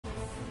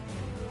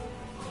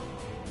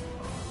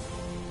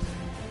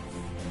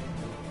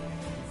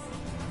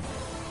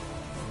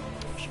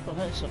put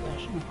this up there,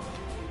 shouldn't I?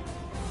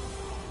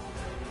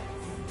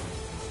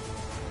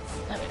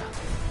 There we go.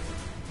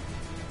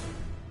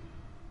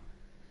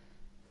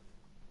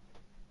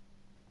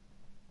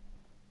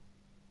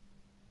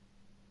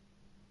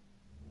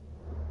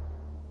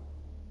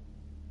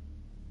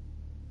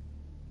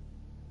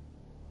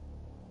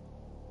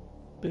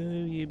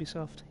 Boo,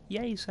 Ubisoft.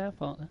 Yay, South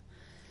Park there.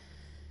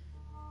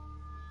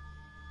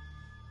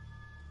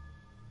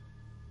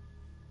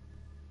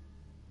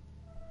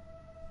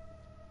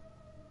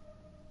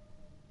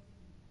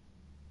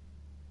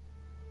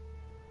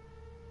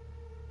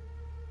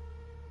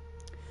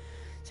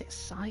 It's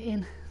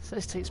exciting. So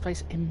this takes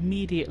place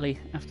immediately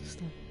after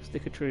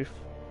Stick of Truth.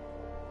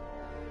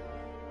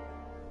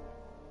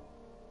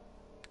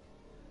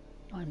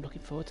 I'm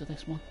looking forward to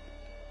this one.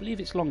 I believe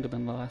it's longer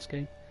than the last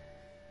game.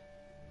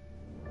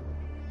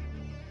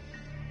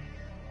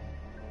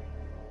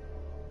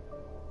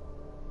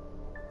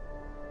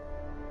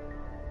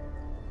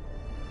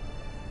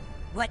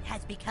 What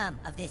has become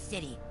of this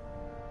city?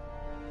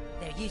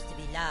 There used to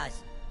be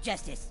laws,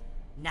 justice,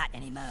 not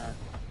anymore.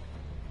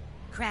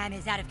 Crime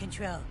is out of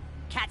control.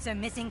 Cats are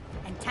missing,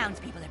 and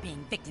townspeople are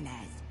being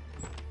victimized.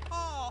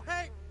 Oh,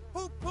 hey!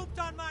 Who pooped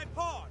on my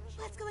porch?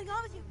 What's going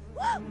on with you?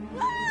 Whoa!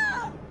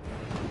 Whoa!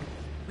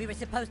 We were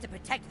supposed to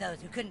protect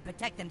those who couldn't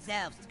protect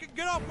themselves.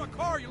 Get off my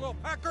car, you little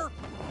pecker!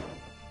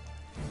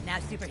 Now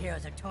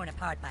superheroes are torn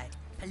apart by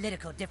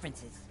political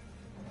differences.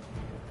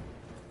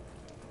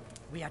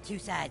 We are two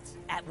sides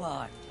at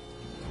war.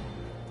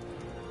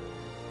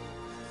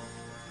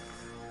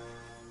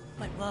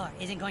 But war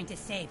isn't going to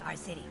save our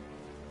city.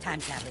 Time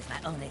travel is my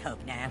only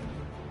hope now.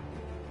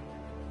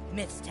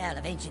 Myths tell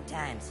of ancient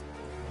times,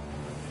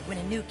 when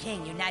a new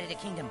king united a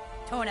kingdom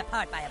torn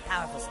apart by a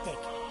powerful stick.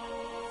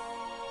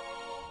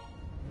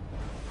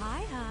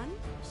 Hi, hon.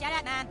 Shut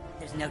up, Mom.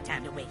 There's no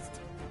time to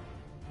waste.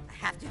 I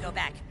have to go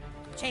back,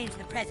 change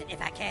the present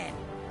if I can,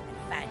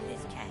 and find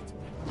this cat.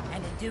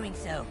 And in doing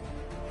so,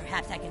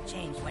 perhaps I can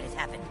change what has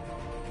happened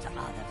to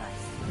all of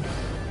us.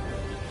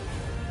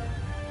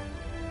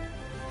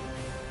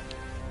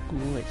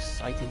 Ooh,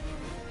 exciting.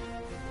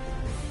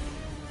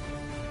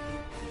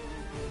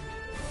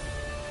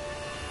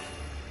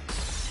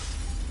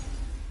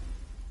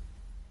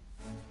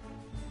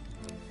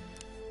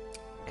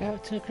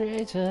 Character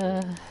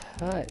creator.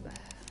 Right.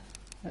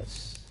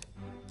 Let's.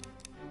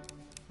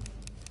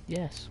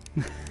 Yes.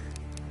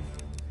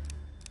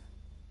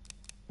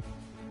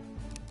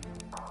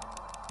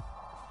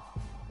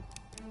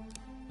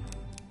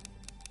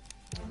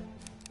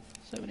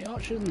 So many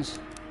options.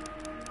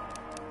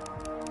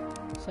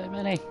 So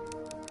many.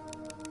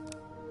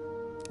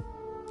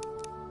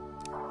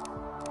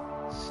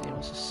 Let's see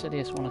what's the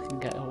silliest one I can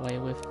get away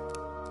with.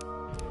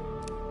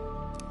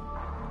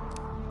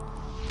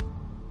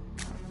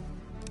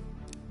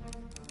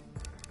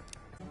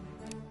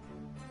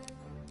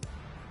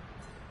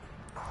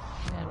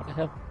 Yeah, what the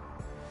hell?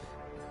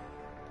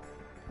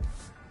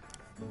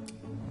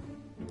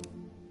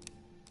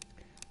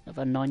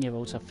 Other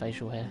 9-year-olds have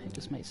facial hair, it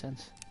just makes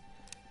sense.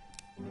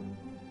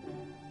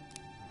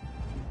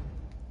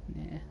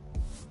 Yeah.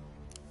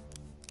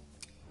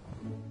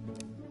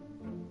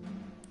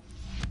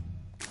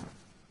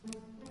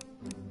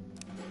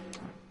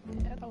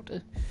 Yeah, that'll do.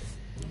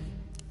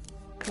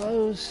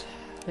 Clothes.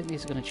 I think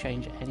these are going to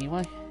change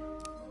anyway.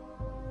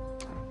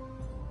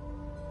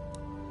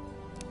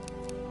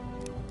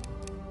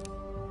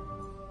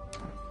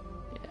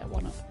 Yeah,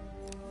 why not?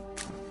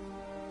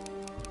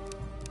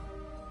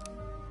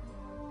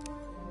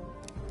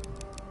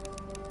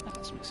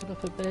 Let's mix it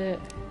up a bit.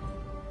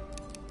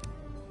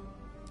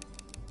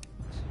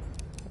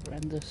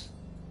 Horrendous.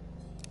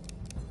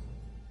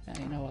 Yeah,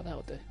 you know what,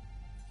 that'll do.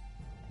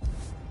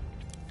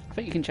 I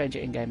think you can change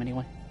it in game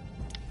anyway.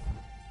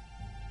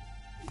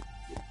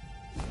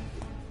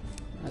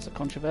 That's a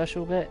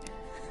controversial bit.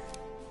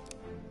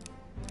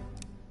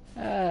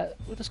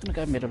 We're just going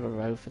to go middle of the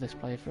road for this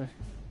playthrough.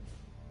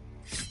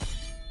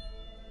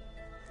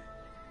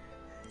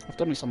 I've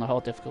done this on the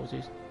hard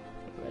difficulties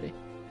already,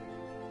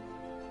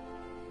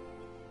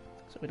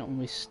 so we don't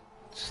want to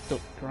be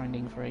stuck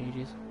grinding for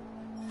ages.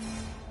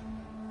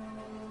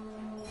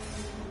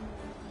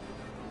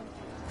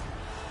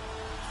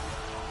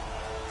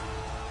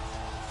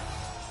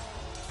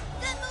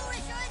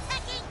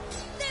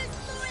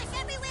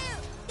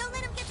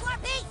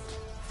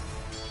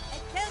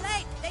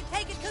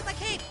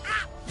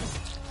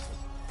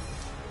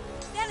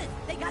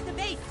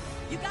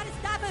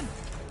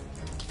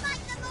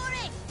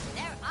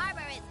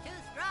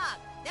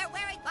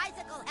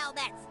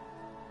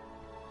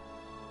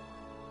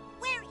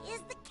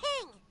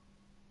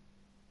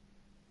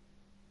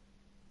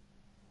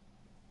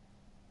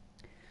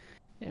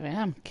 Here I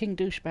am, King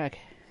Douchebag.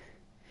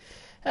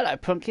 Hello,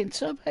 Pumpkin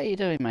Tub. How you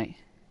doing, mate?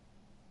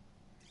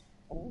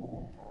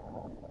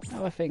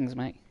 How are things,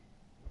 mate?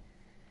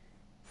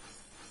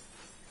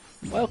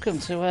 Welcome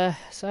to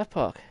South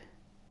Park.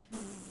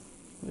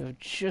 We're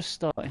just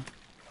starting.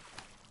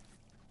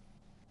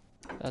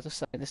 As I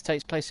say, this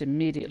takes place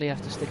immediately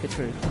after Stick of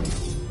Truth.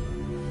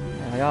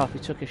 There we are, we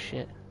took a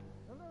shit.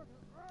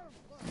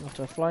 Off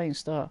to a flying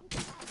start.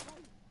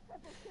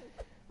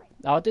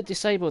 Oh, I did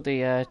disable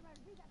the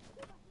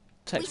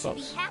text We should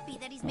box. be happy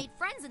that he's made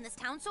friends in this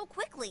town so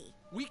quickly.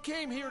 We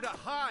came here to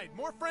hide.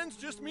 More friends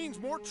just means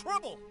more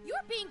trouble. You're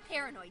being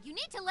paranoid. You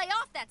need to lay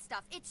off that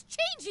stuff. It's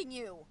changing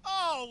you.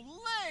 Oh,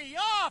 lay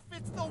off!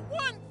 It's the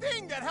one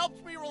thing that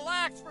helps me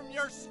relax from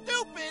your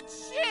stupid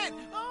shit!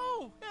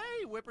 Oh,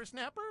 hey,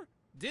 whippersnapper.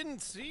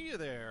 Didn't see you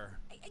there.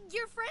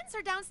 Your friends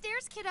are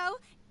downstairs, kiddo.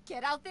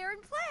 Get out there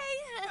and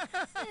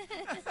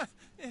play.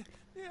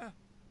 Yeah.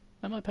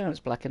 Were my parents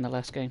black in the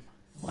last game?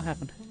 What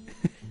happened?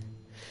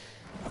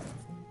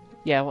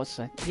 Yeah, what's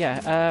that?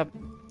 Yeah,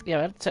 yeah,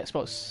 I had the text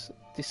box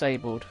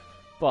disabled,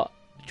 but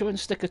during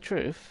Stick of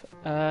Truth,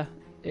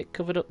 it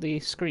covered up the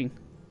screen.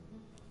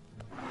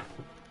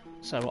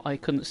 So I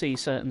couldn't see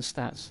certain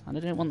stats, and I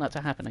didn't want that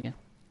to happen again.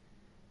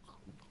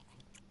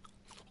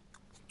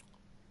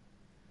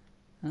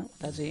 Oh,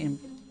 Dad's eating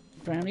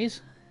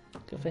brownies.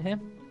 Good for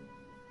him.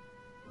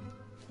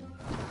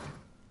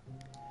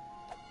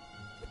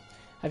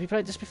 Have you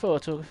played this before,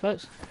 Talker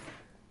folks?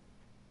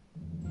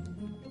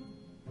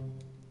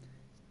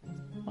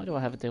 Why do I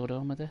have a dildo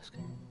on my desk?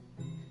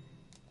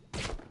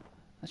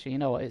 Actually, you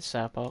know what? It's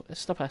South Park.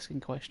 Let's stop asking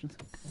questions.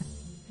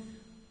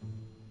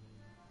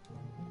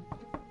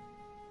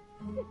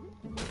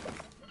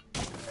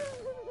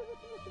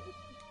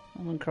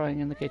 Someone crying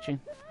in the kitchen.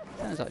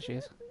 Sounds like she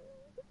is.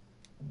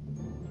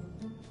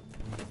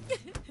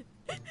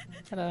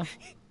 Hello.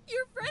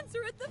 Your friends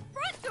are at the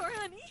front door,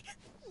 honey.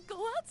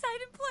 Go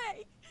outside and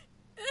play.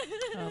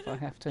 Oh, if I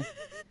have to.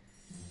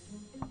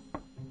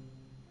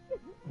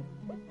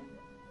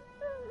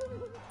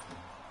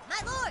 My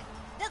lord,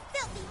 the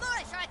filthy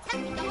Moorish are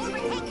attempting to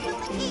overtake you, the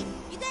king.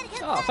 You better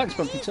get Oh, back thanks, to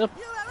Grumpy you. Tub.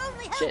 You're our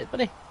only hope. Shit,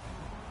 buddy.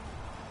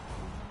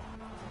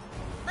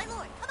 My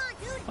lord, come on,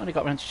 dude. Finally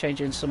got around to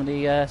changing some of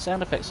the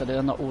sound effects so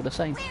they're not all the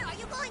same. Where are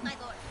you going, my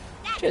lord?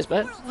 That's Cheers,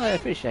 bud. world's I end.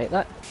 appreciate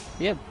that.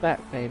 You're back,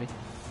 baby.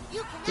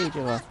 You cannot Indeed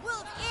you are. cross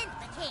world's end,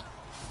 the king.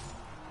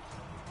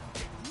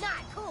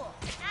 Not cool.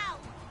 Ow.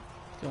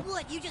 Go on.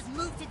 What, you just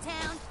moved to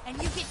town and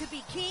you get to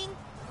be king?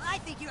 Well, I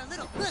think you're a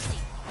little pussy.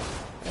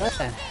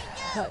 Right,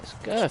 let's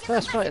go.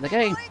 First fight of the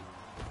game.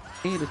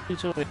 Need a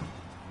tutorial.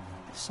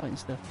 Exciting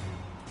stuff.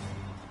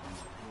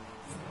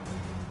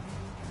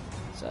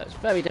 So it's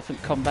very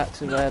different combat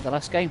to the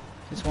last game.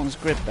 This one's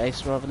grid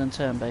based rather than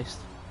turn based.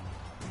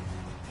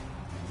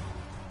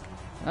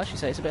 I'd actually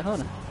say it's a bit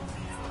harder.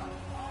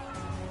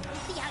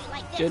 See how you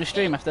like this, Doing a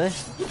stream king? after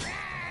this.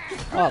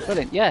 Oh,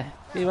 brilliant! Yeah,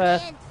 if you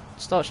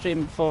start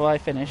streaming before I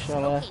finish,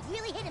 Okay,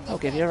 really hit him I'll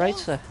this give time, you a raid,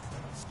 king. sir.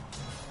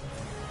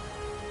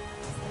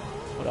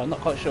 Well, I'm not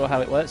quite sure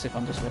how it works if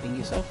I'm just raiding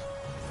yourself.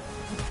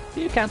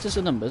 Do you count as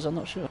the numbers? I'm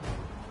not sure.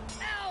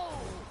 Ow!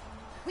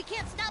 We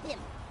can't stop him.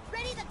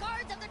 Ready the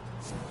guards of the...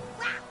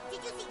 Wow, did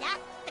you see that?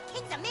 The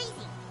king's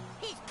amazing.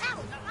 His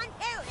powers are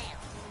unparalleled.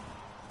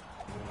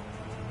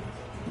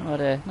 Oh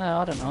dear. No,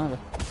 I don't know either.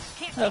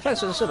 Thanks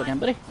for the sub again,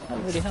 buddy. That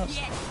really helps.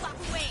 Yeah, fuck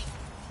away.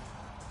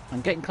 I'm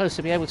getting close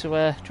to be able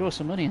to draw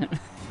some money in it.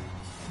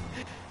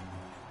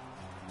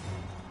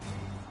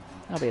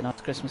 That'll be a nice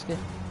Christmas gift.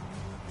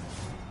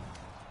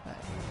 Right.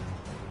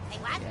 Hey,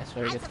 what? Yes,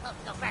 very I'm good. supposed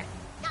to go first.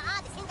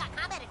 Nuh-uh, the king got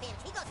combat advantage.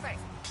 He goes first.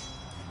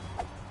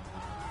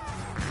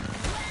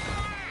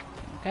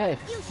 Okay,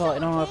 You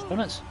fighting on our king.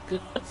 opponents. Good.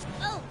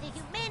 Oh, the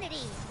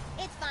humanity.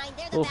 It's fine.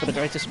 They're the All for the bad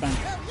greatest guys.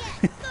 spank. Oh,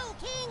 yeah. Go,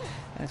 king.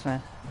 Thanks,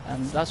 man.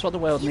 And that's what the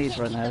world You needs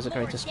can't right keep now the is a Moors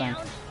greatest spank.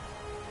 down.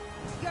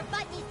 Your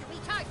butt needs to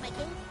recharge, my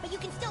king, but you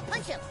can still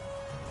punch him.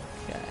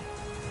 Okay.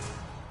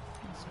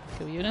 Let's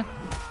kill you now.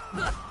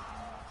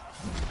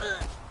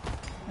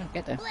 Oh,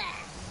 get there. Blah.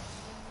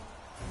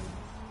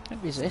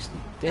 Don't resist, you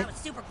dick. That was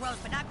super gross,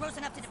 but not gross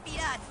enough to defeat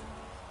us.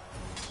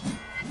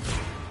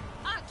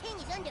 Our king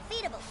is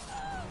undefeatable.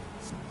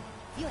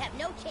 You have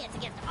no chance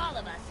against all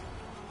of us.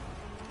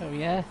 Oh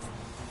yeah.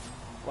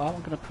 Well,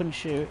 I'm gonna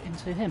punch you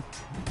into him.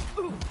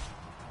 The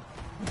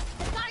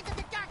guards of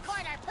the Dark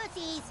Court are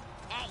pussies.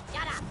 Hey,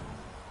 shut up.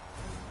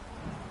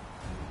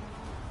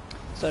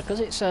 So, because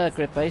it's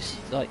grid based,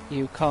 like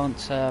you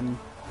can't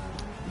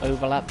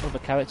overlap other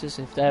characters.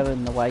 If they're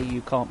in the way,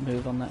 you can't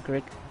move on that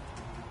grid.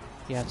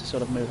 You have to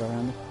sort of move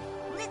around them.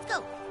 Let's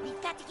go.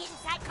 We've got to get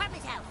inside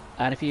Carmen's house.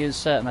 And if you use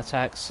certain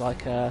attacks,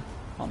 like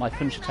my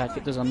punch attack,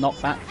 it does a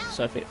knockback.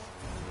 So if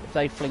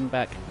they fling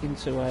back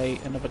into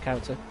another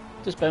character,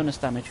 does bonus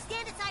damage.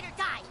 Stand aside or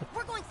die.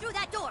 We're going through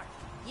that door.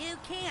 You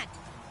can't.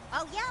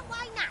 Oh yeah?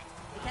 Why not?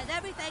 Because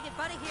everything in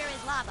front of here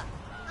is lava.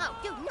 Oh,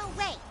 dude, no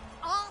way.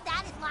 All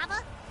that is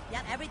lava?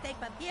 Yep, everything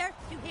from here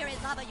to here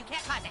is lava. You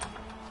can't cross it.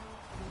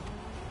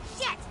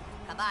 Shit!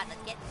 Come on,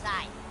 let's get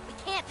inside. We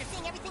can't. They're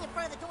saying everything in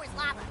front of the door is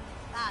lava.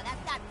 Oh,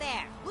 that's not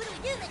fair. What do we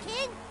do, the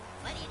king?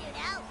 What do you do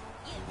now?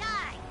 You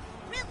die.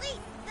 Release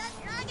the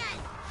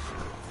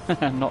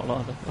dragon. Not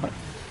lava.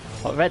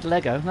 What, red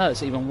Lego? No,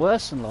 it's even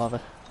worse than lava.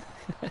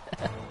 A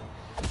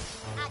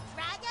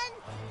dragon?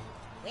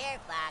 We're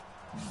fucked.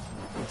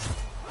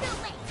 No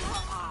way!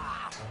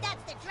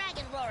 That's the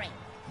dragon roaring.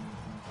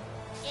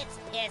 It's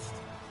pissed.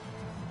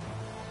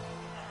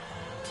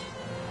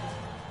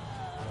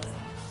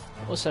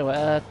 Also,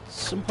 at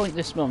some point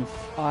this month,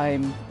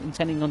 I'm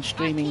intending on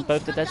streaming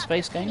both the Dead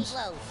Space games.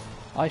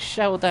 I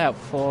shelled out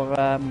for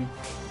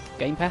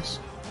Game Pass.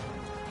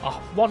 Oh,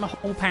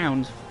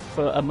 £1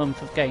 for a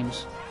month of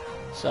games.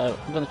 So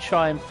I'm going to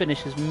try and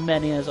finish as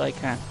many as I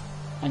can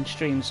and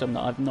stream some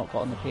that I've not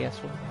got on the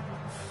PS4.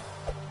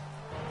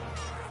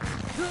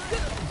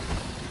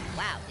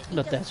 Wow,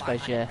 Love Dead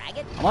Space, yeah.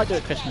 I might do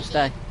it Christmas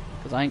Day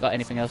because I ain't got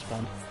anything else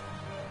planned.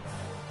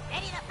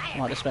 I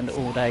might just spend it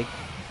all day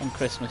on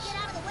Christmas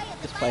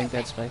just playing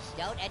Dead Space.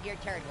 Don't end your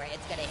turn where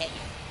it's gonna hit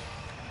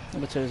you.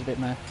 Number 2 is a bit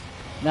meh.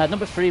 No,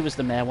 number 3 was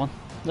the meh one.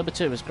 Number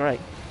 2 was great.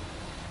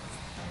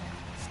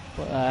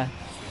 But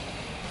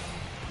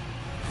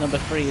number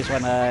 3 is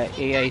when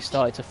EA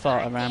started to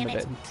fart around with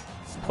it and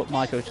put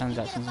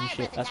microtransactions and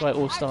shit. That's where it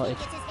all started.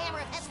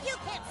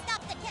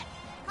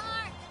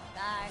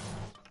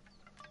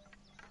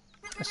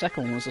 The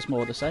second one was just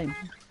more of the same.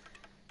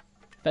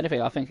 If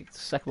anything, I think the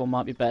second one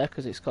might be better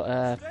because it's got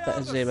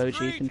better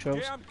zero-G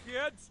controls.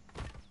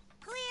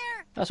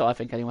 That's what I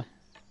think anyway.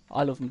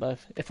 I love them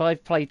both. If I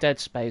play Dead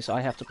Space, I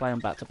have to play them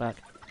back to back.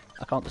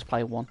 I can't just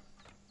play one.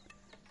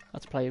 I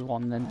have to play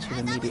one and then 2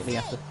 immediately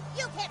after.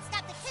 You can't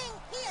stop the king.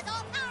 He is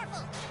all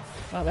powerful.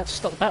 Well, let's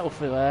stop the battle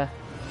for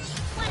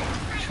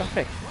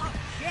traffic.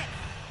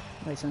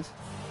 Makes sense.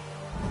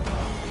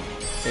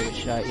 Big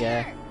shite,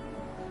 yeah.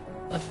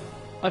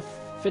 I've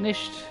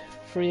finished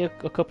 3 a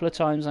couple of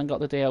times and got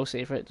the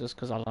DLC for it just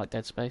because I like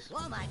Dead Space.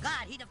 Oh my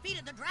god, he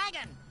defeated the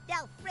dragon!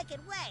 No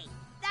frickin' way!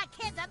 That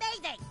kid's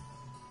amazing!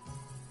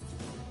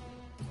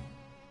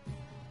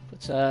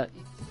 But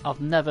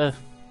I've never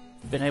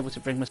been able to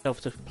bring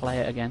myself to play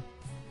it again.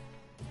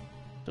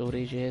 All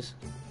these years.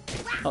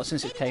 Not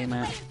since it came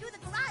out. If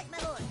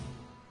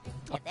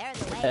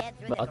there's a way in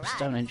through But the I just garage,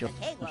 don't enjoy the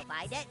king will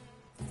find it.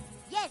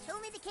 Yes,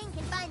 only the king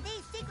can find the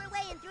secret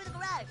way in through the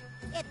garage.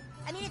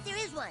 If there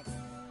is one.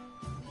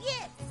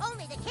 Yes,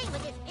 only the king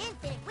with his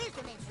infinite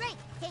wisdom and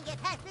strength can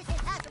get past this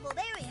impossible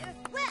barrier.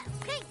 Well,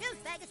 King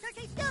Douchebag is such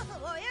a skillful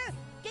warrior.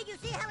 Did you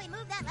see how he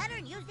moved that ladder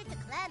and used it to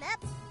climb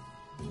up?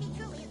 He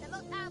truly is the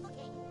most powerful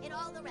king in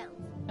all the realms.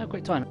 Oh,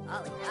 quick time.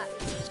 All in all,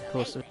 Of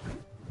course.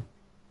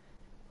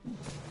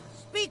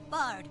 Speak,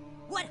 Bard!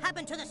 What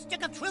happened to the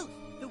stick of truth?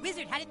 The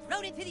wizard had it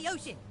thrown into the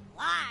ocean.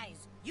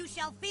 Lies! You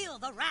shall feel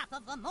the wrath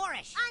of the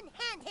Moorish.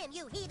 Unhand him,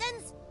 you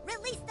heathens!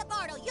 Release the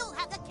Bardo, you'll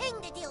have the king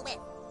to deal with.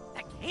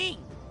 The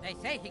king? They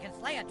say he can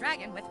slay a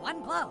dragon with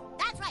one blow.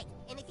 That's right,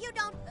 and if you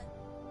don't...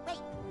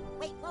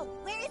 Wait, whoa,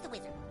 where is the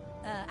wizard?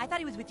 I thought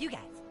he was with you guys.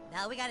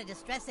 Now we got a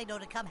distress signal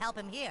to come help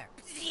him here.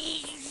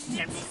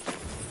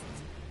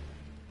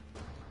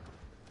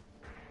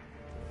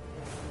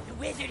 The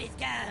wizard is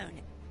gone.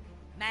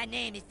 My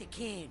name is the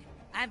Coon.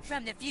 I'm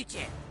from the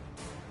future.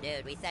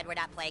 Dude, we said we're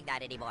not playing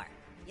that anymore.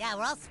 Yeah,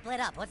 we're all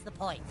split up. What's the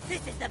point?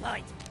 This is the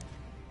point.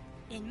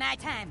 In my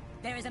time,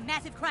 there is a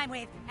massive crime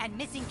wave and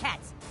missing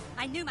cats.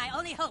 I knew my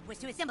only hope was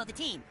to assemble the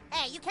team.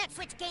 Hey, you can't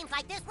switch games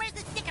like this. Where's the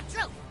stick of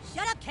truth?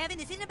 Shut up, Kevin.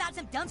 This isn't about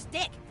some dumb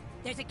stick.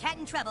 There's a cat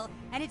in trouble,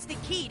 and it's the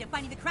key to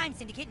finding the crime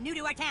syndicate new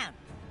to our town.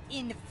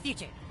 In the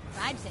future.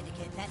 Crime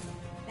syndicate?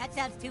 That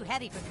sounds too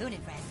heavy for Coon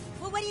and friends.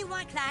 Well, what do you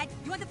want, Clyde?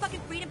 You want the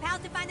fucking Freedom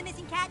Pals to find the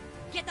missing cat?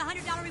 Get the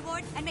 $100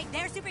 reward and make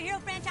their superhero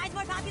franchise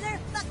more popular?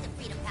 Fuck the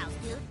Freedom Pals,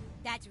 dude.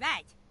 That's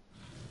right.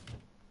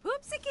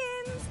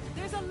 Hoopsikins!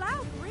 There's a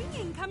loud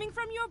ringing coming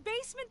from your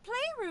basement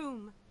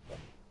playroom.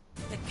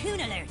 The Coon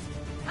Alert.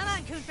 Come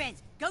on, Coon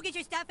friends. Go get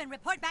your stuff and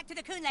report back to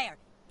the Coon Lair.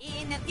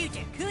 In the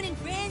future, Coon and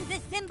friends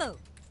assemble.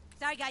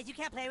 Sorry, guys, you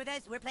can't play with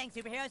us. We're playing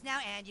superheroes now,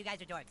 and you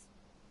guys are dorks.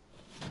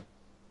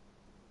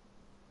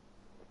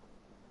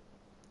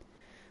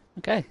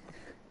 Okay.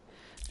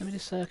 Let me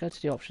just go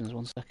to the options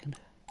 1 second.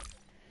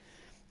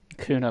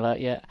 Coon Alert,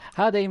 yeah.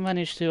 How they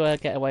managed to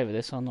get away with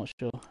this, I'm not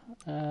sure.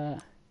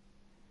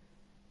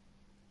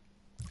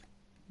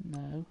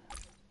 No.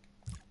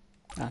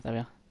 Ah, there we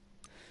are.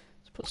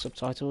 Let's put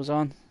subtitles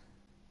on.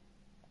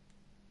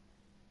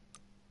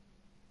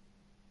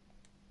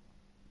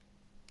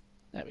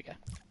 There we go.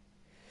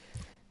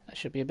 That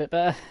should be a bit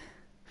better.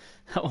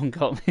 That one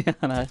got me,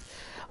 I know.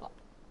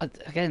 I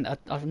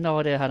have no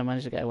idea how to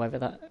manage to get away with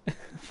that. I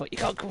thought, you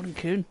can't call him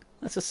Coon.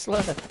 That's a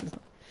slur.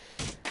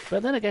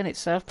 But then again, it's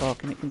South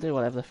Park and it can do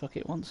whatever the fuck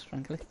it wants,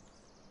 frankly.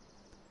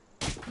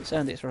 It's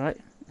earned its right.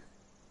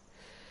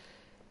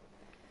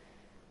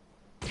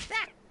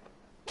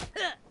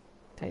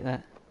 Take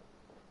that.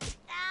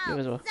 You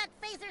as well. Set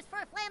phasers for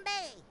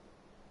flambe.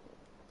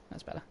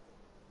 That's better.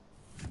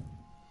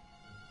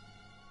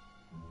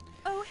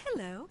 Oh,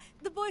 hello.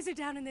 The boys are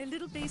down in their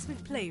little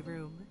basement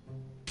playroom.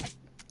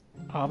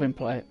 I've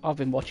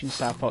been watching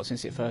South Park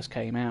since it first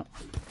came out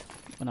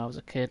when I was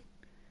a kid,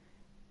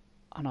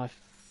 and I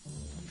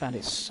found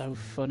it so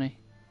funny.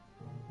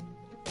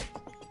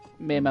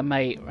 Me and my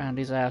mate around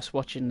his house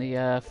watching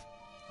the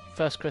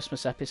first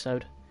Christmas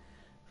episode.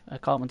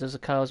 Carpenter's The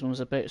Carlsman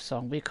Was a Bitch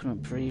song. We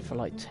couldn't breathe for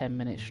like 10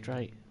 minutes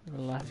straight. We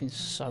were laughing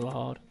so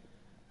hard,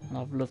 and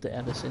I've loved it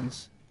ever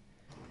since.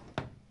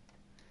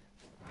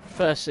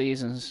 First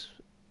seasons,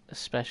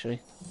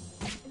 especially.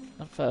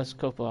 The first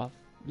couple I've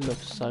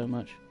loved so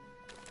much.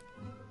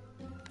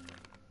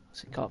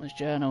 Cartman's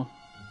journal.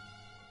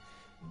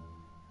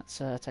 Let's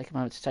take a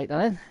moment to take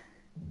that in.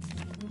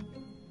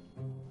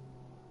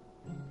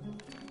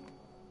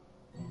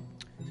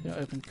 Do not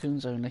open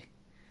coons only.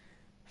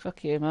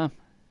 Fuck you, Mum.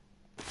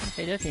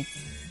 Okay, okay.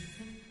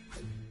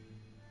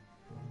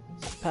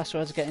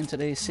 Password to get into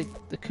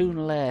the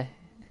coon lair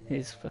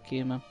is fuck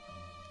you, Mum.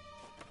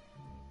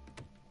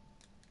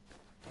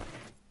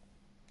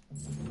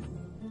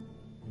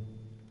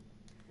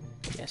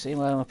 Yeah, see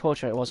where my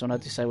portrait was when I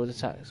disabled the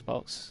text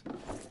box.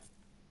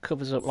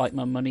 Covers up like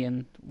my money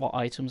and what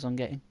items I'm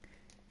getting.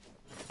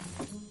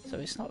 So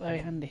it's not very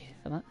handy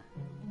for that.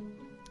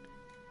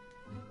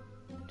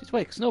 Just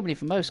wait, because normally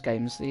for most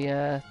games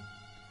the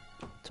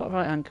top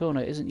right hand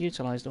corner isn't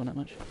utilised all that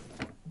much.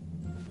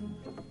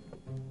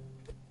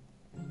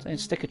 So in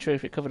Stick of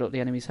Truth it covered up the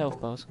enemy's health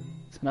bars.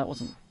 So that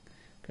wasn't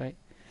great.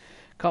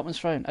 Cartman's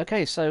Throne.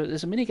 Okay, so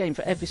there's a mini game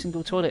for every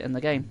single toilet in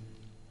the game.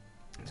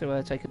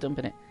 To take a dump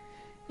in it.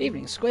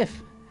 Evening, Squiff.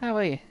 How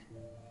are you?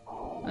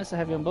 Nice to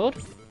have you on board.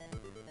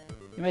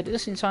 You made it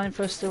just in time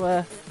for us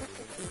to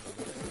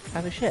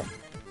have a shit.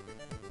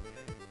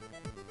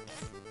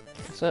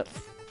 What's up?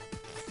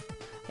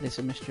 That is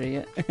a mystery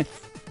yet.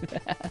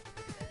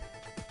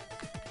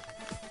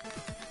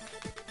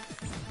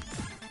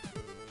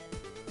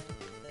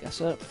 Gas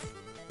up.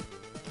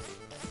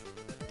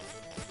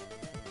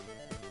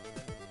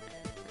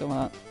 Come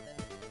on.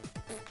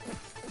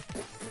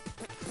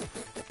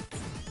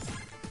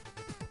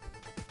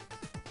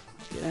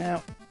 Get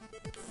out.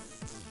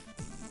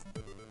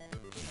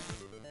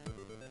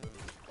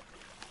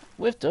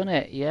 We've done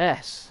it,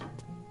 yes.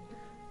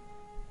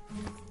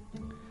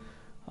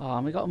 Oh,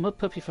 and we got a mud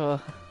puppy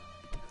for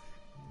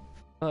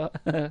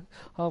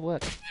hard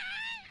work.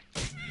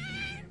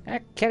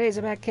 That kitty's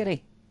a bad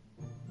kitty.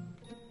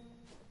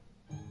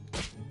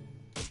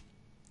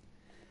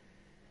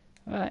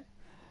 Right.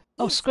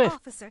 Oh, Yes, Squiff.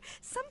 Officer,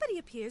 somebody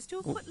appears to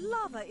have put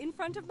lava in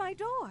front of my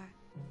door.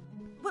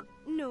 Well,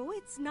 no,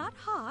 it's not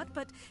hot,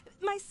 but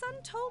my son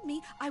told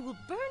me I will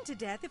burn to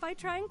death if I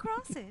try and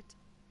cross it.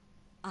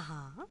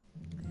 Uh-huh.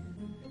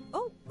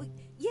 Oh,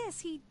 yes,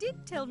 he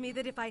did tell me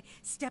that if I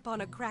step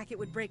on a crack, it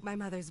would break my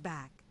mother's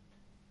back.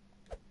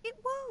 It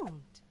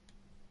won't.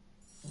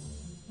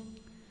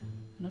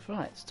 Enough, right,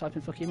 let's type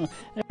in fucking mum.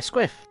 Anyway,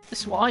 Squiff,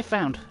 this is what I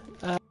found.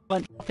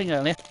 Went shopping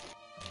earlier.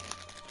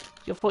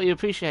 I thought you'd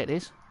appreciate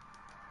this.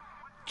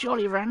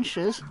 Jolly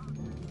Ranchers.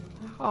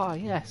 Oh,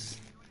 yes.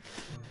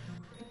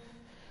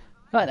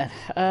 Right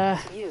then,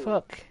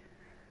 fuck.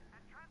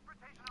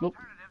 Oop.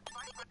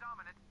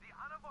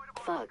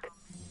 Fuck.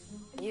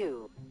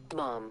 You,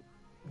 Mom.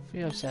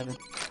 307.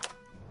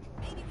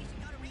 Maybe we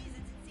should go to Reasons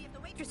and see if the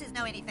waitresses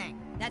know anything.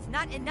 That's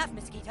not enough,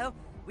 Mosquito.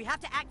 We have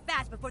to act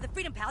fast before the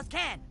Freedom Pals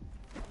can.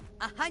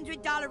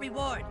 $100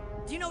 reward.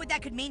 Do you know what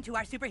that could mean to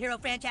our superhero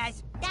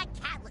franchise? That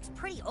cat looks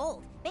pretty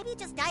old. Maybe it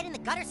just died in the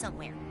gutter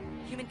somewhere.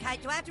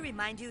 Humankind, do I have to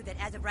remind you that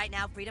as of right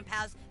now, Freedom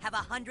Pals have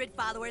 100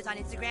 followers on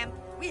Instagram?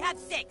 We have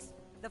 6.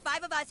 The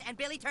 5 of us and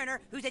Billy Turner,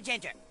 who's a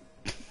ginger.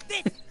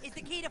 This is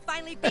the key to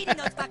finally beating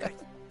those fuckers.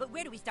 But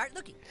where do we start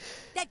looking?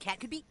 That cat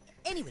could be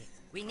anywhere.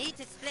 We need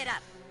to split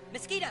up.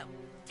 Mosquito,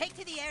 take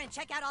to the air and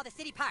check out all the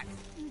city parks.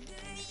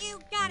 You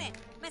got it.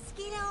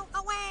 Mosquito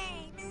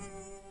away.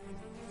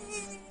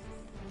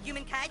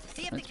 Humankind,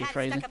 see if That's the too cat is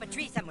crazy. stuck up a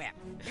tree somewhere.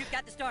 You've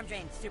got the storm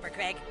drain, Super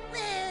Craig.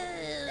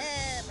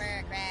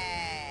 Super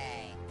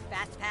Craig.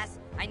 Fast Pass,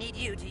 I need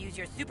you to use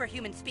your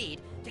superhuman speed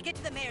to get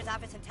to the mayor's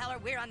office and tell her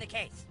we're on the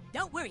case.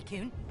 Don't worry,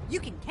 Coon. You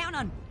can count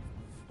on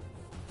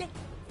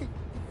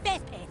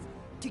Fast Pass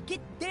to get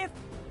there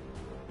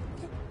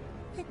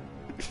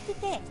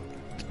fast.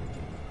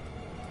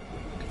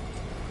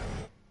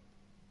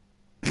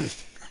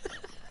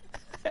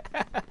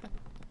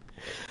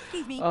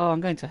 Excuse me. Oh,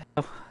 I'm going to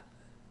hell.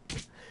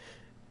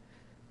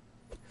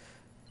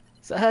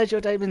 So how's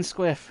your day been,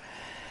 Squiff?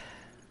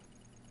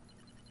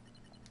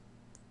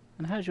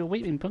 And how's your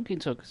week been, Pumpkin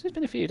Tug? 'Cause it's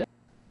been a few days.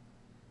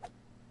 Can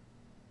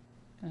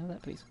I have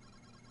that, please?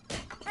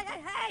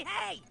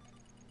 Hey!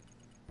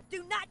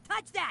 Do not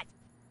touch that!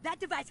 That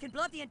device can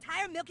blow up the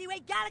entire Milky Way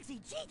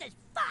galaxy! Jesus,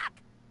 fuck!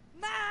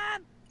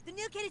 Mom! The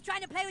new kid is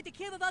trying to play with the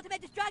cube of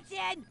ultimate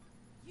destruction!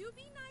 You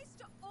be nice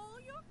to all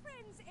your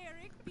friends,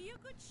 Eric. Be a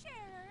good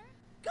sharer.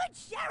 Good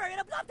sharer!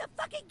 It'll blow up the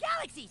fucking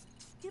galaxies!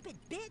 Stupid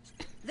bitch!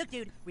 Look,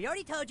 dude, we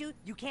already told you,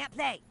 you can't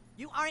play.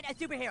 You aren't a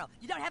superhero.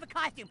 You don't have a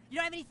costume. You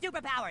don't have any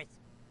superpowers.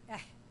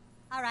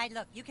 Alright,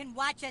 look, you can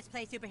watch us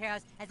play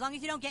superheroes as long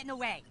as you don't get in the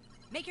way.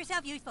 Make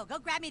yourself useful. Go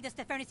grab me the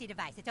Stefernacy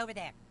device. It's over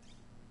there.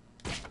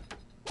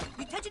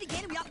 You touch it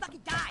again and we all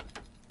fucking die.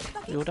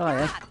 Fucking You'll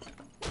die, eh? stop.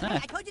 Ah. Hey,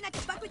 I told you not to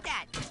fuck with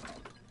that.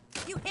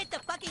 You hit the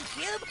fucking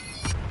cube?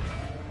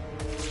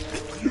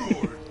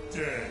 You're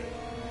dead.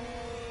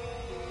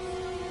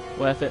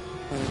 Worth it.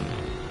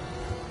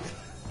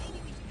 Maybe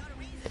we should go to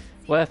Reasons and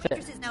see Worth if it.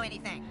 waitresses know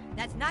anything.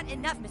 That's not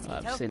enough, Oh,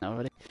 Mosquito. I've seen that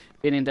already.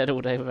 Been in dead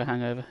all day with a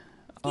hangover.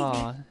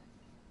 Oh,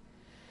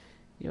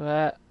 you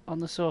on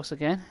the sauce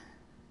again?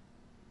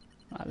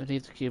 Right, we'll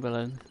leave the cube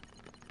alone.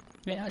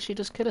 It actually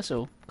does kill us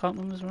all.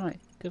 Cartman was right.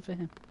 Good for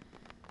him.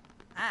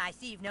 Ah, I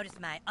see you've noticed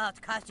my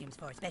alt costumes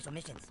for special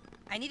missions.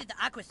 I needed the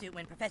aqua suit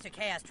when Professor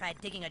Chaos tried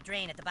digging a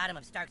drain at the bottom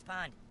of Stark's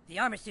Pond. The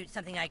armor suit's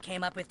something I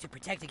came up with to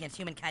protect against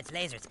Human Cat's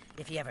lasers,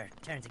 if he ever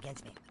turns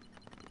against me.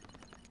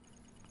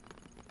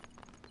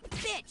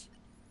 Bitch!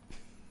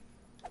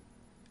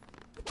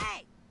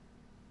 Hey!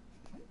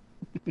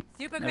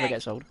 Super Never Craig!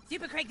 gets old.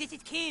 Super Craig, this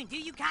is Coon. Do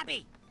you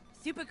copy?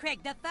 Super Craig,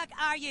 the fuck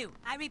are you?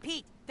 I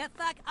repeat, the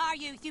fuck are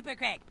you, Super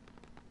Craig?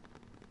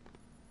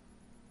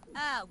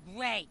 Oh,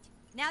 great.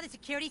 Now the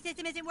security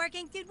system isn't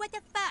working? Dude, what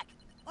the fuck?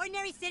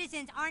 Ordinary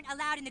citizens aren't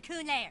allowed in the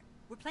Coon lair.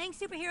 We're playing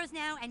superheroes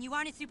now, and you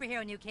aren't a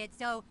superhero, new kid,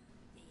 so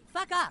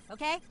fuck off,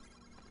 okay?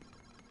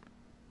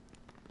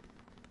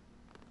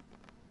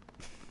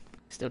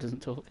 Still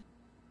doesn't talk.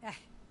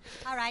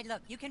 All right,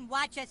 look, you can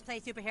watch us play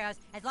superheroes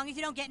as long as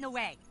you don't get in the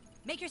way.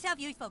 Make yourself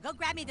useful. Go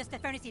grab me the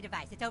Stephernacy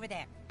device. It's over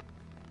there.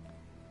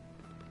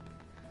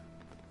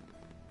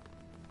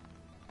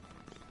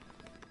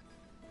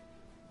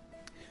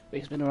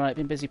 Week's been alright.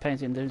 Been busy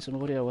painting and doing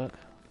some audio work.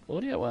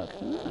 Audio work?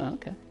 Oh,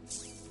 okay.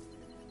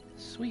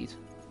 Sweet.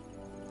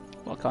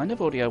 What kind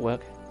of audio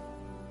work?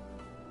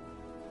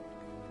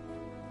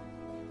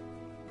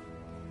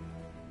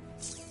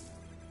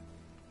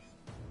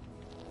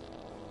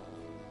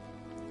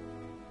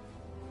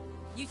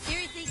 You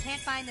seriously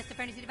can't find the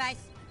Stephernacy device?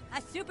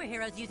 Us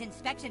superheroes use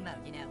inspection mode,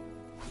 you know.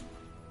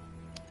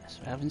 So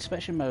we have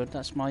inspection mode.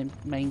 That's my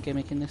main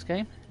gimmick in this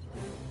game.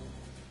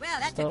 Well,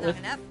 that Start took long with.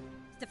 enough.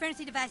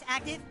 Stephernacy device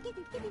active.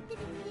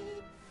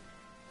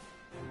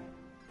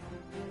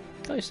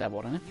 I used to have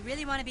one on it. You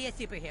really want to be a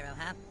superhero,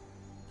 huh?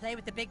 Play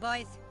with the big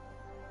boys?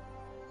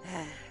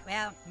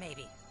 Well,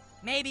 maybe.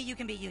 Maybe you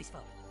can be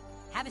useful.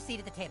 Have a seat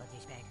at the table,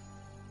 douchebag.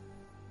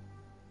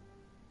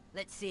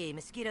 Let's see,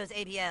 mosquitoes,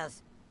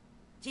 ABLs.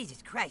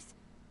 Jesus Christ.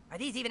 Are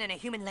these even in a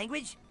human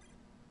language?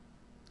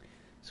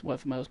 It's word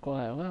from Wales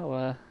Choir.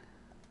 Well,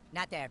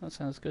 Not there. that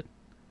sounds good.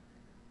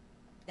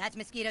 That's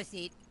mosquito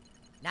seat.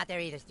 Not there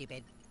either,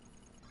 stupid.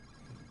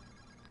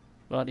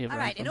 Right, the other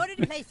Alright, in one. order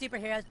to play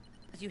superheroes,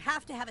 you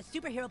have to have a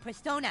superhero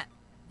persona.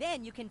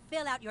 Then you can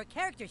fill out your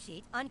character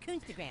sheet on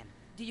Coonstagram.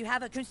 Do you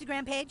have a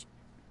Coonstagram page?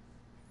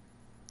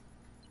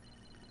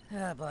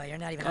 Oh boy, you're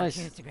not even Guys,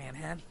 on Coonstagram,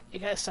 huh? You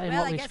gotta say Well,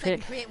 what I we guess I pick.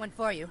 can create one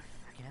for you.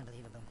 Fucking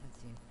unbelievable.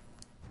 Let's see.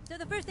 So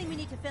the first thing we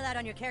need to fill out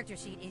on your character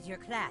sheet is your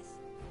class.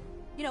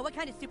 You know, what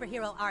kind of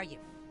superhero are you?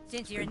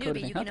 Since you're a Pretty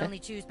cool, newbie, you can okay. only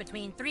choose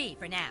between 3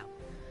 for now.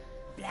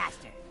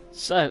 Blaster.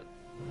 So,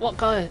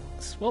 what are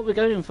we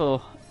going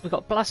for? We've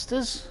got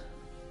blasters.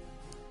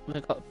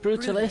 We've got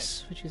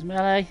brutalists, which is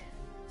melee.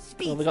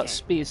 Speedster. Well, we've got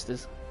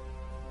speedsters.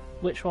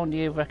 Which one do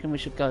you reckon we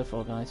should go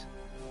for, guys?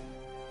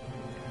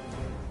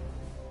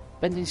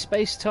 Bending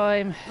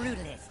space-time,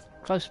 Brutalist.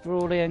 close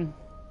brawling,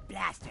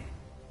 Blaster.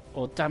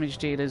 or damage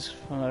dealers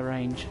from a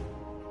range?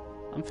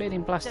 I'm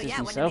feeling blasters yeah, what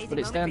an myself, but amazing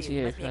it's down moment to for you.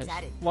 you. Must be Guys.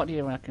 excited. What do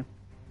you reckon?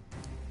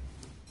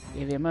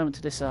 Give you a moment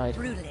to decide.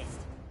 Brutalist.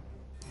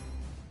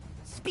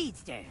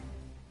 Speedster.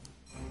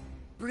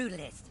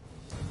 Brutalist.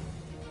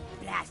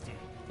 Blaster.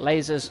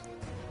 Lasers.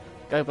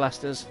 Go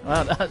blasters.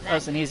 Well,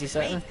 that's an easy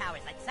set. Range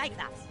powers like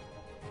Cyclops.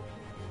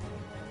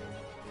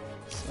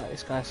 So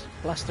this guy's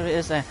blaster it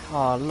is there.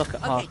 Oh, look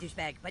at Okay, our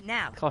douchebag, but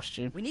now,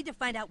 costume. we need to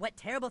find out what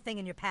terrible thing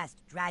in your past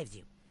drives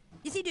you.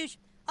 You see, douche,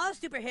 all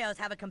superheroes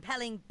have a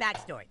compelling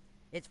backstory.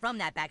 It's from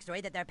that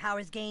backstory that their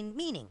powers gain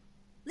meaning.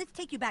 Let's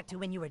take you back to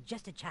when you were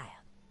just a child.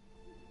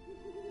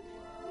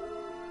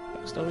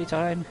 Story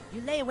time.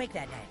 You lay awake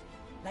that night.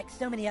 Like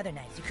so many other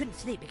nights, you couldn't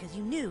sleep because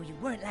you knew you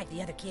weren't like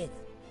the other kids.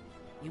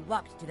 You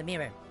walked to the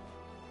mirror.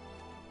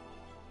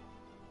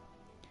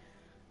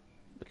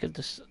 We could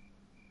just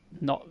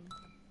not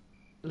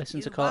listen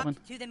You to Cartman.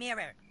 walked to the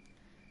mirror.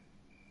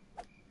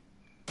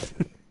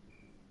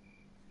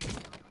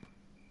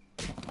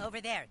 Over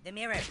there, the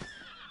mirror.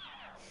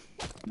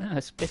 No,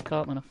 it's piss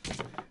Cartman off.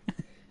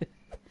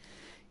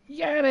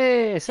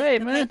 Yaris! Hey, Okay,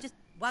 man! just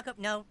walk up.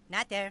 No,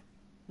 not there.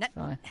 Not.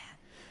 Fine.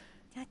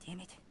 God damn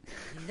it.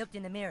 You looked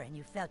in the mirror and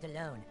you felt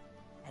alone.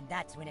 And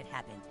that's when it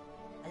happened.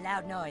 A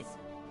loud noise.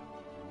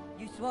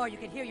 You swore you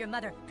could hear your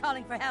mother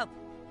calling for help.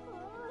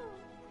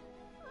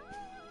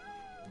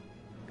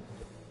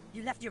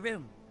 You left your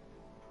room.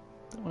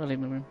 Don't want to leave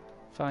my room.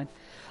 Fine.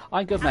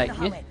 I'm good, Out mate. in the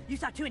hallway, you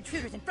saw 2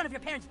 intruders in front of your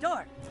parents'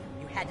 door.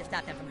 You had to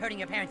stop them from hurting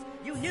your parents.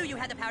 You knew you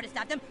had the power to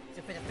stop them,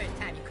 so for the first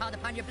time you called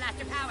upon your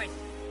blaster powers.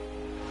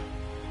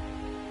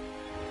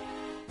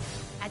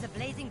 As a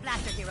blazing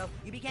blaster hero,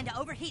 you began to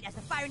overheat as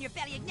the fire in your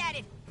belly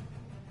ignited.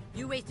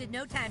 You wasted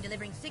no time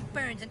delivering sick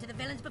burns into the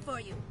villains before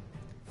you.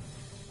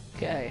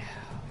 Okay.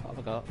 What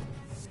have I got?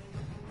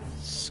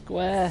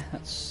 Square.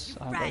 That's.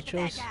 I've got a Ride the bad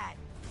choice. guy.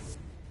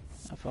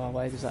 How far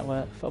away does that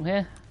work? From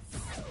here?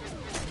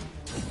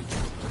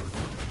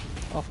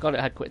 Oh, I forgot it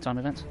had quick time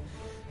events.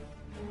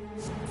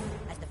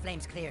 As the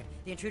flames cleared,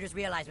 the intruders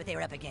realized what they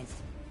were up against.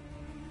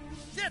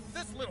 Shit,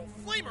 this little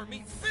flamer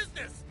means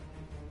business!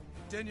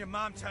 Didn't your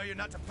mom tell you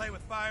not to play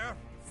with fire?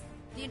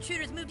 The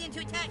intruders moved in to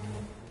attack.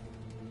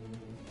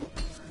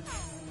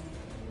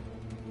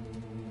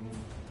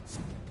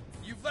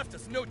 You've left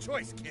us no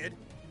choice, kid.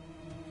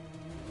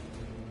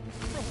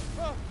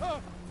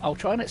 I'll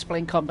try and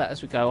explain combat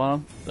as we go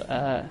on,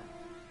 but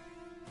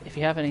if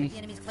you have any The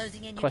enemy's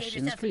closing in. You questions,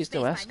 gave yourself please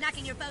some do space ask. by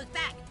knocking your foes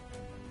back.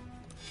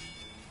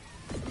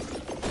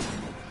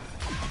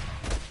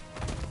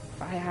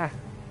 Fire!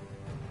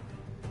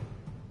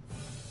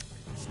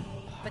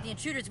 But the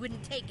intruders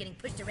wouldn't take getting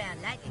pushed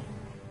around lightly.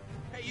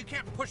 Hey, you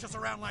can't push us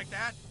around like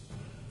that.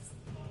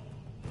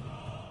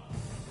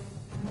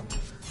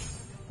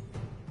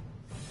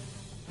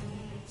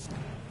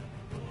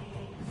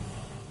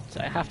 So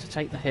I have to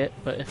take the hit,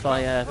 but if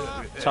I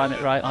time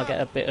it right, I'll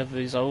get a bit of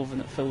resolve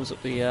and it fills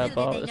up the Little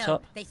bar did at the they know,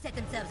 top. they set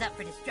themselves up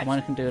for And destruction. when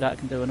I can do that, I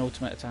can do an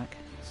ultimate attack.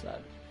 So,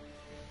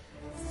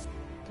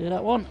 do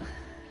that one.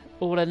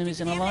 All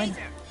enemies in a line.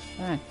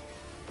 Bang.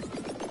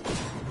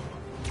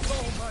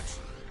 So much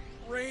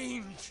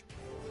range.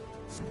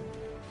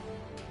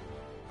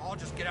 I'll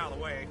just get out of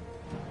the way.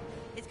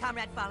 His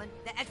comrade fallen,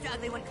 the extra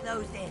ugly one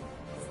closed in.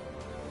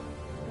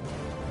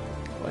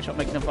 Watch out,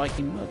 making a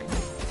Viking mug.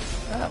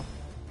 Oh,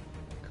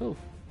 cool.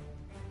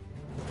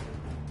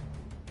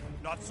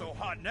 Not so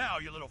hot now,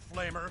 you little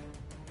flamer.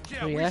 Yeah,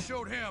 Oh, we yeah?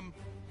 showed him.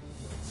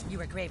 You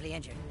were gravely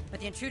injured, but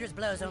the intruder's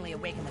blows only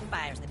awakened the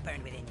fires that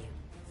burned within you.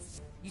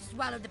 You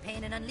swallowed the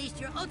pain and unleashed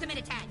your ultimate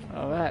attack.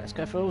 Alright, let's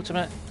go for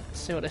ultimate. Let's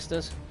see what this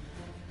does.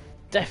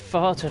 Death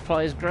fart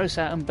applies gross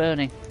out and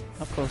burning.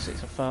 Of course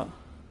it's a fart.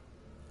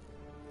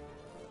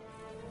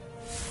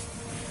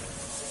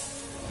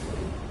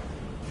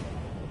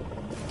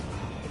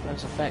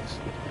 Those effects.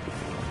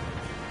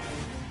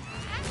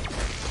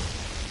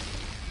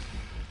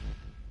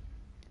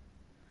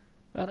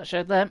 Well, that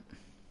showed them.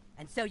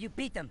 And so you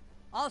beat them.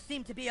 All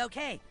seemed to be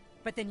okay,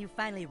 but then you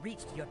finally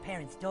reached your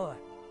parents' door.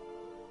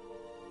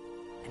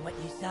 And what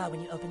you saw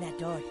when you opened that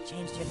door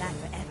changed your life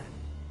forever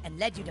and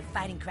led you to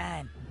fighting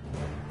crime.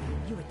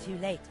 You were too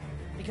late,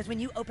 because when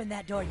you opened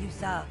that door, you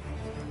saw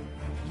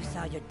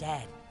your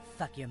dad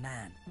fuck your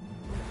mom.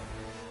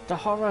 The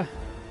horror.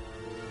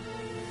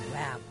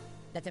 Wow,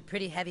 that's a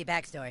pretty heavy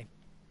backstory.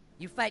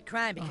 You fight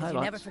crime because you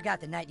highlights. never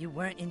forgot the night you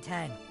weren't in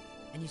time,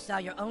 and you saw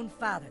your own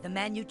father, the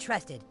man you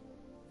trusted,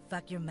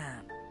 fuck your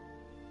mom.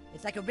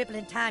 It's like a ripple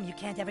in time you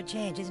can't ever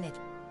change, isn't it?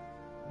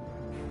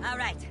 All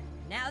right,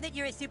 now that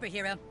you're a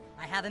superhero,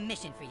 I have a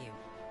mission for you.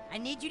 I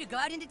need you to go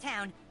out into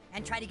town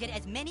and try to get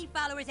as many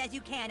followers as you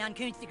can on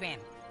Coonstagram.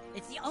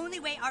 It's the only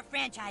way our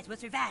franchise will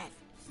survive.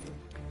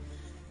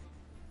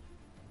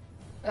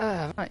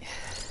 Right.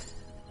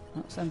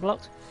 That's then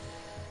blocked.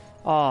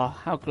 Oh,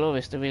 how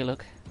glorious do we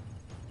look.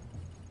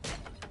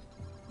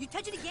 You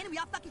touch it again and we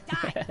all fucking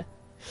die.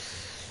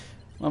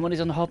 My money's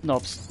on the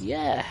hobnobs.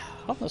 Yeah,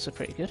 hobnobs are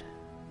pretty good.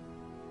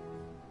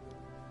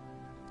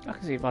 I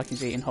can see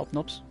Vikings eating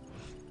hobnobs.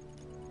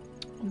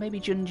 Or maybe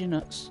ginger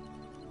nuts.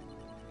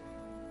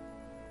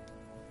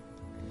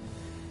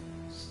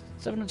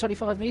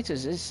 725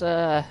 metres is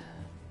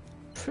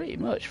pretty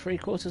much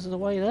 3/4 of the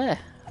way there.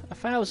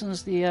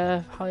 1,000's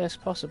the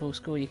highest possible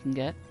score you can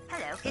get.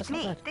 Hello, That's it's not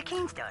me, bad. the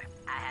Keen Store.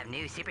 I have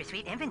new super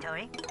sweet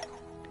inventory.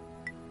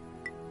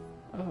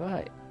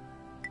 Alright.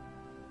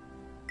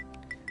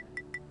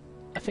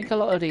 I think a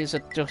lot of these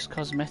are just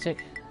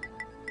cosmetic.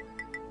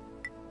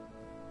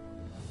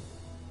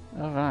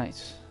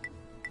 Alright.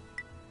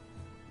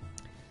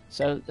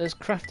 So there's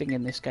crafting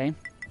in this game,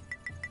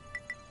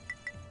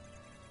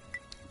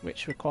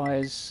 which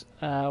requires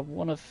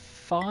 1 of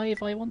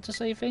 5, I want to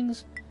say,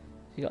 things.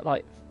 You got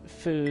like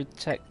food,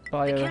 tech,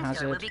 The Keen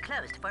Store will biohazard, be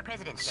closed for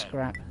President's Day.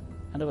 scrap,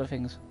 and other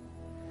things.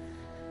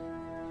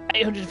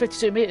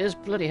 852 metres,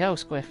 bloody hell,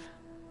 Squiff.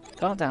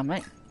 Calm down,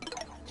 mate.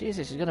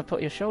 Jesus, you're going to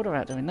put your shoulder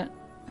out doing that.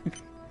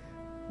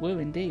 Woo,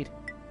 indeed.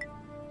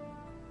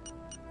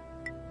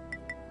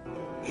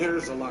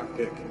 Here's a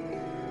lockpick.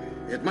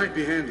 It might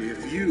be handy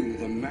if you,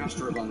 the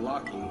master of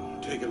unlocking,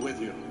 take it with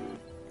you.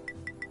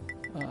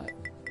 Alright.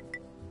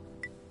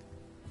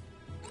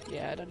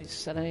 Yeah, I don't need to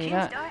sell any of Keen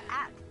that. Store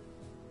out.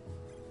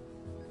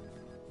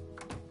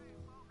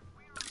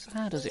 So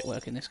how does it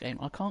work in this game?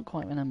 I can't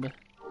quite remember.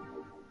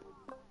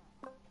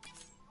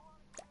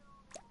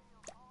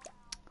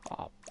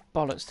 Oh,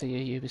 bollocks to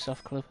you,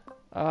 Ubisoft Club.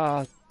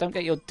 Ah, don't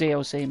get your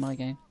DLC in my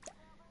game.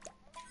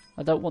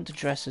 I don't want to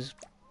dress as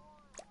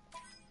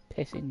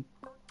pissing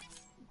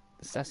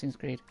Assassin's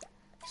Creed.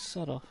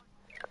 Sod off.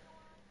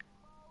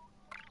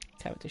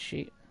 Character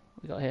sheet.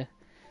 We got here.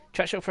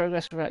 Track your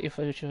progress throughout your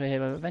future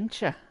hero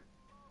adventure.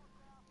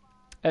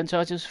 Earn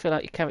titles, fill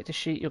out your character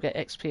sheet, you'll get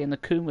XP, and the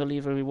Coon will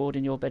leave a reward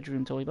in your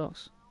bedroom toy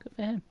box. Good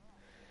for him.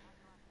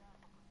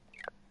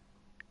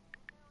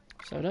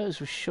 So those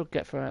we should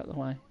get throughout the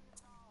way.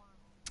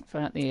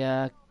 Throughout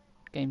the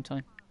game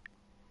time.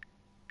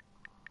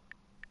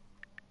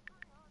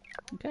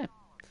 Okay. That's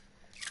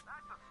a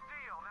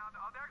steal. Now,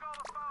 there go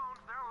the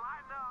phones. They're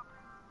lighting up.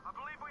 I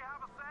believe we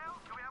have a sale.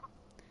 Do we have a...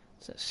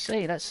 So let's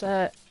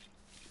see,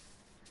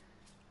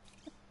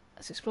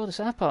 let's explore the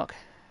South Park.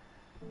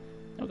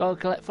 We've got to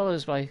collect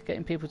followers by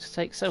getting people to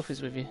take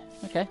selfies with you.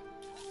 Okay.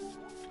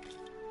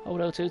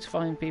 Hold L2 to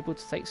find people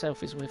to take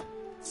selfies with.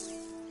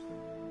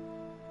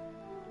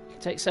 You can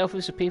take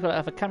selfies with people that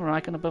have a camera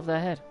icon above their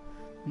head.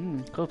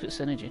 Corporate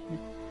synergy.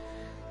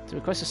 To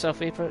request a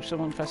selfie, approach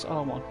someone, press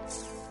R1.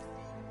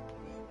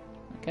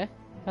 Okay.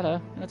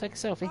 Hello. Can I take a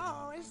selfie?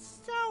 Oh, a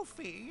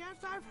selfie. Yes,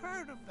 I've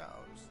heard of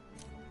those.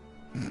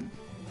 I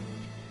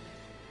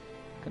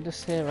can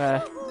just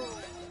hear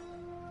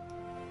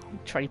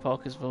Trey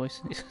Parker's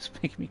voice. It's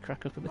just making me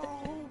crack up a bit.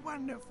 Oh,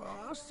 wonderful.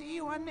 I'll see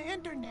you on the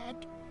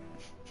internet.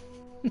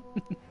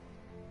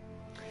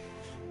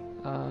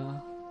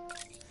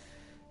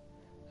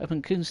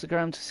 Open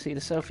Coonstagram to see the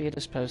selfie I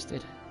just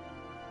posted.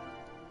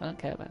 I don't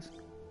care about it.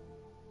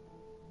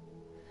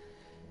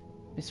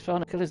 Miss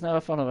Farnacle is now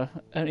a follower.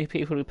 Only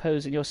people who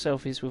pose in your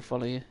selfies will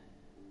follow you.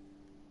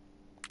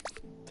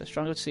 But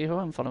stronger to see who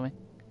I'm following.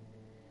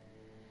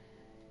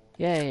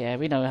 Yeah,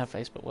 we know how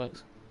Facebook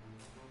works.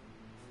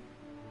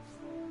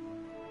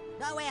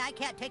 No way I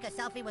can't take a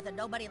selfie with a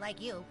nobody like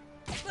you.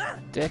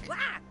 Dick.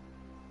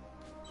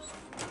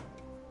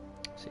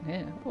 What's in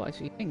here? Oh, I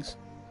see things.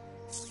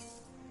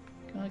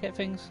 Can I get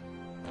things?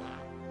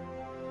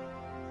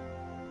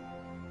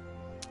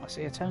 I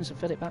see a Tones and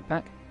Philip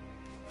backpack.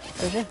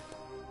 Over.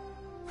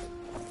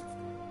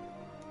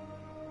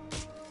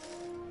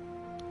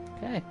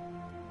 Okay.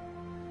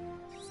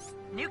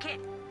 New kid,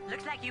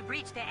 looks like you've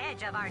reached the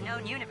edge of our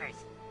known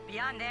universe.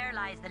 Beyond there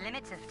lies the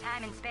limits of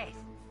time and space.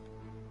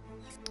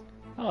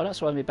 Oh,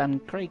 that's why we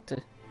banned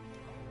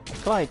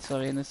Clyde,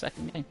 sorry, in the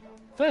second game.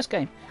 First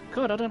game.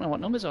 God, I don't know what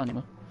numbers are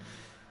anymore.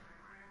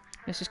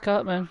 Mrs.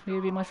 Cartman, will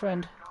you be my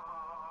friend?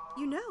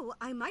 You know,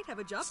 I might have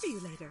a job for you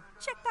later.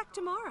 Check back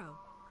tomorrow.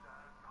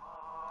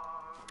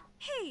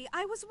 Hey,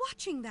 I was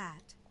watching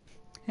that.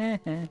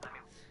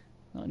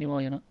 Not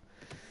anymore, you're not.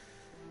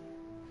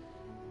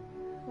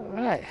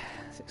 Alright,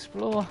 let's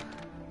explore.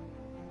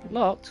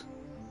 Locked?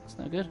 That's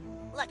no good.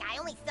 Look, I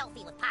only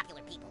selfie with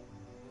popular people.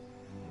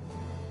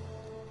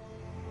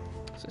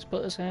 Is this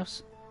Butter's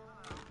house?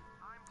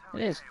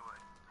 It is.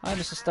 Hi,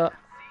 Mr. Stott. CEO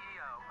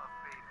of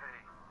BP.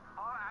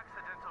 Our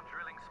accidental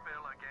drilling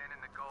spill again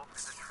in the Gulf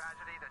is a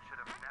tragedy that should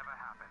have never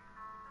happened.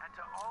 And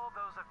to all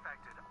those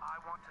affected, I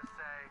want to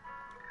say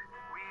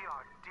we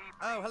are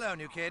deeply... Oh, hello,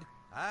 new kid.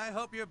 I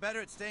hope you're better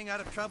at staying out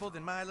of trouble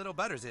than my little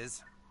Butters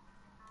is.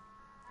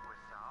 We're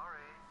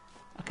sorry.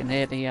 I can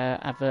hear the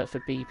advert for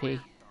BP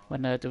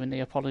when they're doing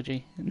the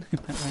apology in the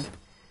background.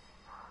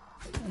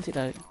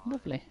 Antidote.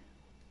 Lovely.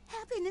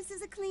 Happiness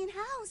is a clean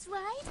house,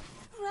 right?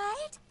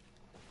 Right?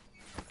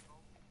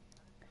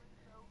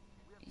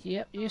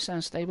 Yep, you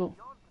sound stable.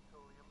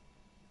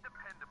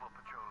 Dependable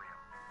petroleum.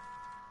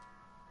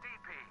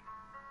 DP,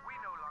 we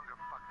no longer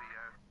fuck the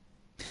earth.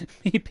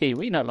 BP,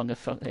 we no longer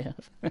fuck the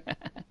earth.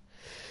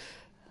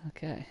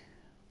 Okay.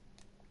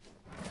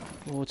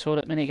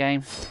 Toilet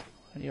minigame.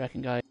 What do you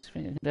reckon, guys?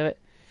 Think you can do it?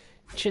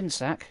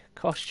 Chinsack,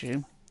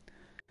 costume.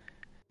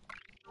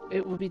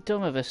 It would be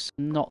dumb of us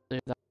to not do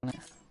that on it.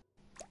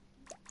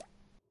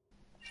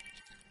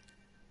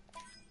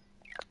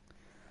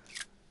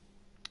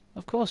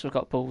 Of course we've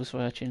got balls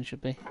where our chin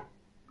should be.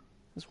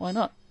 Because why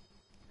not?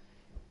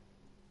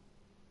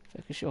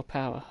 Focus your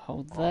power.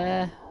 Hold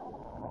there.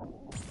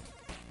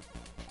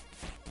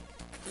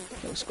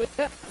 Little squid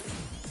there.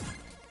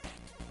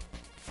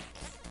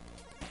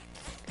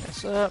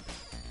 Guess up.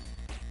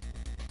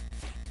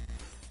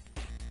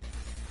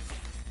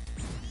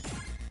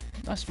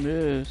 Nice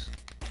moves.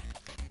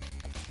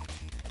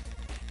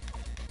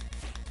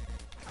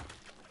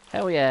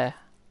 Hell yeah.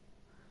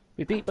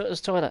 We beat Butter's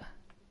toilet.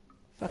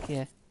 Fuck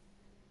yeah.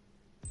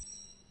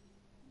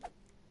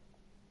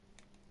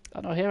 Oh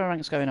no, hero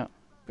rank's going up.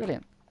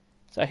 Brilliant.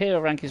 So hero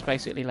rank is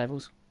basically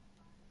levels.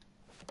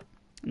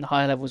 And the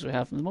higher levels we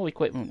have, the more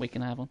equipment we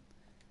can have on.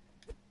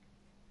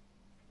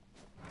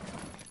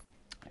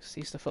 I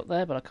see stuff up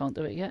there, but I can't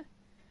do it yet.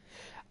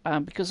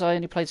 Because I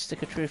only played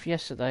Stick of Truth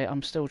yesterday,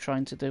 I'm still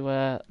trying to do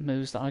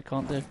moves that I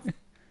can't do.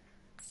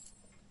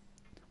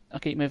 I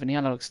keep moving the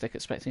analog stick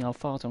expecting I'll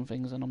fart on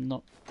things and I'm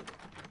not.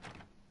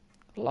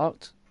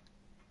 Locked.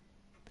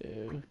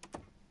 Boo.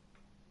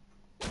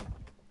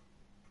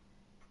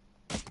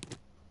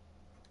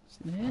 What's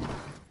in here?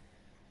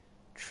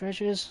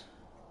 Treasures.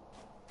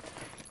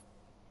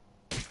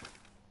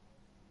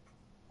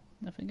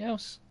 Nothing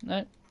else?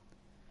 No.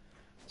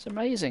 It's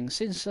amazing.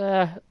 Since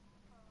the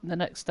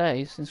next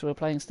day, since we were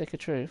playing Stick of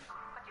Truth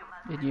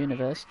in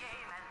Universe,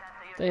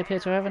 they appear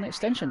to have an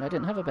extension. They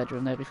didn't have a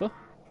bedroom there before.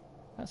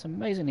 That's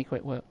amazingly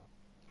quick work.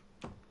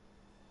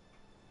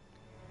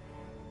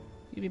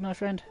 You be my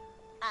friend?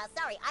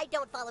 Sorry, I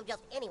don't follow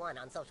just anyone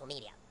on social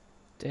media.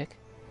 Dick.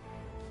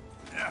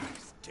 Ugh,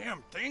 this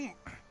damn thing.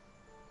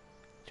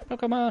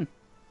 Pokemon!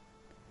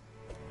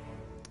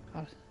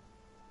 God.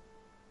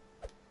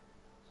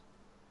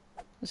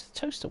 There's a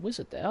Toaster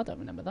Wizard there. I don't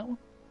remember that one.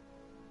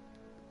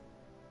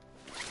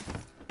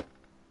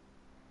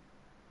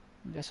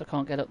 I guess I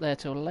can't get up there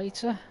till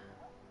later.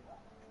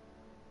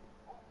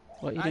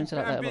 What are you doing to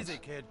that I'm letterbox? busy,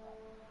 kid.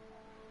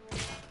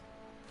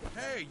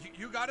 Hey,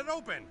 you got it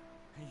open.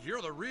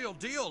 You're the real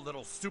deal,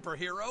 little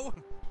superhero.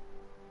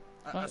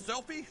 A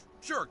selfie?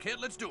 Sure, kid,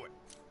 let's do it.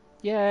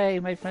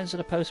 Yay, made friends with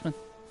the postman.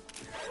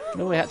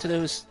 And all we had to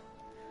do was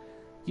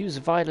use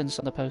violence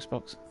on the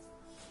postbox.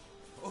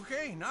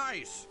 Okay,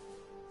 nice.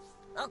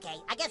 Okay,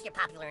 I guess you're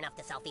popular enough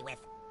to selfie with.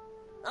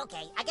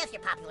 Okay, I guess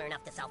you're popular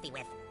enough to selfie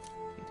with.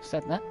 You just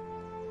said that.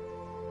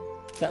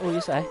 Is that all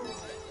you say?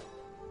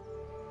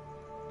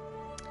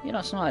 You're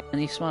not smiling,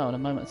 and he smiled a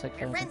moment to take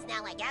We're photo. friends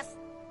now, I guess.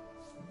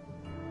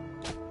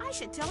 I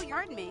should tell you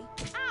hurt me.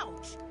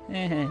 Ouch!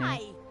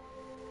 Hi.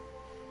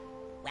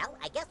 Well,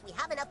 I guess we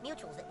have enough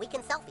mutuals that we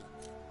can selfie.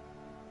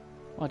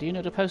 Why, do you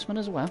know the postman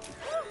as well?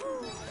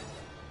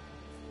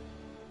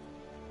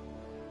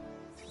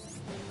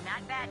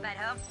 Not bad,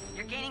 butthole.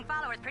 You're gaining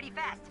followers pretty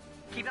fast.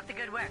 Keep up the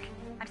good work.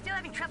 I'm still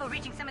having trouble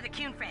reaching some of the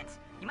Coon friends.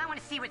 You might want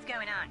to see what's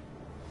going on.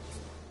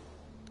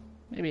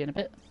 Maybe in a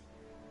bit.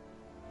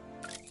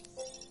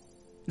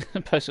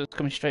 The poster was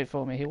coming straight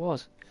for me. He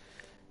was.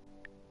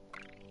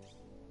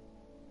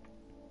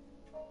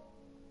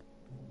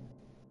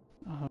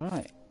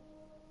 Alright.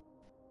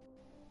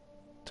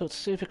 Talk to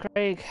Super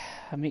Craig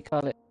and meet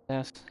Carly.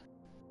 Yes.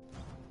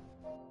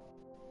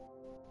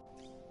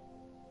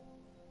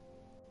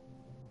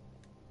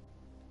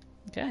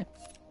 Okay.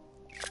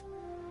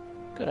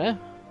 Good, eh?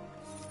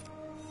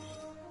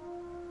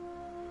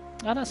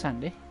 Oh, that's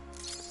handy.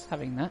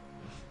 Having that.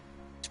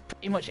 It's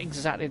pretty much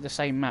exactly the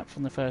same map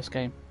from the first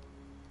game.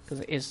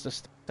 Because it is the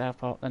South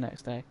Park the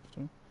next day.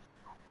 So,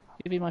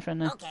 you be my friend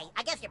now. Okay,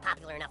 I guess you're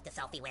popular enough to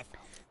selfie with.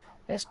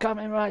 It's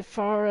coming right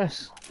for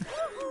us.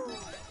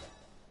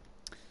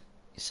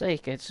 You see,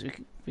 kids,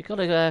 we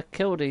gotta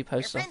kill the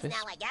post You're office. friends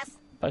now, I guess.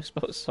 Post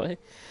box, sorry.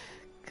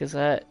 Because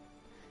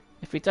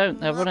if we don't,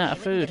 they'll run out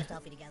of Okay, we food. can get a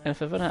selfie together. And if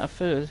they run out of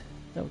food,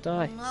 they'll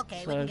die.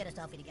 Okay, so we can get a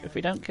selfie together. if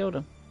we don't kill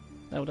them,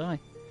 they'll die.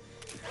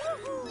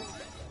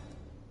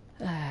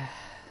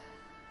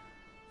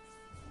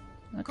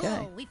 Okay.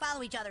 Cool, we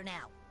follow each other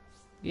now.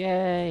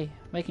 Yay!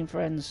 Making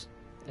friends.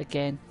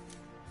 Again.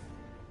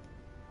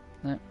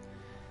 No.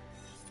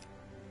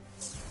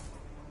 It's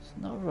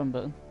not a run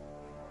button.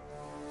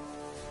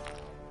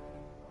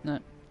 No,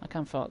 I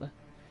can fart there.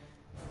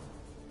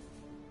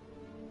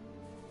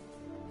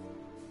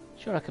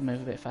 Sure, I can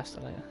move a bit faster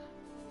later.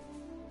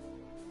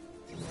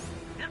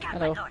 Look out,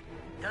 Hello. my lord.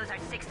 Those are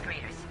 6th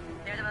graders.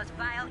 They're the most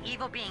vile,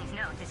 evil beings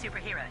known to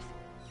superheroes.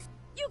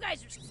 You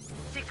guys are...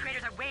 6th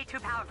graders are way too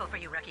powerful for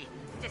you, rookie.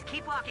 Just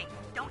keep walking.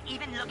 Don't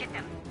even look at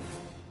them.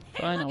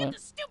 Hey, Fine, I look won't.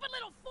 at the stupid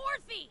little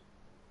fourthie!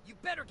 You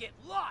better get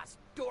lost,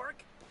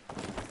 dork.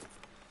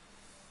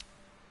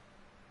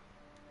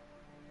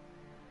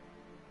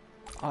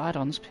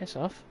 Add-ons, piss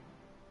off.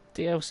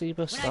 DLC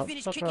bus When I stop.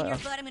 finish Fuck kicking right your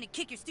off. butt, I'm gonna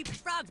kick your stupid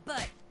frog's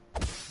butt.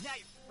 Now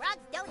you're... Frogs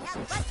don't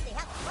have butts, they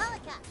have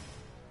lollipops.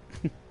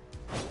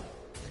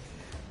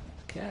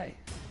 Okay.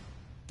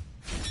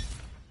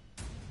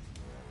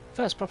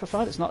 First proper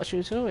fight, it's not a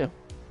tutorial.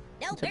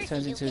 No Until it mercy,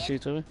 turns you into a kid.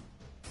 tutorial.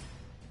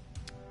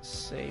 Let's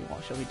see,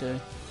 what shall we do?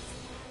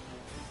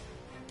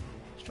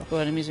 Struck all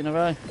enemies in a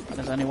row.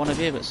 There's only one of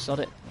you, but sod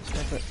it. Let's go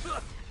for it.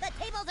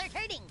 The tables are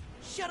turning.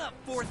 Shut up,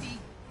 Fourthie.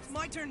 It's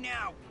my turn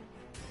now.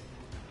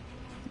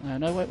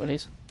 No, wait,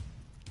 Willies.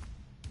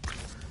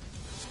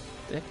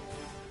 Dick.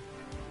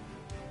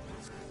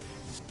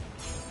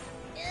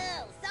 Ew,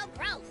 so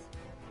gross.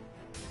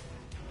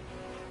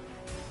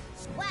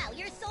 Wow,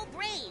 you're so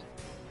brave.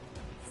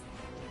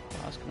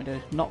 What else can we do?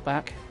 Knock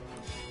back.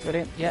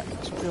 Brilliant. Yeah,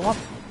 that's what we want.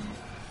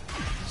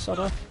 Sod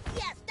off.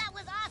 Yes, that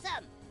was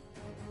awesome.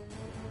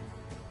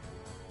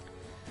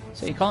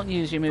 So you can't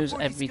use your moves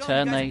Before every he's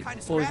turn. gone, you They guys are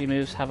kinda all of your scrappy.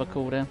 moves have a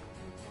cooldown.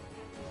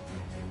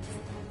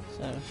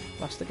 So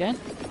blast again.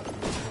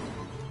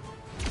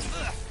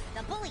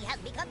 The bully has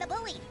become the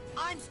bully.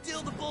 I'm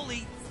still the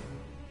bully.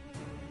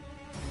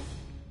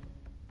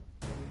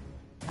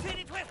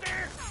 Titty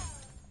twister!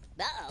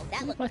 Uh-oh, that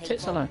Leave looked my tits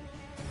painful. alone.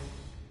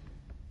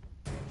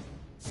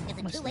 Is it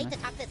too Listen, late man. to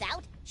talk this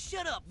out?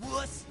 Shut up,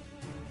 wuss!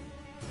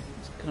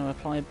 Just gonna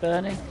apply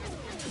burning.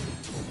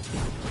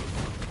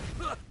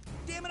 Ugh,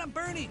 damn it, I'm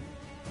burning.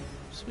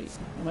 Sweet.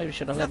 Well, maybe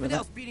should have led with Nothing that.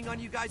 else beating on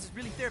you guys is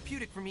really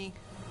therapeutic for me.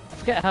 I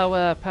forget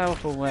how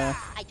powerful I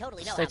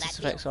totally know how status that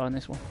effects feels. are in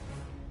this one.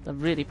 They're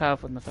really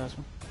powerful in the first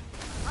one.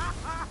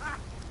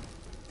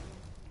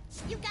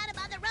 You got him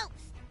on the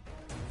ropes.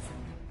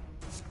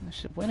 I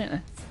should win it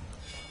then.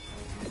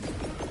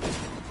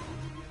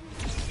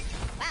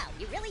 Wow,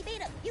 you really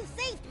beat him. You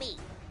saved me.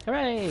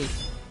 Hooray!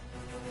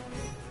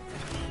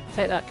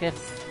 Take that, kid.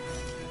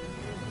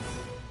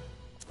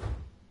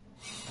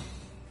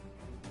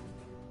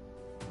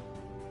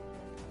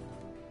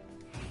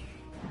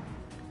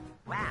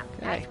 Wow,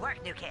 Okay. nice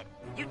work, new kid.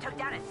 You took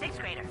down a 6th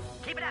grader.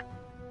 Keep it up.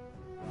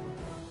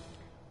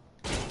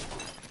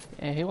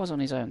 Yeah, he was on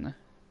his own there.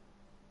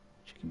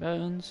 Chicken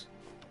bones.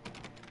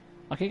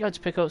 I can go to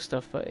pick up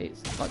stuff, but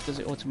it's like does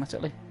it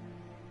automatically.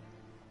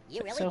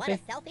 You really Selfie? want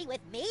a selfie with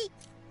me?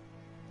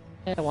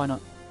 Yeah, why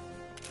not?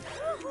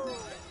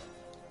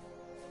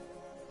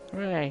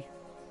 Hooray!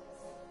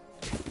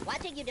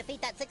 Watching you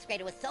defeat that 6th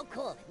grader was so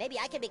cool. Maybe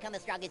I can become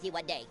as strong as you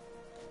one day.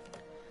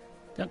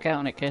 Don't count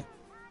on it, kid.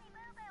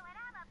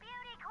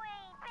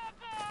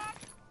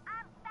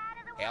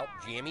 Help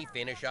Jimmy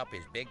finish up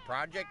his big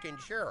project, and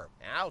sure,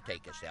 I'll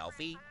take a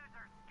selfie.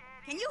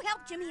 Can you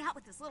help Jimmy out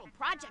with this little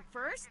project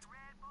first?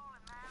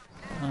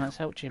 Let's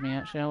help Jimmy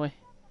out, shall we?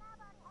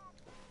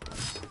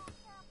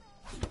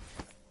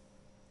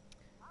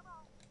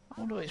 I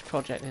wonder what his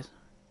project is.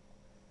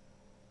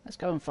 Let's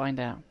go and find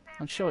out.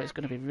 I'm sure it's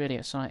going to be really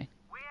exciting.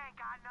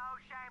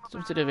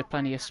 Something to do with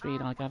plenty of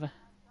speed, I gather.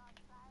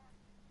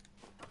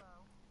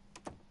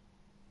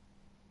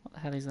 What the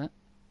hell is that?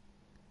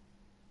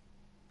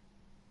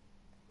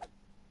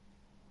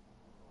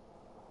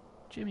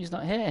 Jimmy's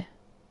not here.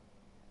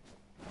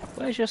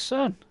 Where's your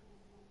son?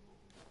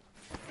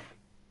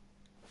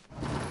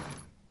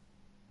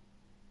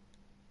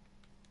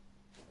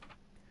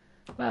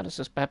 Well, that's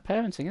just bad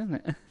parenting, isn't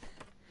it?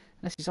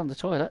 Unless he's on the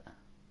toilet.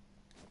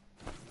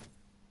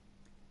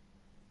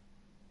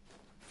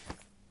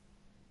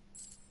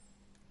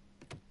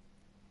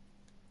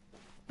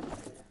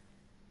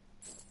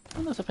 I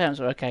wonder if the parents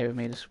are okay with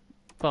me just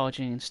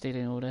barging and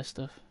stealing all their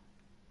stuff.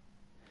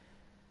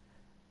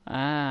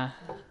 Ah.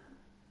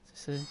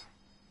 Is this a...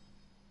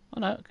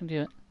 Oh no, I can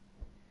do it.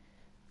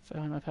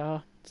 Find my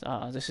power.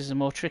 Ah, this is a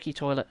more tricky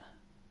toilet.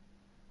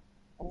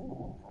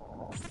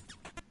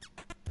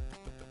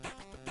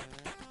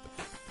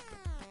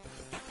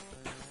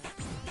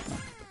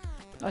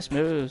 Nice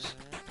moves.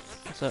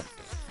 What's up?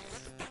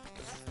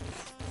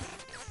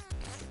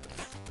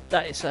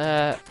 That is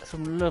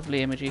some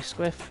lovely imagery,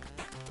 Squiff.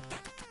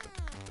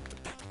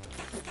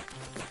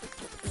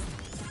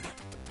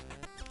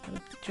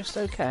 Just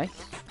okay.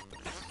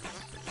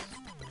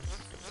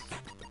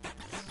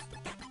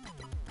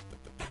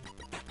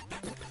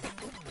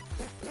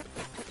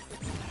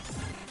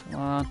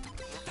 Come on.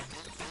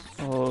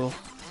 Oh,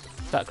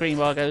 if that green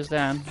bar goes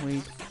down,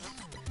 we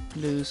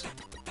lose.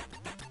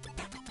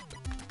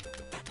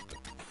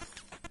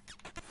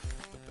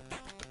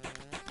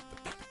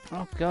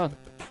 Oh god.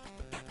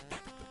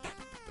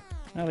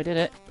 No, we did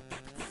it.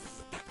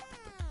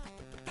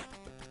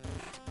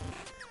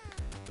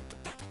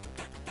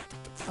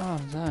 Oh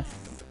no.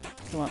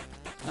 Come on.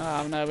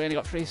 Oh no, we only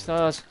got 3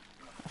 stars.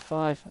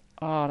 5.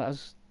 Oh, that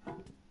was...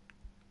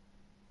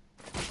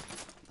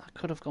 That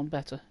could have gone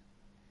better.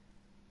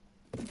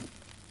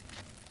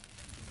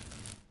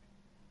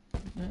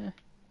 Yeah.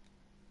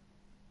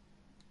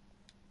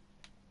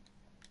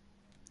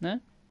 No?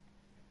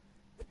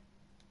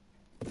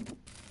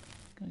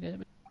 Gonna get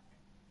it.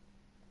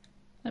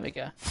 There we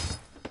go.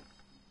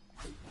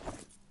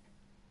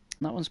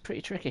 That one's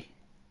pretty tricky.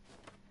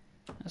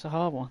 That's a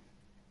hard one.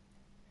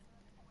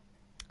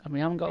 And we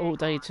haven't got all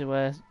day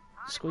to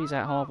squeeze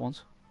out hard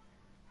ones.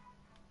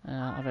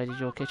 I've raided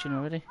your kitchen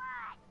already.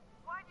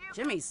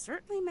 Jimmy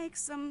certainly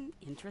makes some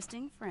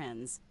interesting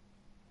friends.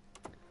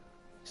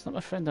 It's not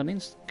my friend on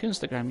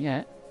Instagram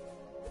yet.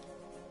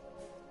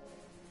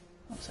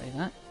 I'll say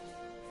that.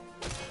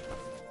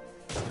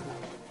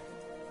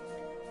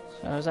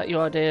 So is that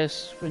your idea of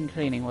spring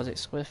cleaning, was it,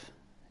 Squiff?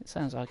 It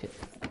sounds like it.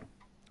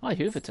 I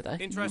hoovered today.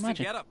 Interesting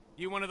getup.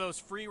 You one of those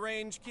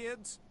free-range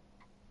kids?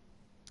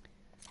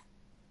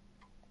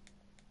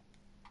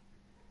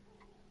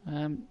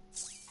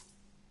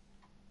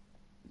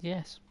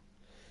 Yes.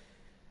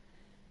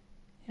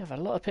 You have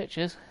a lot of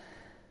pictures.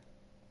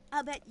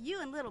 I'll bet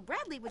you and little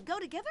Bradley would go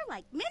together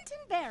like mint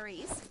and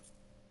berries.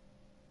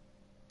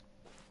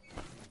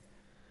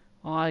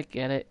 I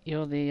get it.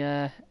 You're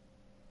the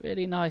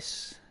really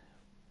nice,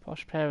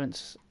 posh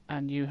parents,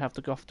 and you have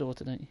the goth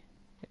daughter, don't you?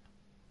 Yeah.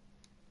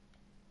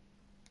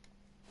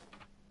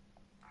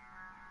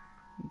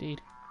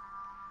 Indeed.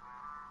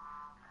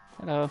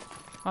 Hello.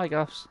 Hi,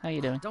 Goths. How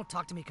you doing? Don't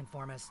talk to me,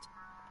 conformist.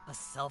 A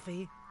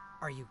selfie?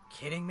 Are you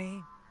kidding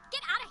me?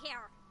 Get out of here!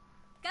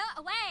 Go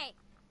away!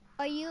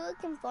 Are you a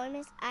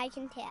conformist? I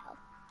can tell.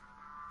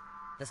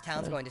 This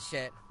town's going to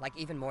shit, like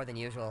even more than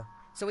usual.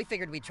 So we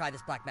figured we'd try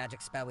this black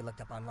magic spell we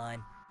looked up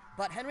online.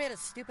 But Henrietta's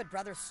stupid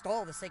brother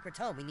stole the sacred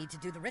tome we need to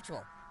do the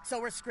ritual. So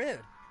we're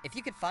screwed. If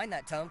you could find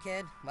that tome,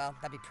 kid, well,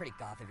 that'd be pretty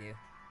goth of you.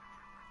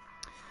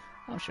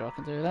 I'm sure I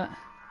can do that.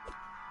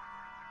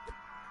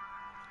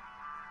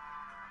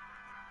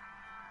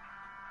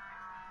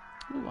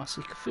 Ooh, I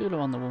see Cthulhu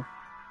on the wall.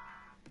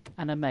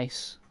 And a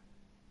mace.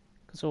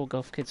 Because all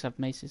goth kids have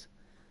maces.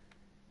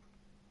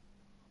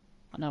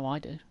 I know I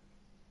do.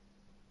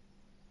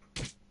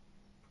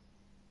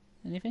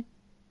 Anything?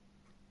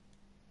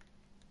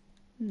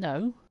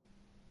 No.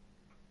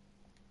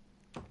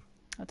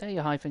 How dare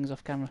you hide things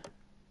off camera.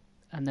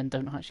 And then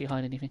don't actually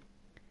hide anything.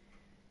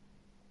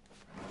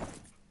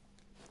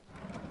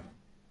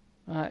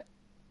 Alright.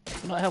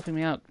 You're not helping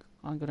me out.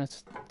 I'm gonna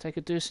take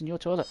a deuce in your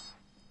toilet.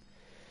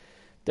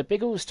 The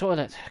Biggles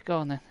toilet. Go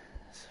on then.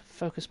 Let's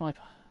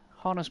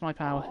harness my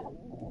power.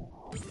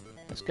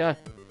 Let's go.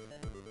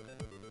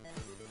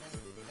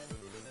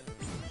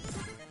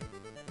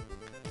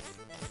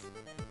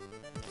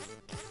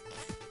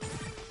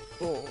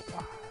 Oh.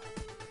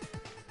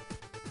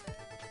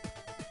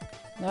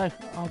 No.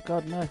 Oh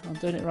god, no. I'm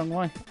doing it the wrong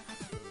way.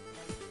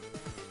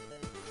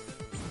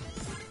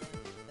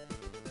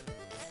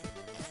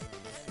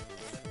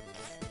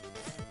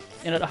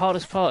 You know, the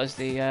hardest part is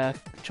the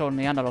controlling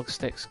the analog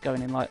sticks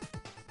going in like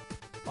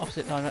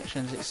opposite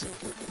directions. It's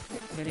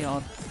really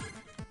hard.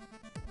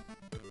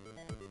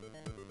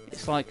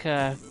 It's like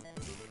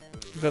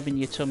rubbing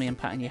your tummy and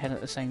patting your head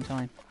at the same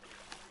time.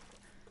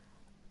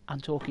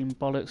 I'm talking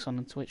bollocks on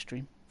the Twitch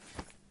stream.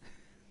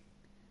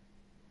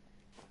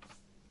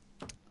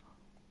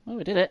 Oh,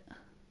 we did it.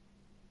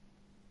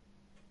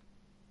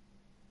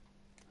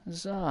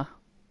 Huzzah.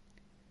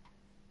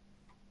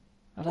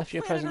 I left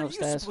you a present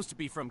upstairs. You supposed to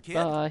be from, kid?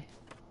 Bye.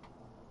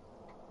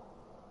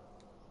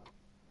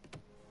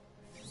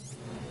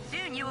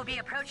 Soon you will be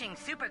approaching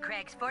Super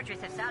Craig's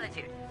Fortress of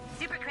Solitude.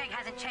 Super Craig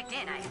hasn't checked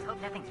in. I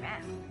hope nothing's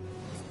wrong.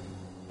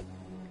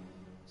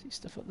 See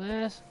stuff up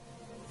there?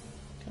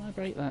 Can I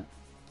break that?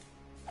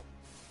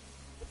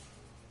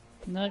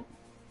 No.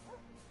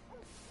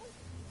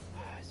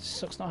 It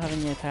sucks not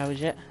having your powers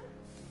yet.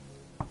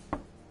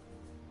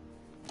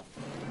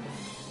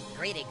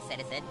 Greetings,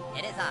 citizen.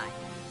 It is I,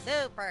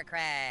 Super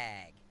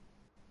Craig.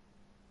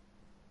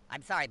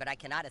 I'm sorry, but I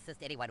cannot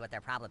assist anyone with their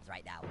problems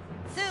right now.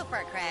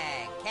 Super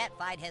Craig can't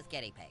find his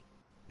guinea pig.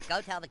 Go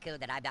tell the coon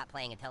that I'm not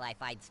playing until I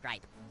find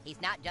Stripe. He's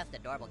not just a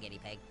normal guinea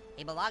pig.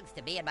 He belongs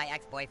to me and my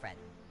ex-boyfriend.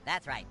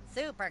 That's right,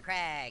 Super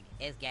Craig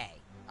is gay.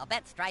 I'll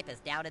bet Stripe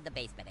is down in the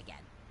basement again.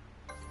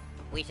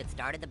 We should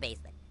start in the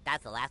basement.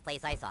 That's the last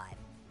place I saw him.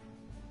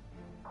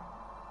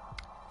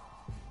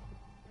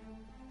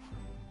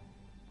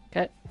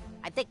 Okay.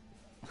 I think...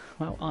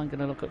 Well, I'm going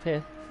to look up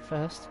here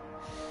first.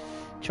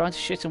 Trying to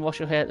shit and wash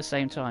your hair at the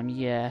same time.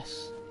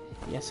 Yes.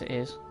 Yes, it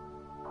is.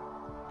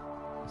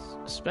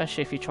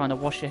 Especially if you're trying to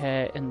wash your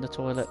hair in the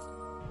toilet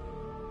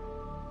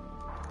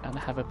and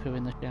have a poo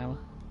in the shower.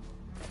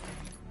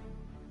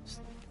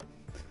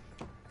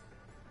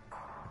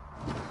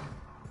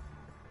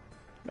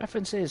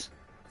 References.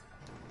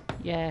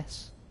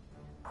 Yes.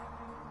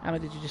 How many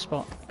did you just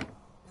spot?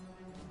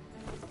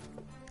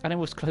 And it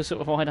was close up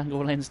with wide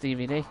angle lens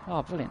DVD.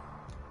 Oh, brilliant.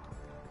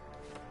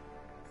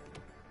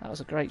 That was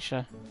a great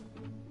show.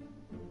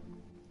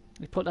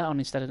 We put that on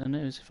instead of the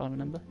news, if I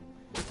remember.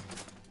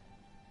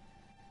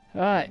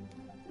 Right.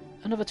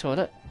 Another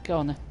toilet. Go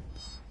on then.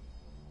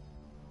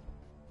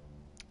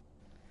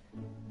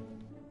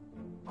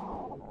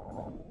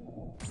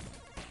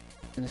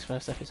 In this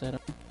first episode.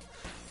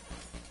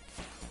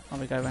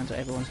 We go around to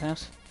everyone's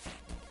house.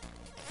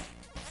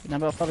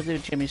 Remember, I'll probably do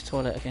Jimmy's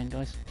toilet again,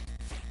 guys.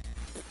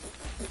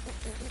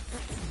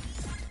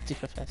 The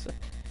professor.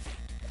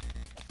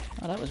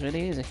 Oh, that was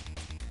really easy.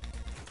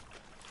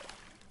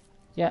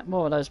 Yeah,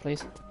 more of those,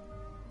 please.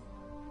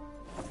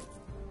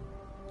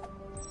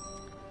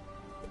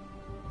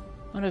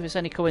 I wonder if it's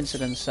any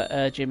coincidence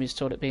that Jimmy's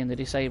toilet being the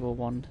disabled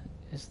one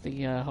is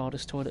the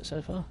hardest toilet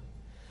so far.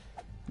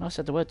 And I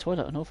said the word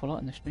toilet an awful lot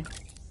in this stream.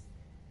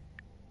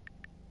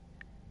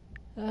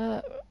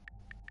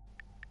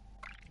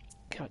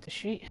 Character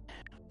sheet.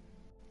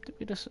 Did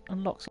we just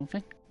unlock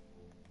something?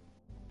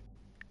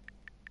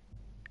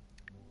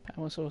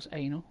 Power source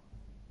anal.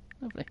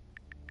 Lovely.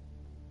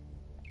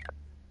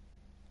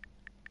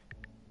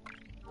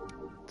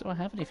 Do I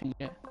have anything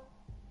yet?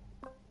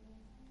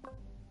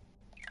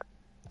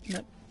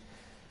 Nope.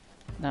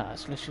 No,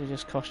 it's literally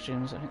just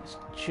costumes. I think it's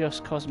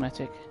just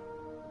cosmetic.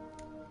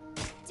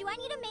 Do I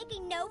need to make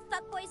a no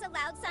fuckboys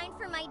allowed sign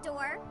for my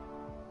door?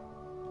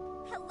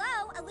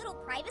 Hello, a little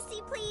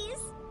privacy, please?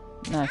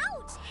 No.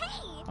 Ouch,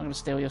 hey! I'm gonna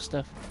steal your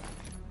stuff.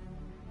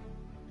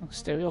 I'll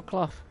steal your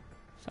cloth.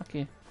 Fuck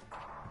you.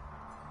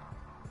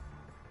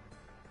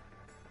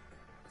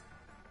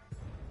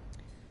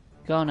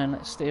 Go on then,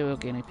 let's steal your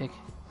guinea pig.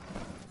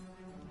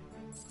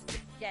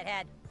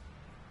 Shithead.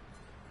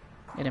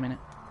 Wait a minute.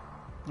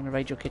 I'm gonna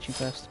raid your kitchen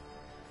first.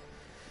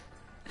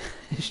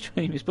 This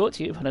stream is brought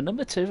to you by the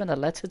number 2 and the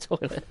letter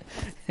toilet.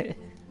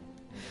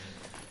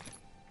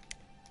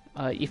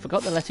 You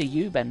forgot the letter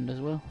U bend as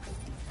well.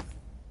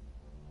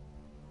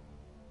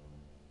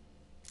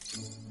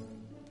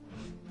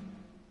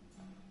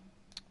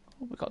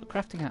 Oh, we got the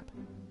crafting app.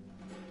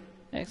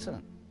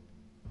 Excellent.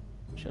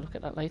 Should look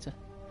at that later.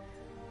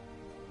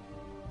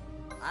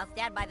 I'll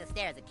stand by the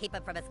stairs and keep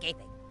him from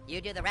escaping.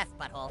 You do the rest,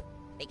 butthole.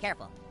 Be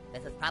careful.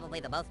 This is probably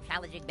the most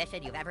challenging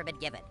mission you've ever been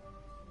given.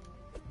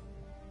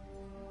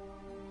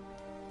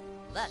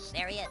 Look,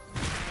 there he is.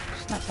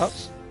 Snap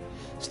pops.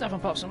 Snap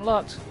and pops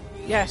unlocked.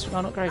 Yes, we got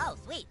an upgrade. Oh,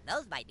 sweet.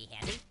 Those might be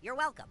handy. You're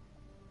welcome.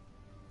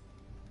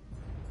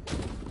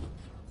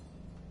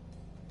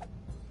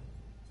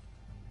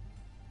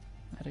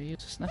 How do you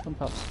use snap and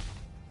pops?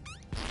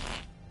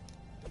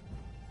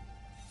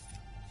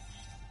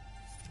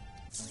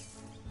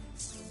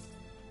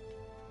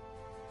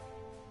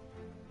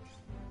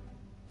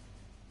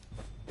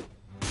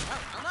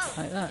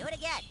 Like that. Do it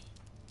again.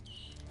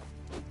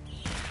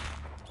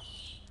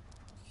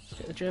 Let's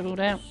get the gerbil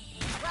down.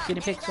 Whoa,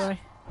 Guinea pig, sorry.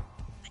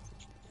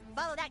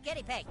 Follow that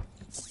guinea pig.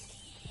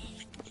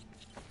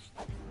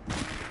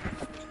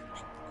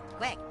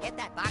 Quick, hit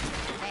that box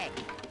with the pig.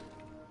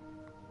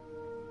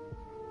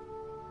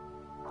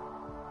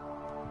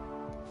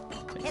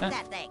 Take Hit that.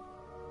 that thing.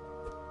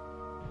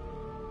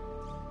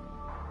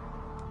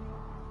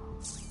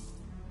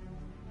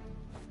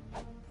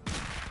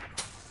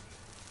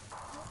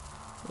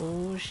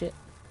 Oh shit.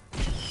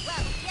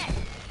 Well, shit.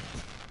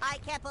 I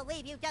can't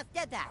believe you just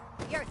did that.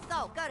 You're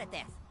so good at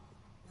this.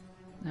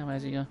 Now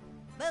where's he go?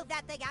 Move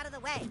that thing out of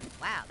the way.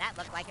 Wow, that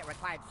looked like it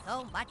required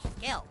so much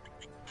skill.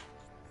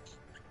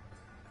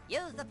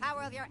 Use the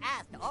power of your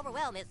ass to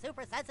overwhelm his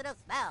super sensitive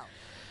smell.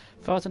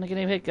 Fart on the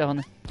guinea pig, go on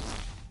then.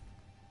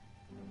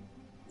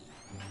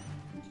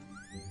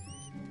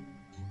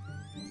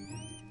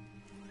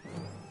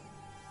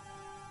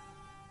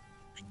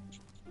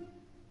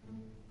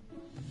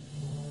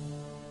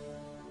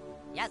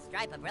 Yes,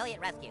 Stripe, a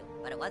brilliant rescue.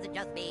 But it wasn't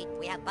just me.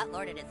 We have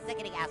Buttlord and his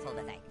sickening asshole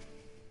to thank.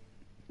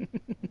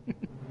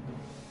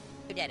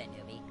 You did it,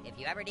 newbie. If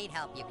you ever need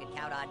help, you can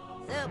count on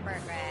Super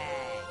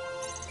Craig.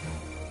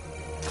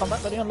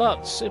 Combat buddy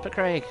unlocked, Super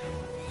Craig.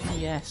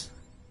 Yes.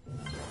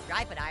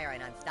 Stripe and I are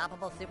an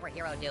unstoppable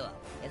superhero duo.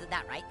 Isn't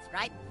that right,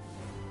 Stripe?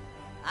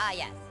 Ah,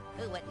 yes.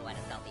 Who wouldn't want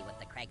a selfie with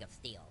the Craig of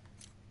Steel?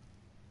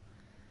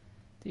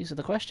 These are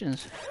the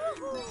questions.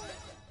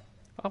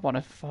 I want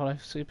to follow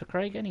Super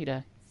Craig any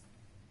day.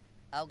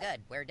 Oh,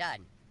 good. We're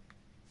done.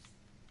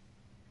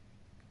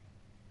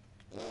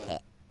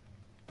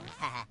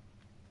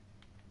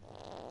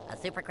 A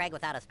Super Craig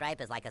without a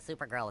stripe is like a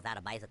Supergirl without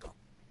a bicycle.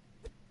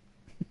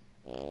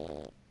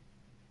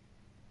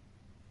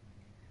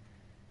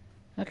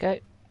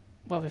 Okay.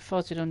 Well, we've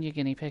farted on your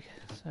guinea pig,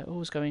 so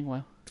all's going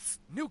well. Psst,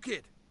 new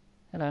kid.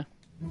 Hello.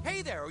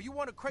 Hey there, are you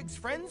one of Craig's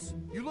friends?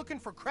 You looking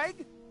for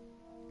Craig?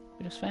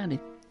 We just found him.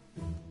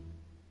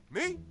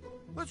 Me?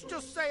 Let's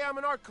just say I'm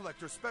an art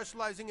collector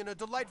specializing in a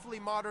delightfully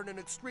modern and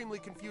extremely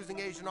confusing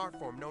Asian art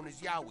form known as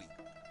yaoi.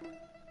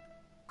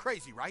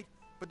 Crazy, right?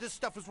 But this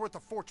stuff is worth a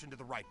fortune to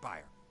the right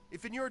buyer.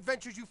 If in your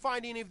adventures you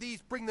find any of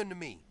these, bring them to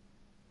me.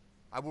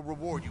 I will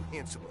reward you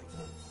handsomely.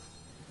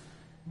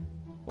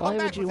 Why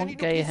would you want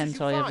gay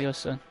hentai of your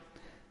son?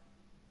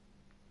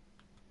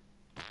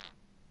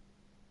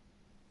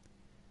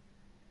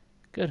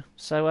 Good.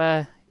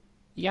 So,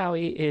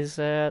 yaoi is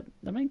the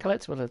main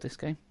collectible of this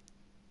game.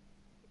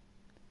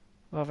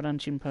 Rather than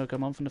Chin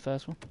Pokemon from the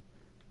first one.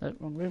 No,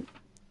 wrong room.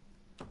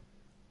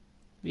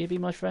 Will you be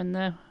my friend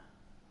now?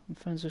 I'm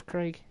friends with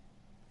Craig.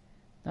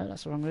 No,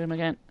 that's the wrong room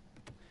again.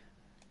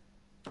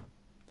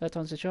 Third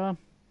time's the charm.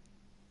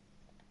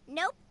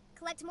 Nope.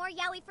 Collect more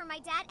yaoi for my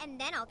dad and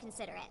then I'll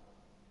consider it.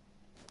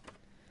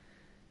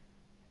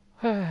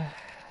 Your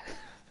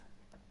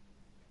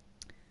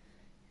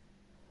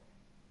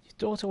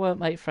daughter won't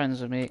make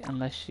friends with me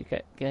unless you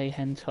get gay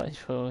hentai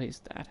for his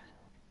dad.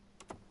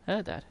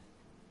 Her dad.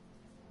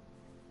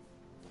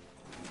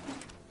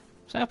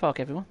 South Park,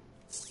 everyone.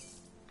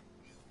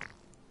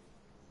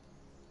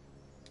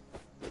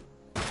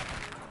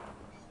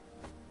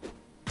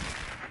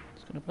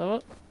 It's gonna blow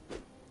up.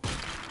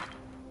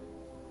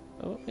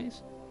 Blow up,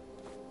 please.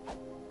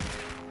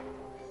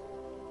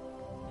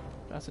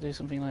 I have to do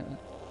something like that.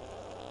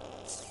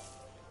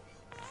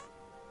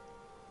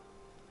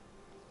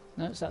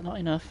 No, is that not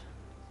enough?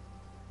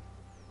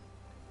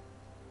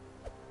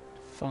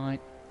 Fine,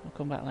 I'll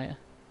come back later.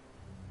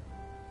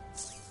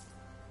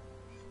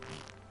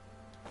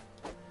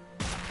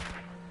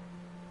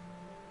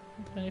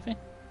 Anything?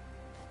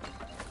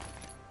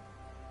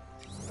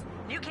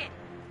 New kid,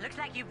 looks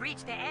like you've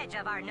reached the edge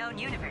of our known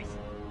universe.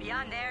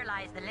 Beyond there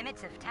lies the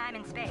limits of time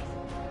and space.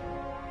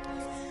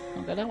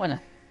 I'll go that one then.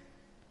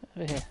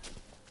 Over here.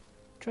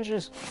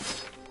 Treasures.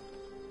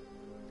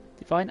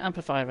 Divine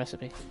amplifier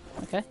recipe.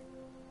 Okay.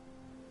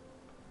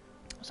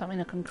 Does that mean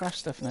I can craft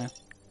stuff now?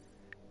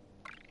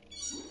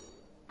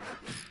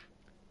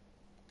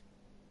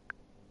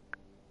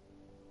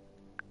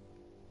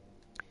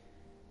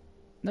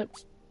 Nope.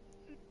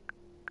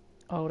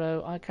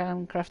 Although I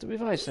can craft a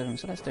revive serum,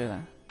 so let's do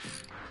that.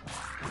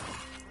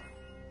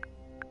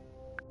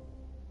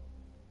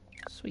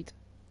 Sweet.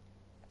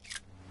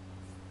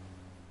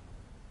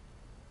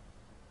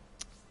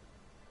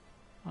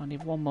 I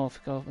need one more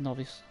for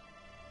novice.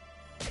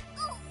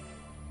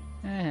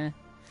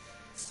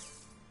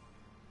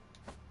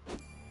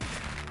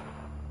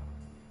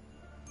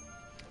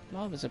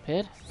 Lava's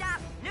appeared. Stop!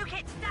 New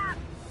kid, stop!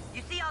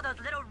 You see all those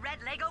little red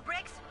Lego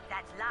bricks?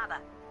 That's lava.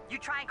 You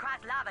try and cross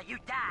lava, you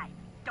die.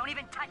 Don't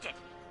even touch it.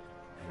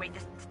 Wait,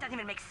 this doesn't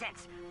even make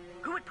sense.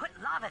 Who would put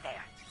lava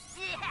there?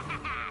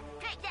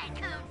 Take that,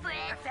 Coon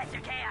friend. Professor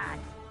Chaos.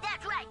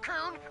 That's right,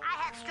 Coon. I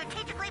have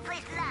strategically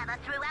placed lava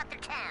throughout the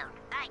town.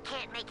 I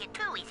can't make it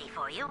too easy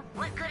for you.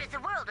 What good is the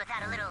world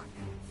without a little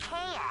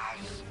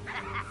chaos?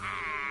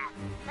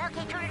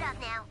 Okay, turn it off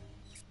now.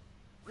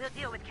 We'll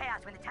deal with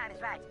chaos when the time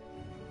is right.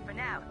 For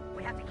now,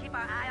 we have to keep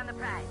our eye on the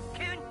prize.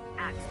 Coon,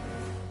 out.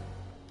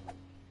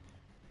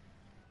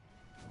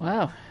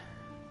 Wow.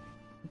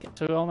 Get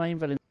to our main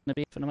villain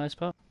for the most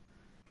part.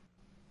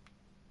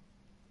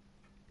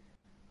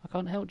 I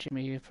can't help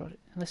Jimmy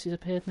unless he's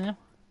appeared now.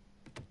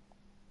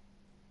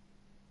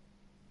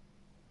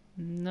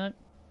 No.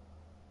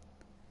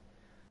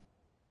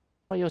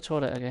 Try your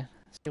toilet again.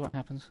 See what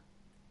happens.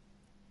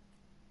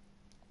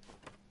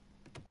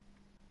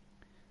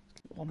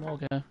 One more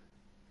go.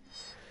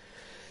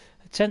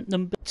 Attempt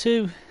number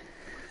 2.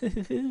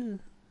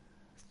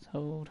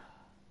 Hold.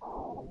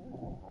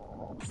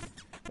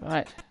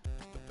 Right.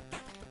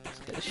 Let's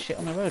get this shit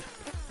on the road.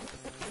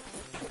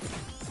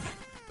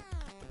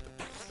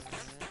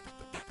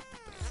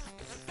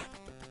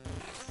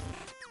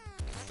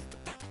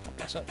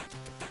 Guess up.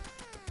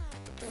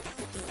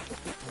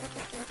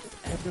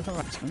 Every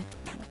harassment.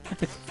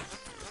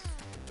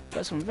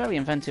 Got some very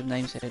inventive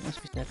names here, it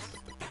must be said.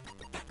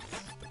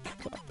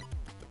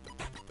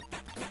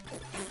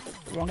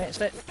 Wrong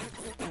exit.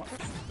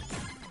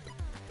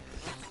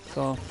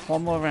 Go on,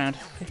 one more round.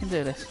 We can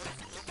do this.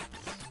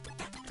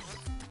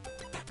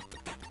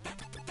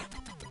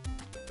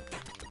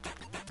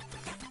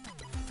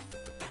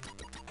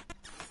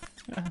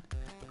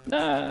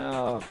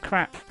 No, oh,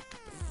 crap.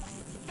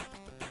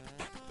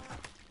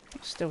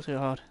 Still too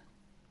hard.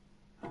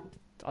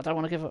 I don't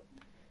want to give up.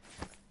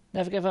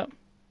 Never give up.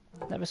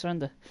 Never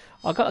surrender.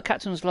 I got a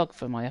captain's log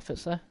for my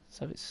efforts though,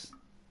 so it's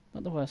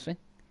not the worst thing.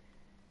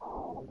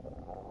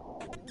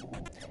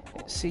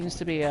 It seems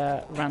to be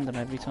random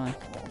every time.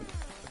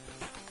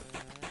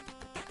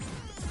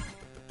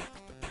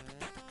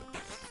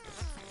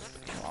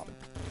 Come on.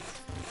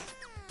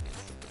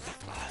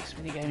 Oh, this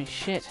minigame is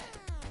shit.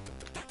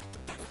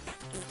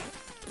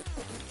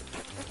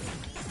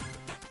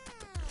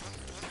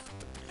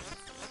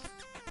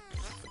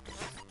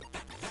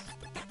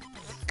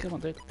 Come on,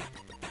 dude.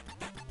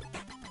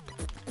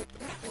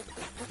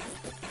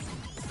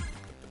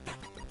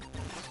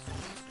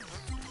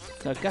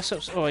 No, gas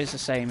up's always the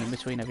same in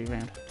between every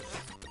round.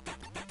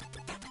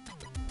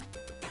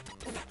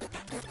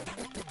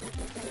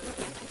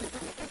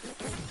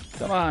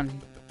 Come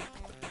on.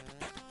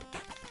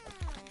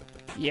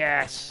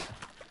 Yes.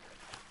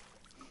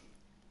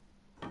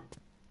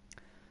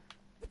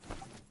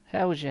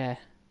 Hell yeah.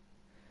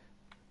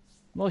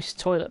 Moist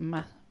toilet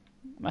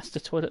master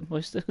toilet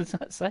moister, does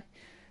that say?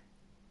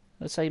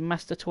 Let's say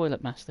Master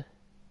Toilet Master.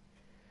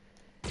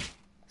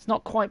 It's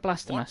not quite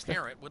Blaster Master. What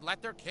parent would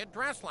let their kid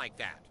dress like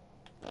that?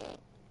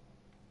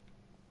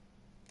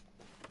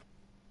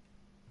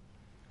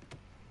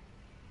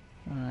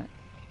 Alright.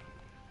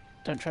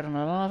 Don't tread on the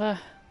lava.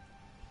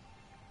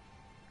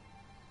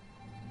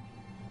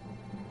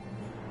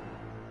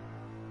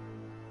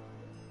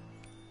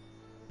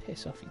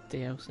 Piss off, you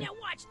DLC. Now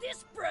watch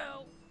this,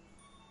 bro.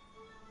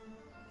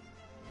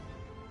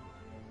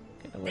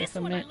 Get away This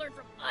from one me. I learned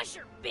from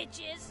Usher,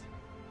 bitches.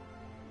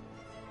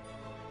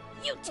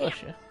 You too.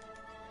 Usher.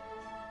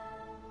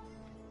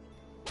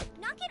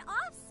 Knock it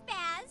off,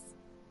 Spaz.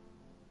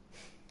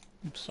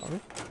 I'm sorry.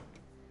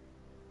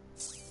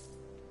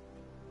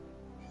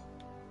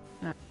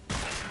 Ah.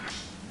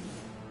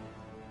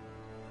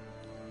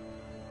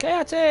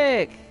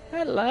 Chaotic!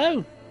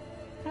 Hello!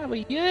 How are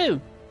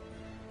you?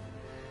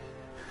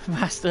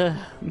 Master,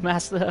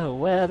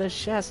 where the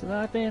shots that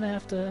I've been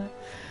after.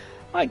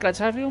 I'm glad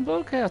to have you on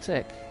board,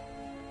 Chaotic.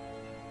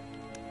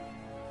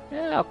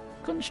 Yeah, I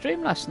couldn't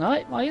stream last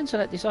night. My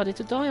internet decided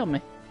to die on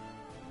me.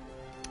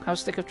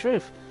 How's Stick of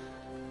Truth?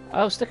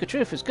 Oh, Stick of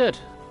Truth is good.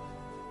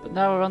 But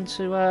now we're on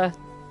to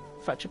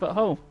Fracture But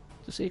Whole,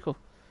 the sequel.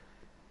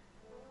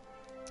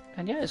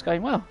 And yeah, it's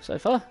going well so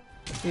far.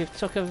 We've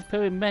took over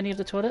poo in many of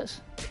the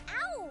toilets.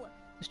 Ow!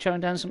 Just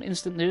chowing down some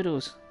instant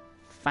noodles.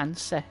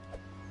 Fancy.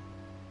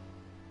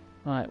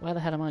 Right, where the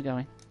hell am I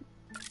going?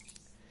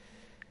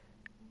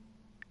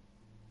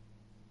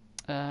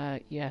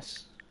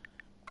 Yes.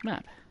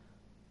 Map.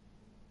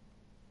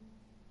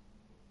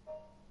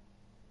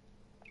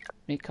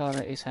 Meet Carl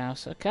at his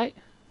house. Okay,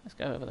 let's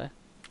go over there.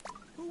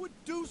 Who would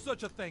do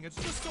such a thing? It's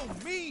just so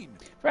mean!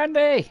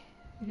 Randy!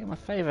 You're my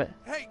favourite.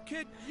 Hey,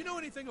 kid, you know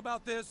anything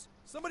about this?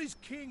 Somebody's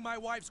keying my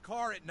wife's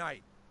car at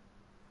night.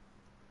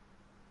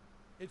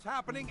 It's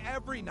happening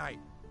every night.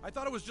 I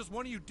thought it was just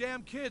one of you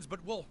damn kids,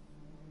 but well...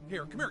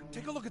 Here, come here,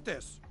 take a look at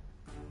this.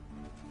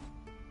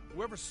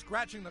 Whoever's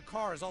scratching the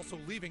car is also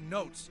leaving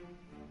notes.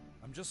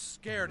 I'm just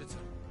scared it's a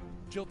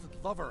jilted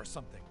lover or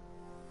something.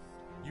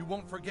 You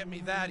won't forget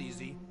me that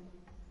easy.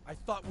 I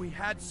thought we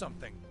had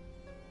something.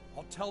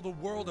 I'll tell the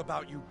world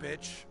about you,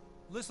 bitch.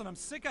 Listen, I'm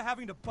sick of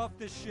having to buff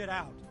this shit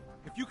out.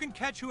 If you can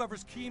catch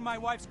whoever's keying my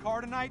wife's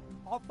car tonight,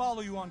 I'll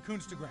follow you on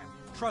Coonstagram.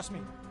 Trust me,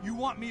 you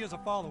want me as a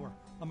follower.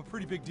 I'm a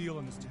pretty big deal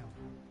in this town.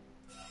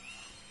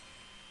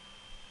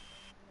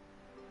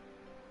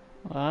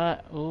 Alright,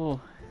 ooh.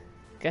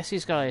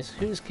 Guesses, guys.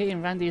 Who's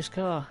keying Randy's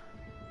car?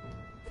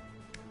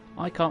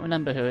 I can't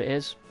remember who it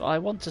is, but I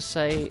want to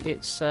say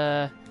it's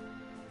a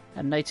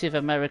Native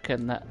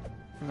American that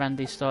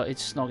Randy started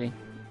snogging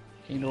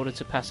in order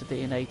to pass a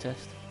DNA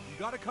test. You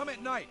gotta come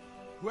at night.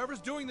 Whoever's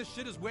doing this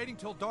shit is waiting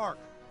till dark.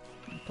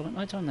 Come at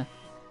night time then.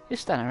 You're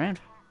standing around.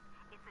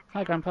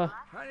 Hi, Grandpa.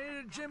 I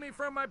need a Jimmy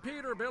from my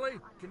Peter, Billy.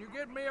 Can you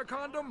get me a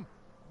condom?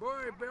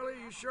 Boy, Billy,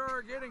 you sure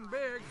are getting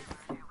big.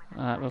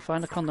 Alright, we'll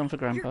find a condom for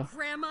Grandpa. Your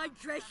grandma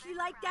dressed you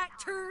like that,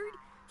 turd?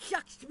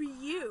 Shucks to be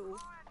you.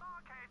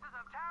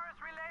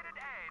 Terrorist-related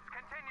AIDS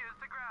continues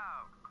to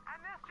grow. And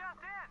this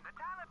just in, the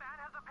Taliban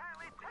has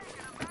apparently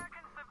taken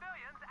American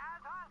civilians as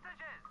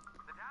hostages.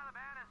 The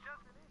Taliban has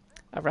just...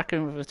 A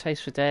raccoon with a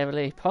taste for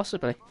dairy,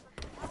 possibly.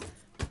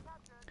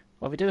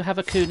 Well, we do have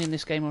a coon in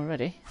this game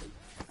already.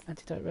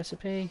 Antidote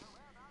recipe.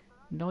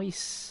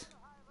 Nice.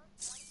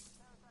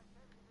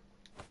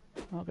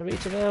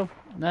 Margaritaville.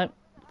 No.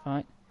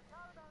 Fine.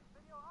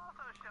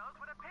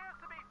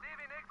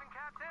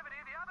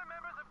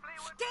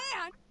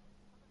 Stan!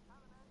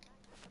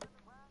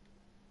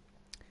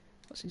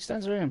 What's in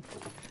Stan's room?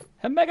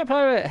 A mega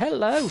pirate.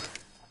 Hello.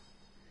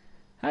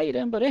 How you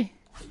doing, buddy?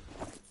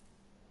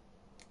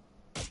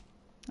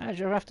 How's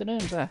your afternoon,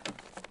 there?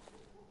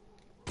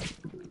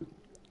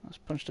 Let's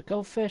punch the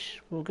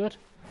goldfish. All good.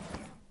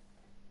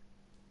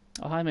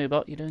 Oh, hi,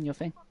 Moobot. You doing your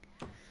thing?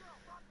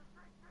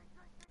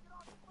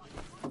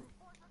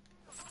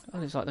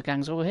 Oh, it's like the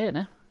gang's all here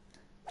now.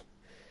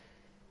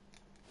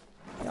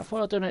 Yeah, I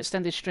thought I'd do an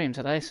extended stream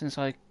today since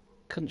I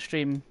couldn't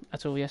stream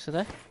at all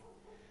yesterday.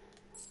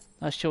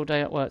 Nice chill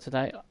day at work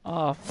today.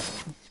 Oh,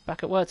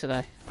 back at work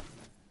today.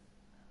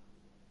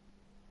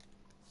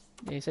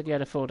 Yeah, you said you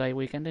had a 4-day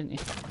weekend, didn't you?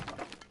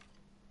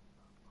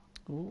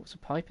 Ooh, it's a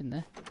pipe in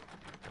there.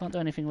 Can't do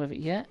anything with it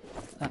yet.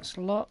 That's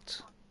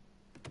locked.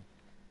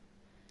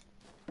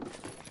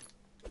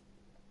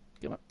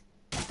 Come on.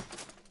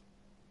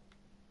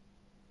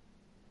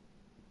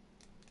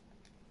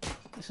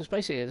 This is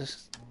basically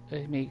just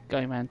me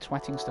going around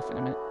twatting stuff in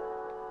a minute.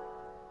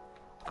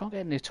 I can't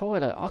get in the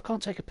toilet. I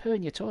can't take a poo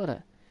in your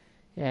toilet.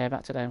 Yeah,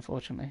 back today,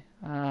 unfortunately.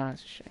 Ah,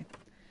 that's a shame.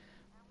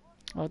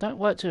 Well, don't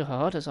work too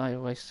hard, as I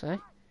always say.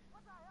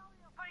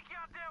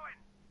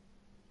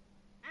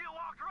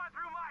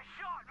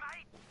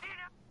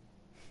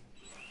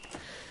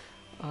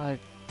 I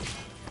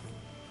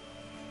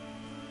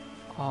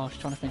was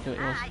trying to think who it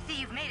was. I see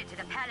you've made it to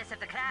the Palace of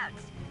the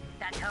Clouds.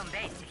 That's home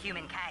base to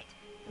Human Kite.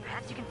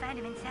 Perhaps you can find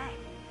him inside.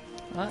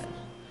 Right.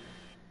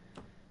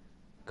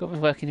 Got me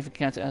working if you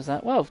count it as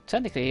that. Well,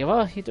 technically you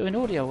are. You're doing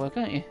audio work,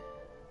 aren't you?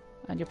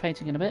 And you're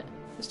painting in a bit.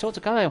 Let's talk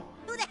to Kyle.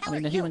 Who the hell I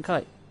mean, the Human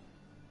Kite.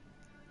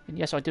 And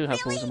yes, I do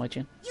have balls on my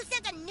chin. You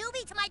sent a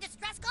newbie to my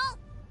distress call?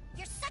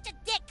 You're such a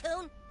dick,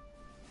 Coon.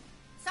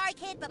 Sorry,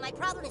 kid, but my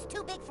problem is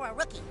too big for a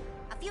rookie.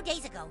 A few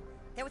days ago,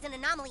 there was an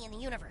anomaly in the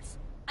universe.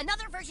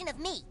 Another version of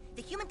me,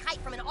 the Human Kite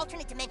from an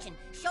alternate dimension,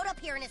 showed up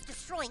here and is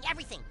destroying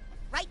everything.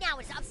 Right now,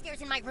 it's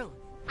upstairs in my room.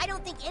 I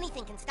don't think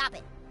anything can stop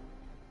it.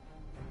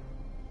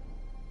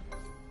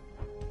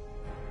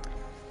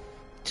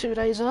 2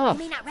 days off.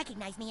 You may not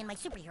recognize me in my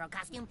superhero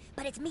costume,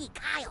 but it's me,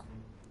 Kyle.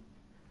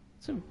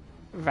 It's a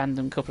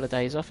random couple of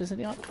days off, isn't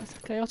it?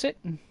 Chaotic.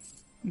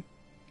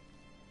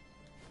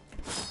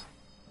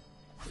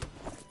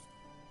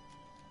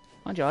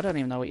 Mind you, I don't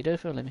even know what you do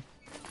for a living.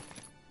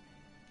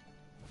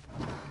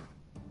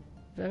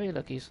 Very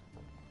luckies.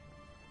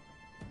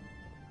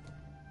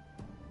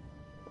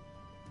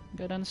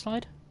 Go down the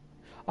slide?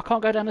 I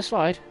can't go down the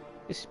slide.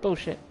 This is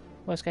bullshit.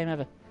 Worst game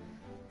ever.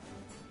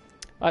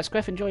 Alright,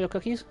 Scruff, enjoy your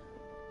cookies.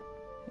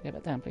 Get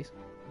back down, please.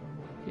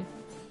 Yeah.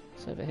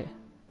 It's over here.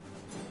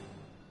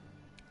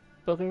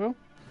 Bugger roll.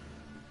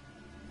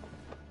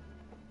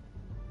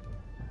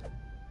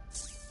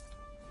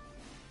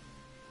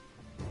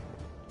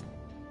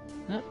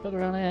 No,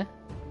 bugger on here.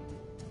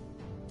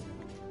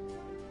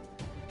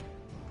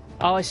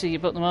 Oh, I see, you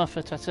booked them off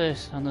for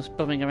tattoos and just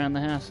bumming around the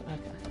house.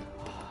 Okay.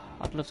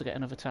 I'd love to get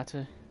another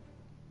tattoo.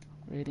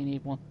 Really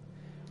need one.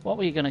 What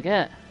were you going to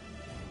get?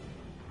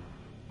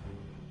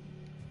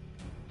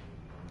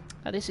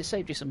 At least it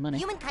saved you some money.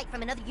 Human Kite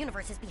from another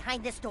universe is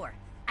behind this door.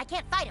 I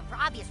can't fight him for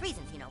obvious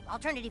reasons, you know,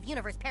 alternative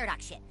universe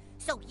paradox shit.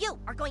 So you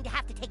are going to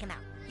have to take him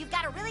out. You've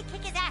got to really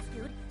kick his ass,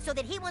 dude, so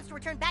that he wants to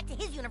return back to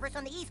his universe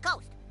on the East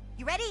Coast.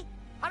 You ready?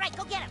 All right,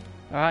 go get him.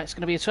 All right, it's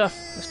going to be tough.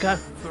 Let's go.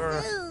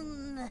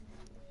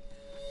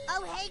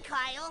 Oh, hey,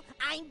 Kyle.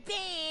 I'm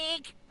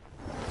big.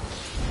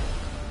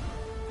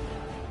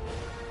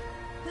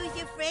 Who's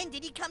your friend?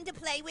 Did he come to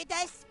play with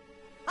us?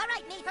 All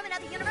right, me from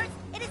another universe.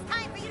 It is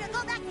time for you to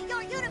go back to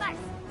your universe.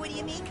 What do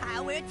you mean,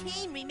 Kyle? We're a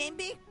team,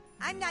 remember?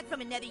 I'm not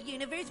from another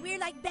universe. We're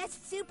like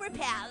best super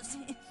pals.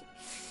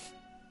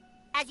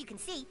 As you can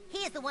see, he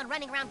is the one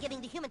running around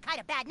giving the Human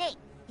Kite a bad name.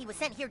 He was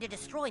sent here to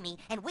destroy me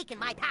and weaken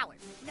my powers.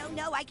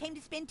 No, I came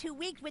to spend 2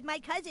 weeks with my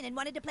cousin and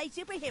wanted to play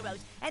superheroes.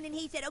 And then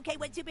he said, okay,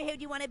 what superhero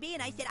do you want to be?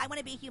 And I said, I want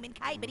to be Human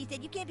Kite. But he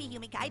said, you can't be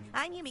Human Kite.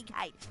 I'm Human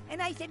Kite.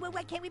 And I said, well,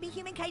 why can't we be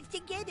Human Kites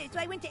together? So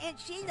I went to Aunt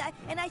Sheila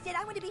and I said,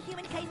 I want to be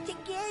Human Kites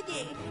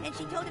together. And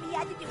she told him he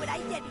had to do what I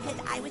said because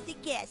I was the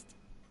guest.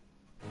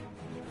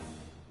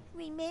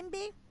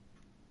 Remember?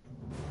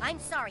 I'm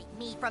sorry,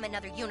 me from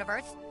another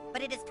universe,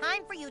 but it is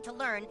time for you to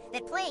learn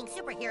that playing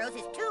superheroes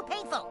is too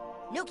painful.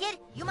 New kid,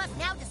 you must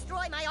now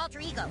destroy my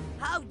alter ego.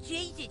 Oh,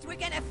 Jesus, we're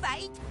gonna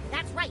fight?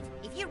 That's right.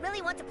 If you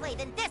really want to play,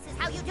 then this is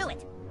how you do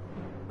it.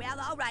 Well,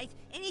 all right.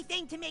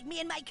 Anything to make me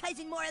and my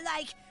cousin more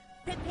alike.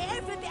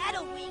 Prepare for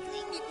battle,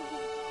 weakling.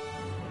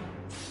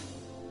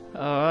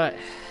 Alright.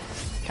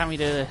 Can we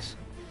do this?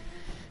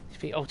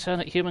 Defeat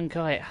alternate Human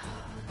Kite.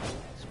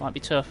 This might be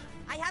tough.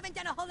 I haven't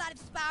done a whole lot of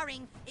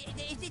sparring.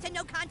 Is this a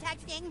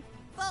no-contact thing?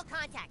 Full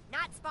contact,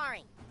 not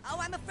sparring. Oh,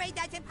 I'm afraid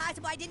that's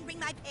impossible. I didn't bring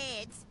my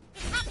pads.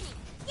 It's happening.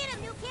 Get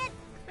him, new kid.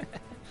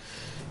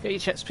 Get your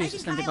chest piece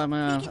extended by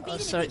my arm. I'm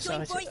so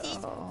excited.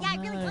 Oh, yeah, I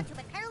really want to,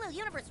 but parallel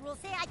universe rules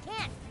say I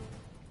can't.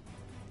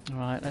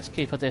 Alright, let's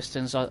keep our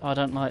distance. I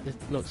don't like the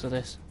looks of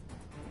this.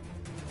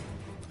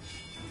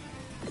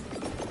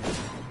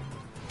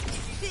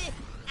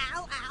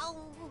 Ow, ow.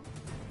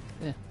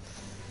 Yeah.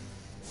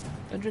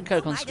 Don't drink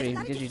Coke on screen,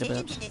 it gives you the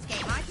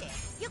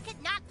burps. You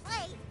could not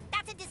play.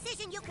 That's a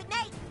decision you could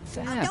make.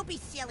 Damn. Oh, don't be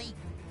silly.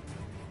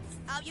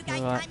 Oh, you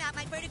guys, time out.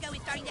 My vertigo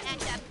is starting to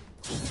act up.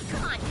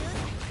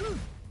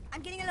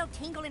 little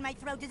tingle in my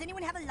throat. Does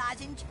anyone have a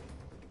lozenge?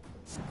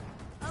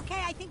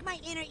 Okay, I think my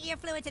inner ear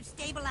fluids have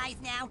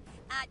stabilized now.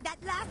 That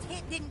last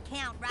hit didn't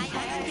count, right?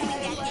 I'm not doing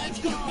that damage.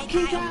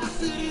 Okay, Kyle.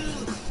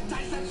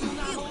 That's some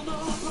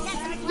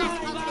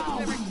classic ultimate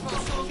universe bull.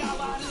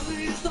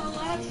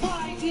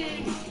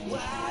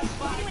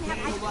 Does anyone have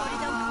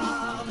hydrocortisone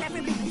cream?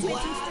 Preferably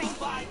prescription strength.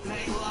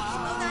 Hold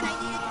on, I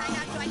need a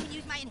timeout so I can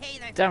use my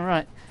inhaler. Damn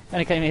right.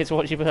 Only came here to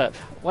watch you burp.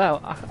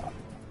 Well,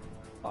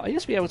 I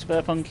used to be able to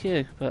burp on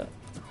cue, but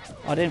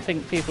I didn't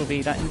think people would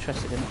be that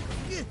interested in it.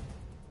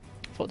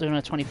 I thought doing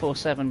a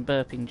 24/7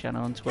 burping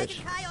channel on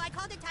Twitch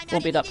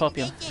won't be that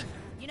popular.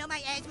 You know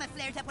my asthma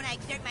flares up when I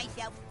exert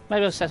myself.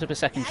 Maybe I'll set up a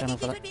second channel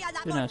for This that. would be a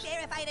lot Who more knows?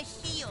 fair if I had a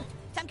shield.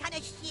 Some kind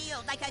of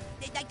shield, like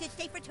the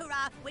Safer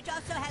Torah, which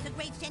also has a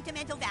great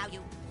sentimental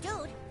value.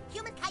 Dude,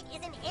 Humankind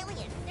is an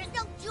alien. There's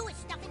no Jewish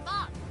stuff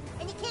involved.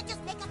 And you can't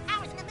just make up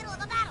powers in the middle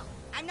of a battle.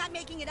 I'm not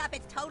making it up.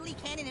 It's totally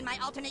canon in my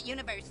alternate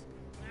universe.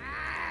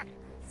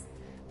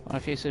 On a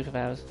few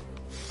superpowers.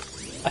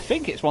 I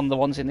think it's one of the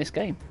ones in this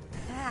game.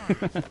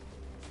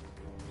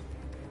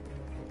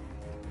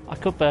 I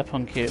could burp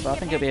on cue, but I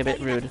think it'd be a bit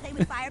rude. Play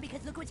with fire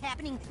because look what's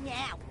happening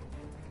now.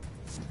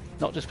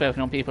 Not just burping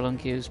on people on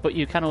cues, but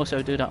you can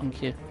also do that on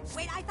cue.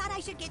 Wait, I thought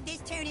I should get this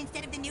turn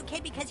instead of the new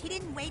kid because he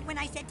didn't wait when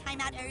I said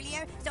timeout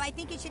earlier, so I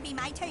think it should be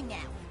my turn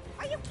now.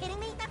 Are you kidding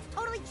me? That's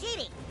totally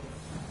cheating.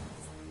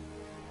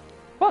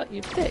 What, you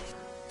dick?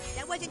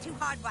 That wasn't too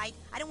hard, right?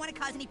 I don't want to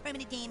cause any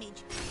permanent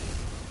damage.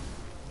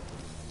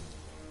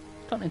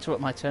 Can't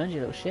interrupt my turn, you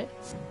little shit.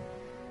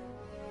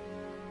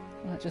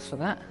 Right, just for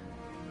that.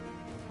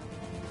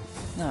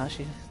 No,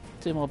 actually,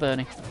 do more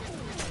burning.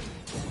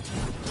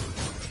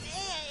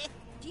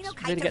 Do you know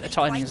Really get the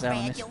timings down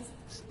on this.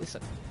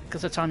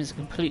 Because the timings are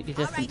completely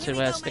different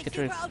to Stick of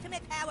Truth.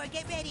 Ultimate power,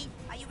 get ready.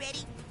 Are you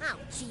ready? Oh,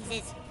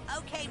 Jesus.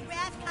 Okay,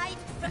 Wrath Kite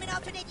from an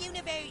alternate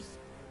universe.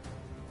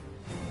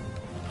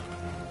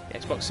 The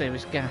Xbox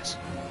Series gas.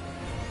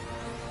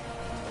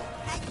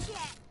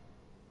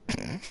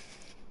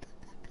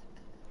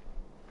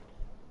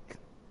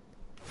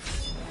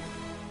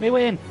 We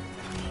win!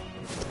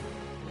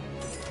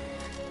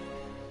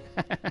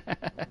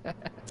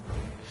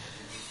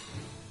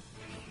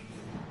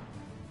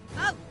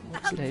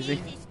 Daisy.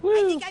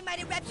 I think I might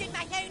have ruptured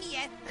my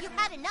hernia. You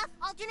had enough,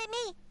 alternate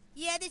me?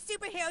 Yeah, the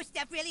superhero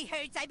stuff really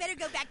hurts. I better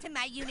go back to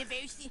my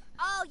universe.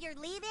 Oh, you're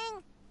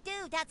leaving?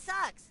 Dude, that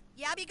sucks.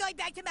 Yeah, I'll be going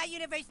back to my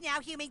universe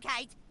now, Human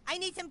Kite. I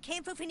need some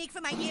camphorphenique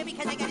for my ear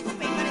because I got a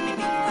spray one I've been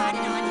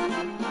rotted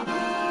on. Dude,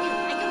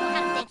 I don't know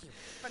how to thank you.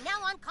 From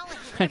now on, calling you.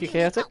 Thank you,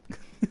 Chaotic.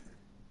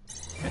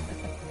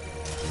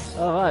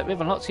 Alright, we've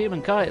unlocked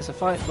Human Kite. It's a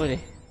fight, buddy.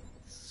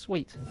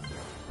 Sweet.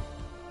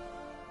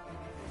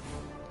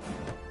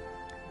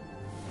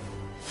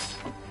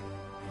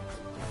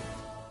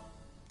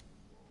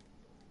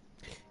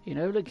 You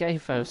know the gay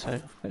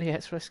photo when he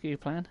gets rescue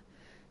plan?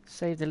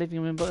 Save the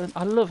living room button.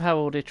 I love how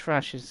all the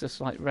trash is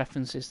just like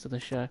references to the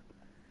show.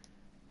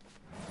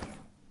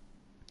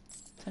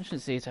 Attention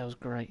to detail is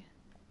great.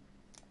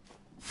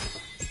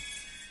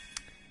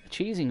 A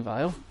cheesing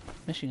vial.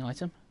 Missing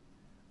item.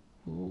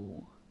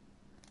 Ooh.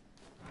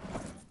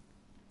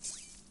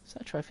 Is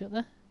that a trophy up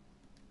there?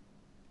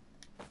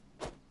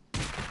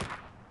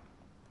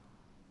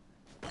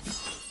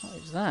 What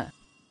is that?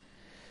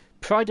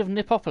 Pride of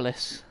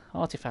Nipopolis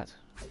artifact.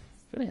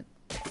 Brilliant.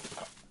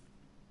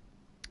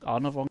 Oh,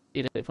 another one.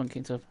 You did it,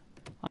 Funkin' Tub.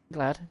 I'm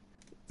glad.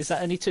 Is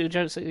that only 2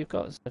 jokes that you've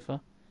got so far?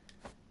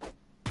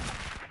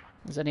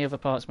 Has any other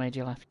parts made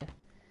you laugh yet?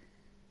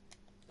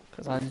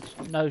 Because I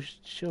know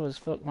sure as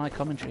fuck my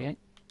commentary ain't.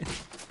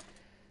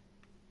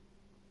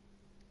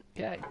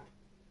 Okay.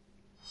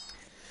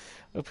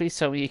 Well, please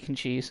tell me you can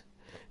choose.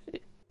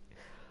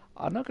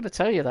 I'm not going to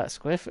tell you that,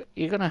 Squiff.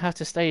 You're going to have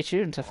to stay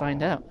tuned to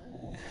find out.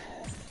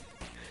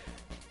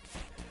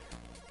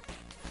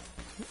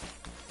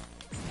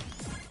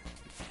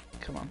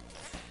 Come on.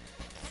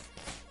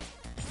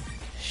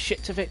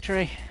 Shit to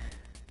victory.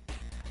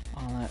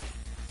 Oh, that.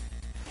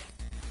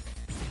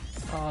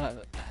 Oh,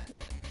 that.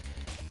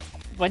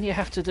 When you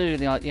have to do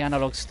like the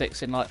analog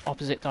sticks in like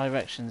opposite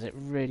directions, it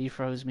really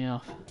throws me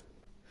off.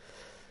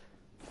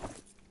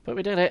 But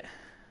we did it.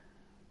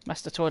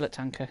 Master Toilet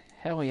Tanker.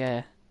 Hell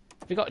yeah.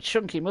 We got a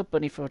chunky mud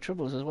bunny for our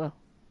troubles as well.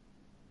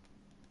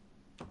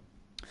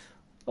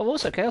 Oh,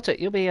 also, Chaotic,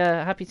 you'll be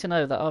happy to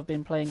know that I've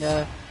been playing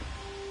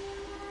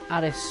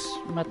Alice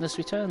Madness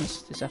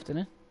Returns this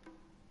afternoon.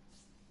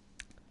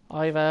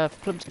 I've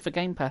plumped it for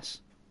Game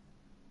Pass.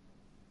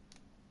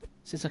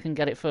 Since I can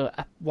get it for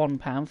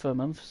 £1 for a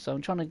month, so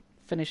I'm trying to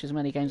finish as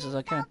many games as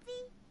I can.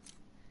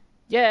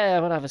 Yeah,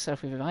 we'll have a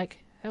selfie with Mike.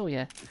 Hell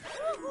yeah.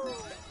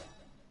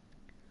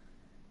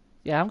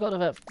 Yeah, I haven't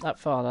got that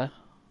far though.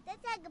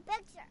 Let's take a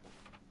picture.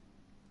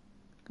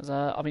 Because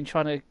I've been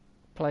trying to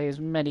play as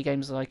many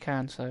games as I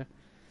can, so...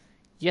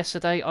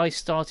 Yesterday I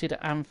started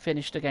and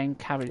finished a game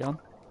Carry On,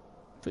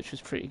 which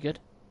was pretty good.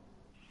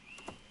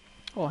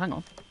 Oh, hang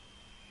on.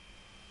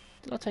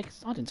 I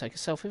didn't take a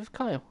selfie with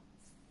Kyle.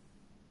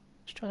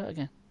 Let's try that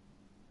again.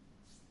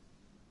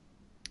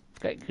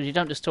 Okay, because you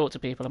don't just talk to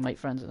people and make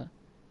friends with them.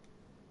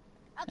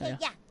 Okay,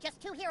 yeah,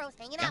 just two heroes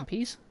hanging out.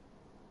 Gampies?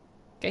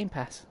 Game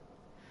Pass.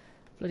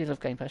 Bloody love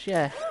Game Pass,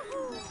 yeah.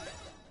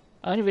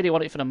 I only really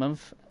want it for the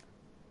month.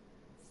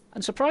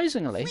 And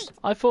surprisingly,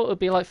 I thought it would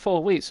be like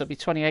 4 weeks, so it'd be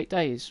 28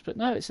 days. But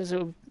no, it says it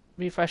will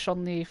refresh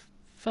on the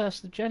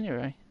 1st of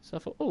January. So I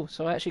thought, oh,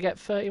 so I actually get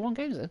 31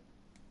 games then.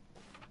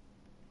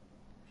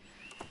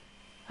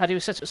 How do you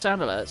set up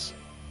sound alerts?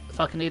 If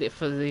I can need it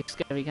for the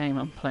scary game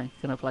I'm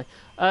gonna play.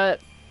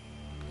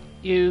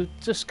 You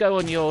just go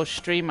on your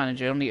stream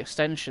manager on the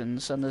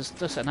extensions, and there's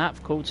just an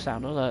app called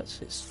Sound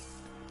Alerts.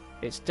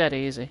 It's dead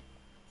easy.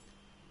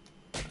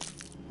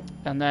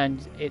 And then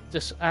it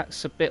just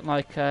acts a bit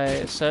like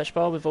a search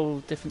bar with all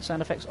different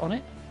sound effects on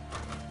it.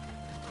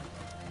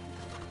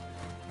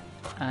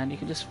 And you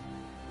can just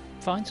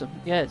find some.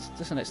 Yeah, it's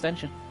just an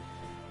extension.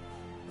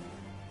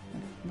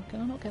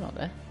 Can I not get up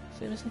there?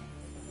 Seriously?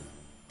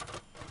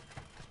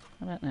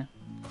 How about now?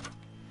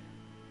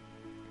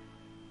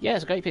 Yeah,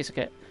 it's a great piece of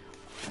kit.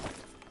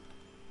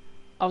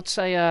 I would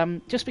say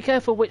just be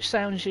careful which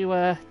sounds you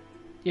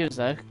use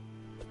though.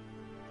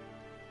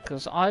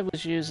 Because I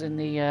was using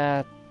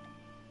the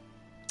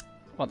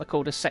what they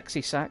call the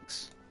sexy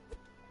sax.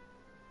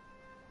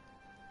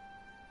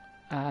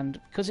 And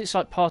because it's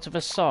like part of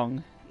a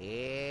song,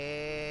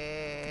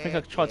 I think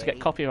I tried to get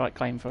copyright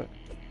claim for it.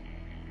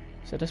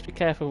 So just be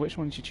careful which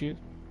ones you choose.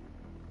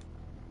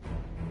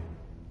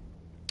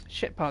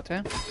 Shit,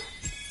 part-time.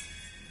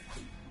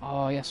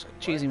 Oh yes,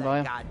 cheesing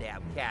bio.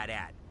 Goddamn cat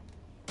at.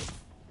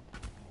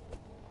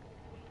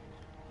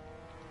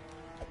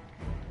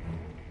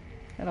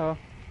 Hello.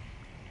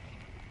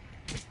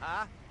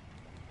 Huh?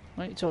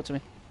 Why don't you talk to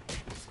me?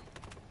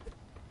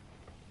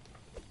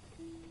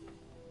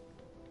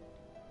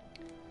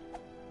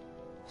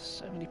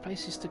 So many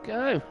places to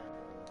go.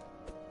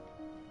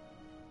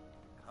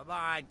 Come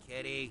on,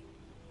 kitty.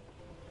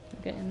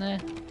 Get in there.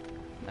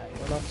 No,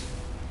 you're lost.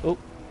 Oh.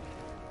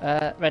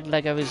 Red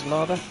Lego is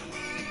lava.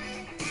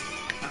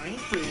 I ain't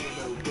afraid of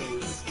no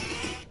ghosts.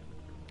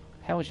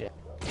 Hell's yeah.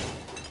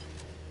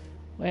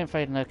 We ain't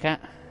afraid of no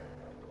cat.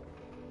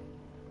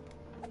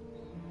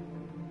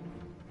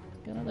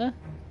 Get up there?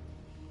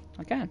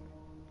 I can.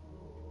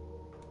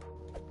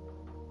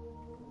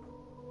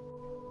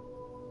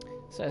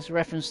 So it's a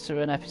reference to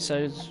an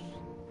episode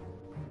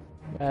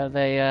where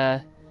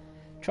they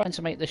trying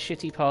to make the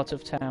shitty part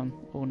of town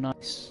all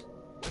nice.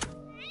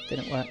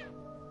 Didn't work.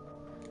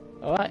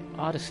 Alright,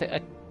 I'll just hit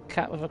a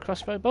cat with a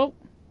crossbow bolt.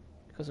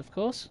 Because of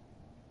course.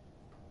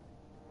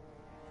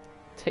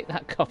 Take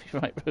that,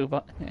 copyright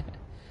robot. I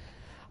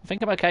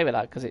think I'm okay with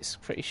that because it's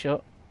pretty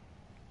short.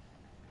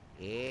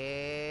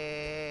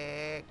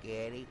 Yeah,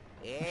 kitty.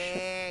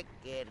 Yeah,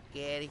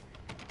 kitty.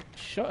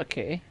 Shot a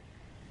kitty?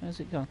 Where's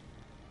it gone?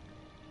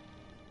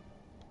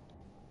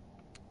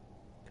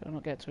 Can I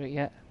not get to it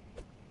yet?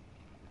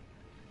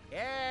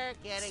 Yeah,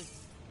 kitty.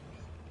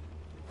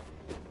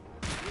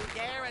 You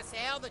dare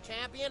assail the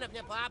champion of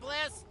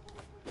Nipopolis?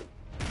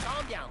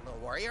 Calm down, little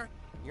warrior.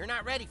 You're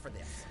not ready for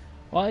this.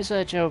 Why is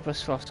Joe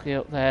Braskovsky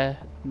up there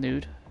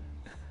nude?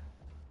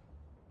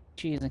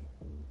 Cheesing.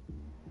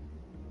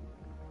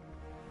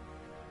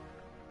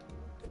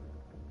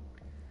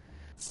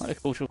 Like a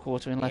cultural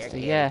quarter in Leicester,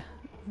 yeah.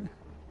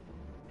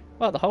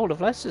 Well, the whole of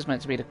Leicester is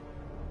meant to be the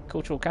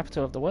cultural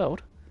capital of the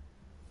world.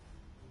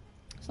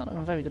 It's not done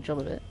a very good job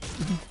of it.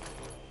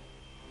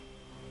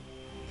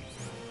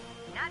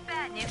 Not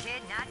bad, new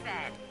kid, not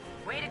bad.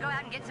 Way to go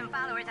out and get some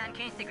followers on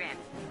Coonstagram.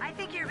 I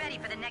think you're ready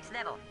for the next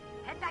level.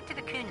 Head back to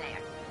the Coon lair.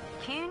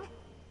 Coon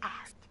out.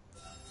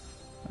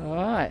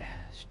 Alright,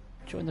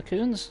 join the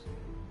Coons.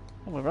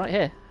 Oh, we're right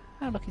here.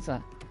 How lucky is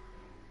that?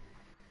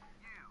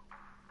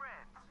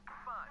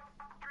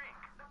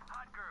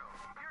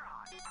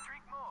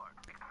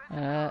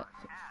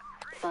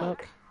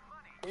 Fuck.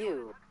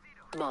 You,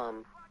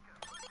 Mom.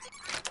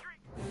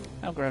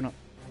 I'm grown up.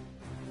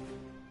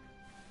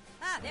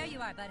 Ah, there you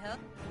are, butthole.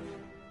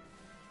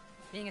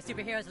 Being a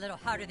superhero is a little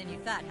harder than you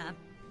thought, huh?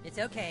 It's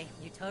okay,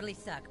 you totally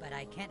suck, but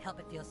I can't help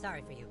but feel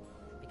sorry for you.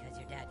 Because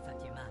your dad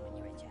fucked your mom when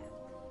you were a child.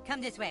 Come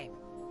this way.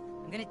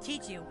 I'm gonna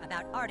teach you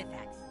about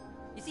artifacts.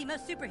 You see,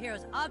 most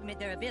superheroes augment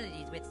their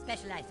abilities with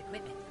specialized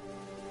equipment.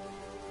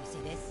 You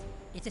see this?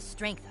 It's a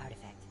strength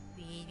artifact.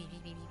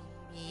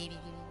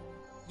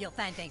 You'll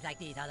find things like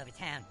these all over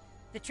town.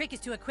 The trick is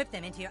to equip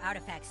them into your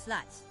artifact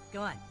slots.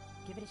 Go on,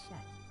 give it a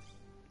shot.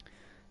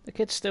 The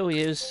kids still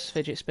use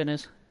fidget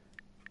spinners.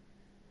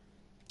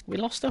 We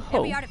lost a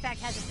hole. Every artifact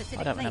has a specific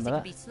I don't place remember it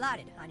that. can be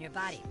slotted on your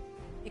body.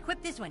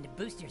 Equip this one to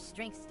boost your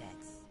strength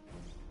stats.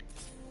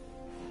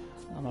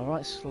 I'm a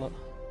right slot.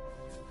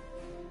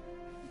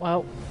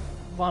 Well,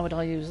 why would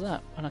I use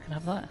that when I can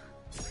have that?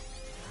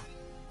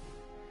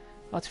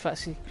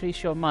 Artifacts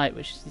increase your might,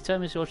 which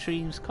determines your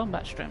team's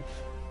combat strength.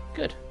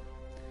 Good.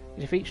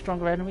 You defeat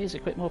stronger enemies,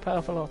 equip more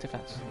powerful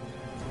artifacts.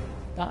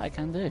 That I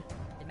can do. It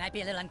might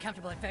be a little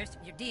uncomfortable at first.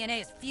 Your DNA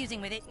is fusing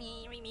with it.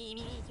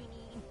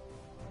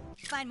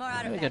 Find more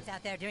artifacts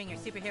out there during your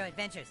superhero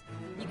adventures.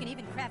 You can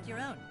even craft your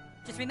own.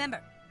 Just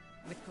remember,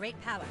 with great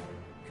power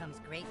comes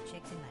great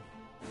chicks and money.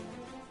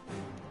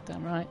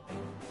 Damn right.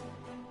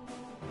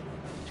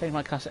 Change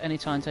my class at any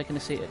time, taking a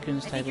seat at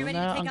Coon's I think table. you're ready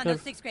No, to take I'm on good.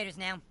 those 6th graders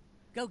now.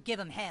 Go give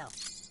them hell.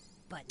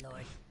 But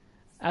Lord.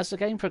 As the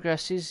game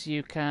progresses,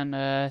 you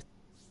can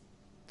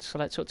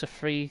select up to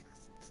 3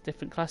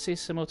 different classes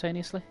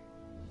simultaneously.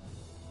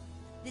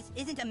 This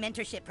isn't a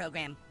mentorship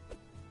program.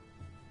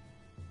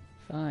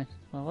 Fine.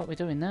 Well, what are we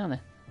doing now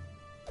then?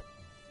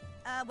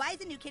 Why is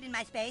the new kid in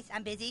my space?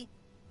 I'm busy.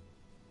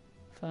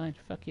 Fine.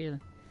 Fuck you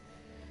then.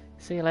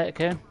 See you later,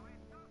 Coon.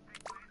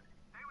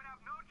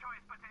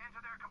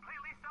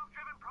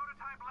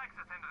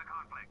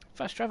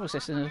 Fast travel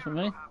system for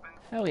me.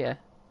 Hell yeah.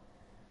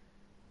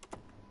 Does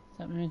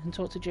that mean we can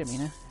talk to Jimmy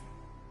now?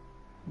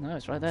 No,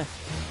 it's right there.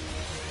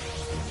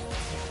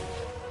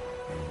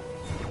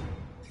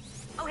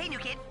 Oh, hey, new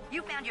kid.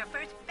 You found your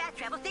first fast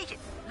travel station.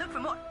 Look for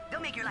more. They'll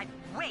make your life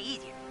way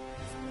easier.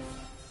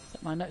 Is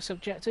that my next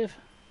objective?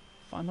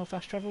 Find more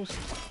fast travels?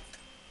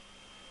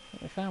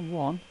 We found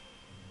one.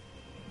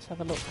 Let's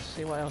have a look,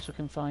 see what else we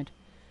can find.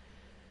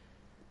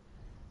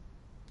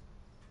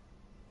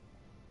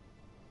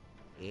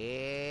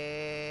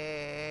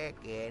 Yeah,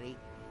 kitty.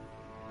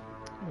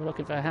 We're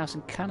looking for a house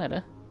in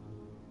Canada.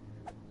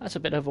 That's a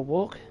bit of a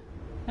walk.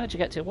 How'd you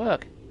get to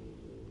work?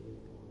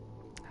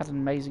 Had an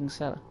amazing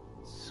cellar.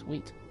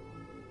 Sweet.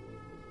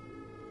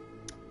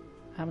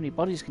 How many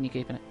bodies can you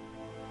keep in it?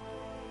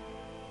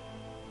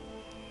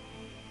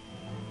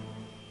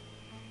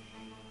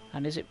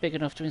 And is it big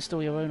enough to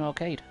install your own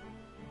arcade?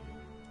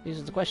 These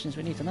are the questions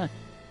we need to know.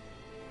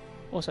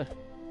 Also,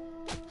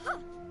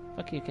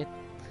 fuck you, kid.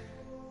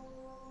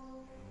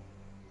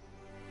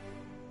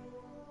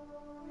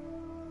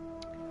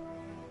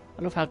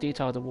 I love how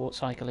detailed the warp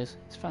cycle is.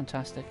 It's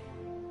fantastic.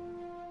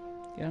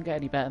 You don't get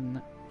any better than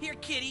that. Here,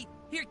 kitty.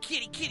 Here,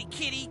 kitty, kitty,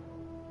 kitty.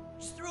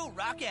 Just throw a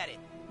rock at it.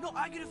 No,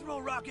 I gotta throw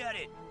a rock at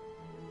it.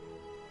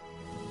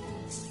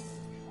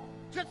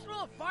 Just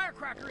throw a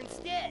firecracker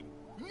instead.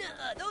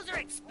 Nuh-uh, those are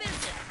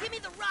expensive. Give me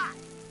the rock.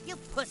 You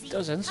pussy.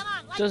 Dozens. Come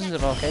on, light Dozens that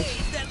of arcades. Hey,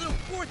 it's that little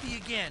Fourthy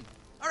again.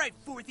 All right,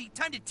 Fourthy,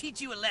 time to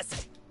teach you a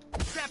lesson.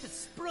 Trap is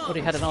sprung.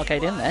 Already had an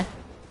arcade in there.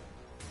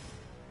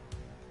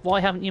 Why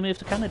haven't you moved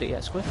to Canada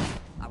yet, Squiff?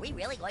 Are we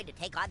really going to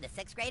take on the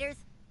 6th graders?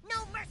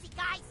 No mercy,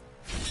 guys!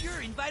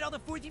 Sure, invite all the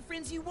Fourthy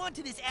friends you want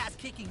to this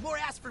ass-kicking. More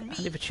ass for me.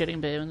 Handy for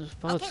chilling beer and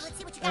pods. Okay, let's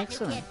see what you got,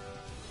 Excellent. new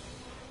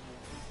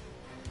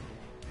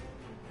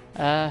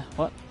kid.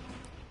 What?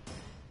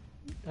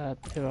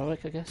 Heroic,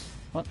 I guess.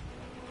 What?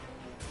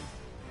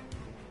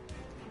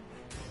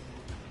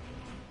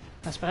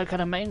 That's about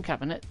kind of main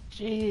cabinet.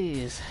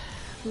 Jeez.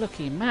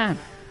 Lucky man.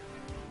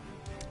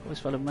 Always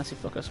full of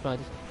massive fucker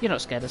spiders. You're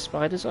not scared of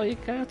spiders, are you,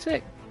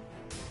 chaotic?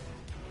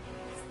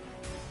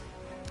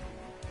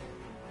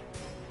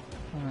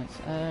 Alright,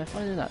 if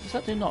I do that, does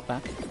that do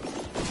knockback?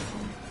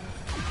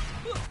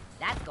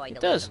 That's going to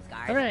It does! leave them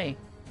scarred. Hooray!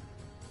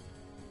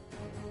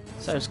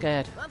 So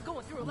scared. I'm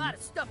going through a lot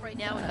of stuff right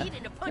now and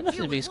needing to punch Nothing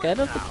you to be with scared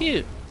one. of, they're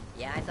cute.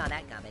 Yeah, I saw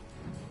that coming.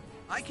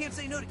 I can't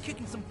say no to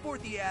kicking some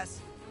Fourthy ass.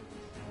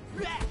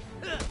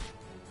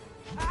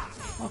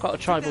 I've got a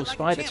tribal like a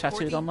spider champ,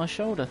 tattooed Fourthy. on my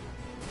shoulder.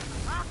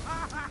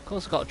 Of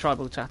course I got a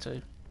tribal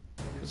tattoo.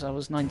 Because I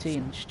was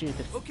 19 and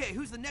stupid. Okay,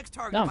 who's the next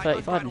target? No, I'm of my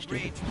 35 and unbridled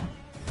stupid.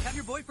 rage? Have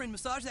your boyfriend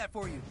massage that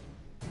for you.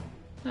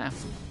 Now,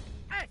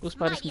 all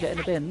spiders can get in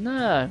the bin.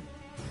 No!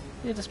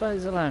 Leave the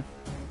spiders alone.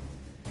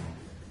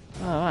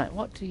 Alright,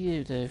 what do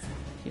you do?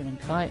 Human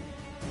kite.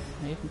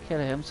 Well, you can kill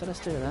him, so let's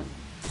do that.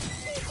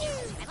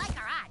 I like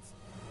our odds.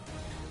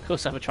 Of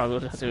course I have a tribal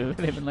tattoo with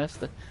him in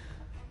Leicester.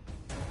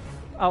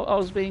 I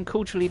was being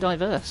culturally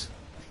diverse.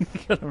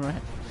 Got it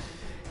right.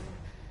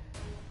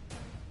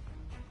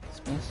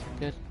 Dismiss,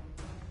 good.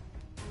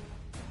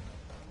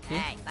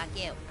 Hey, fuck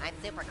you. I'm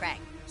Super Craig.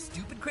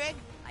 Stupid Craig?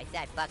 I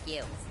said fuck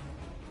you.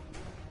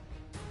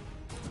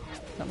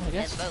 Something I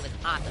guess. This move is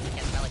awesome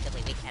against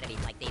relatively weak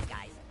enemies like these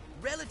guys.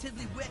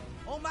 Relatively wet.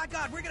 Oh my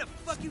god, we're gonna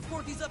fuck you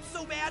Fourthies up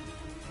so bad.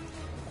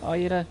 Are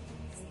you there?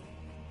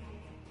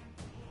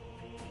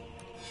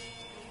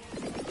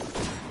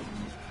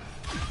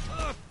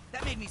 Ugh,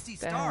 that made me see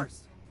Damn.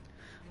 stars.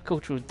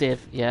 Cultural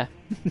div, yeah.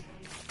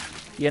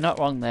 You're not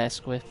wrong there,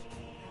 Squiff.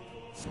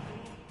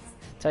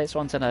 Takes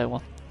one to know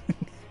one.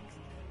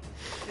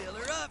 Fill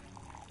her up.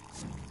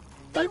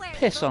 Don't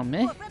piss on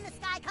me. From the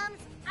sky comes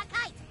a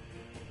kite.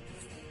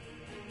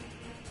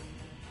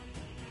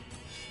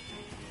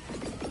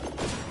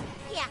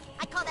 Yeah,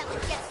 I call that one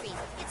jet stream.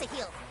 It's a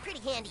heel. Pretty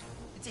handy.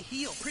 It's a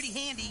heel, pretty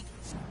handy.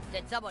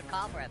 Did someone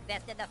call for a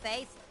fist in the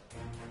face?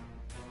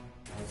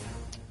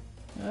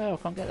 Oh, I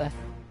can't get there.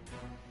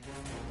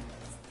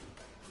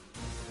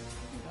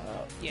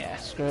 Oh, yeah,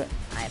 screw it.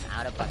 I am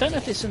out of I don't know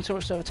if it's some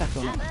sort of attack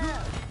or not.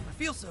 I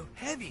feel so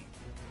heavy.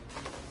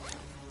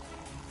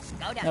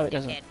 Go down, No, it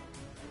doesn't. kid.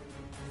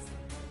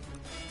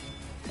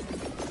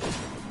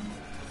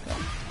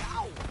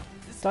 Ow!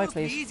 This is Die, supposed to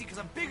be please. easy because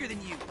I'm bigger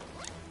than you.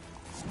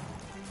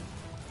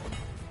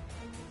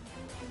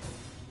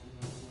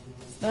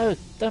 No,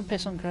 don't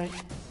piss on Craig.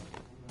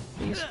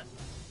 Please.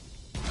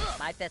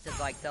 My fist is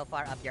going so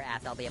far up your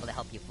ass, I'll be able to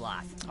help you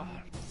floss. Oh,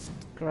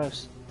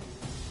 gross.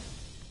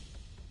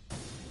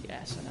 Yeah.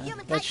 Yes, I know.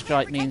 Red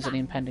stripe means an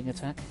impending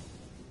attack.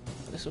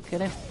 This will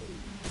kill him.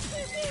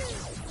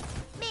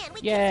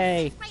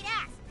 Yay!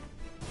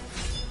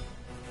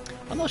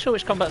 I'm not sure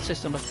which combat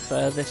system I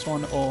prefer, this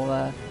one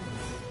or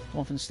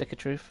one from Stick of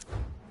Truth.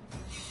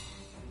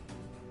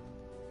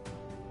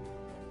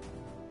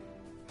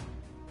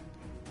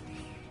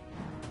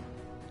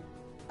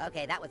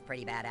 Okay, that was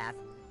pretty badass.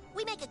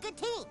 We make a good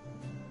team.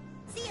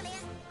 See you, man.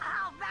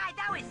 All right,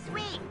 that was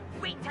sweet.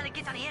 Wait until it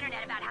gets on the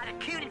internet about how the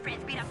Coon and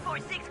friends beat up 4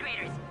 6th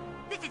graders.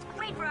 This is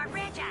great for our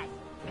franchise.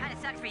 Kinda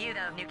sucks for you,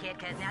 though, new kid,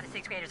 because now the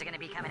 6th graders are gonna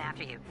be coming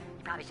after you.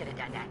 You probably should have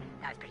done that.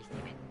 That was pretty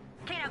stupid.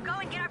 Okay, now go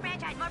and get our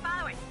franchise more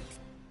followers.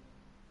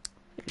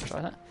 You can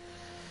try that.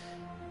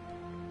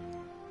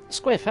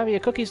 Squiff, how are your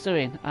cookies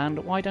doing? And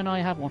why don't I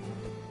have one?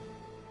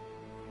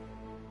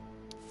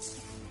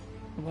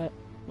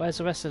 Where's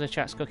the rest of the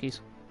chat's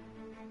cookies?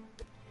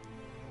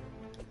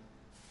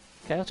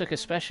 Chaotic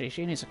especially,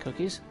 she needs the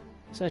cookies.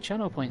 It's her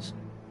channel points.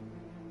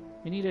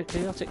 We need a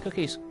chaotic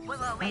cookies. Whoa,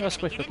 wait a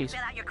minute. You didn't fill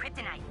out your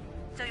kryptonite.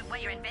 So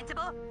what, you're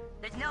invincible?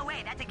 There's no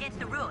way. That's against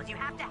the rules. You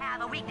have to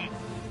have a weakness.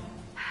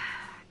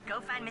 Go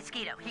find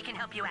Mosquito. He can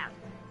help you out.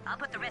 I'll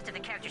put the rest of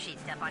the character sheet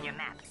stuff on your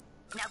map.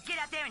 Now get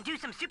out there and do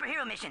some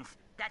superhero missions.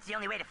 That's the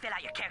only way to fill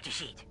out your character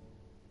sheet.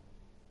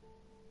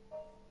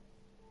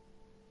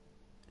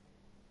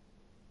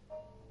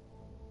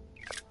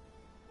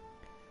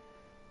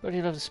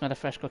 Really love the smell of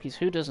fresh cookies.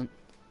 Who doesn't?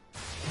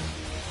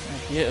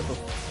 They're beautiful.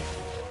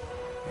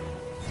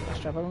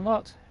 Fast travel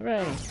unlocked.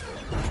 Hooray!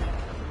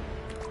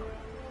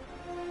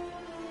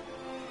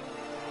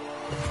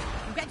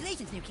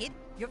 Congratulations, new kid.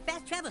 Your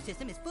fast travel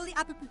system is fully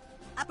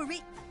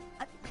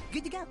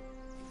good to go.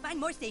 Find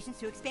more stations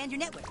to expand your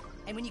network.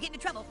 And when you get into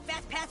trouble,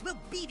 Fast Pass will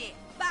be there.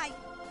 Bye!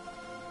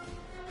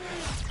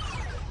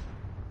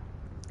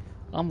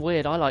 I'm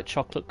weird. I like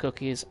chocolate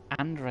cookies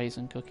and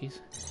raisin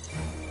cookies.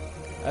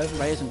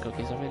 Raisin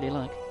cookies I really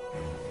like.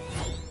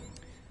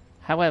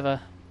 However,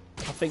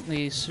 I think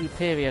the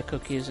superior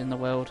cookies in the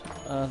world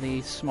are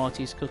the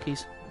Smarties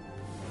cookies.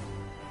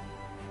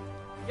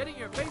 Getting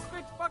your face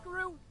fixed,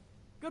 buckaroo?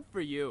 Good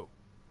for you.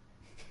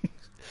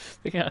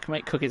 Thinking I can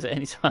make cookies at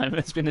any time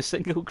has been the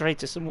single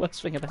greatest and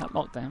worst thing about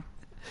lockdown.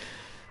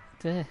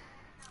 Dear.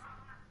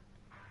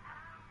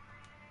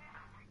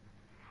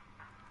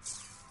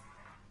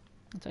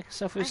 I'll take a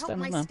selfie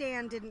stand. I hope my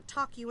stand didn't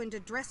talk you into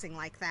dressing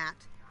like that.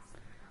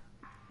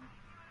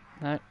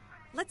 No.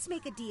 Let's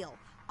make a deal.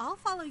 I'll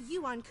follow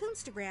you on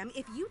Coonstagram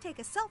if you take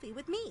a selfie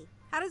with me.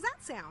 How does that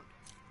sound?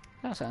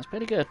 That sounds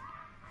pretty good.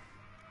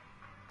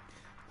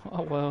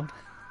 What a world.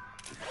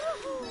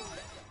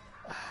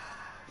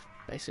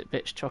 Basic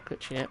bitch chocolate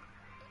chip.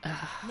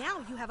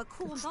 Now you have a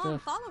cool Good mom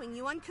stuff. following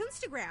you on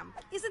Coonstagram.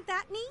 Isn't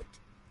that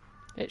neat?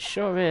 It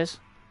sure is.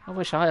 I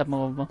wish I had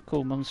more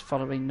cool mums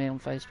following me on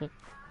Facebook.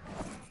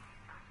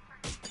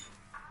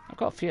 I've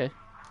got a few.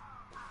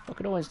 I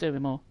could always do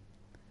with more.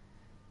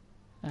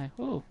 Oh,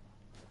 ooh.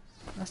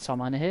 Last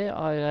time I'm here,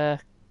 I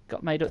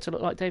got made up to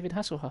look like David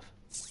Hasselhoff.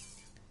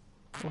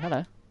 Oh,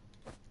 hello.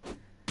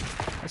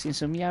 I've seen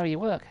some Yowie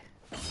work.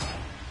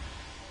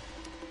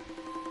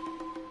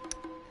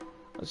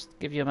 I'll just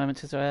give you a moment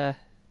to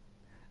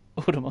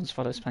all the ones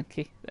follow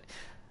Spanky.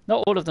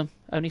 Not all of them,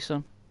 only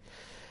some.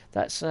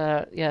 That's,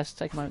 yes,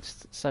 take a moment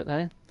to soak that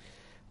in.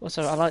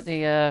 Also, I like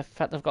the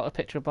fact they've got a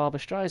picture of Barbara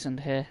Streisand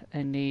here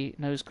in the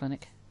nose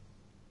clinic.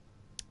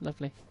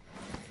 Lovely.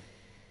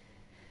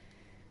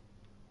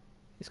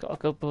 He's got a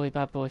good boy,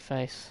 bad boy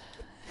face.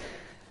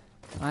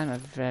 I'm a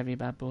very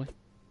bad boy.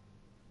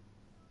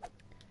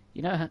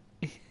 You know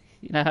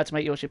how to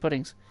make Yorkshire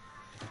puddings.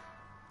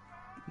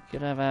 You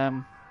could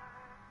have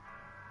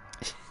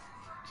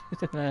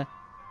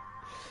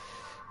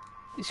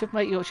you should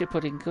make Yorkshire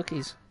pudding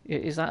cookies.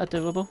 Is that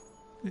doable?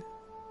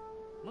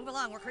 Move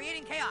along, we're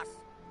creating chaos.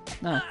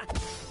 No.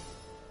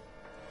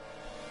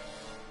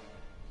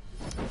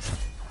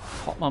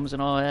 Hot mums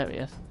in our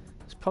area.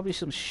 There's probably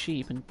some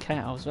sheep and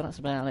cows, but that's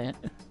about it.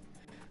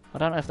 I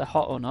don't know if they're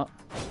hot or not.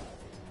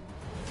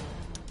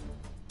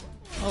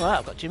 Alright,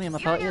 I've got Jimmy in my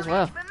party as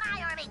well.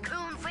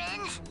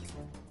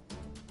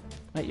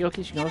 Make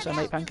Yorkies, you can also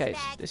make pancakes.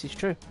 This is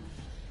true.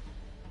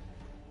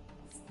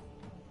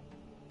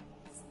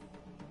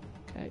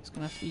 Okay, it's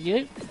gonna have to be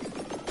you.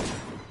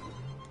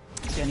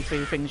 It's the only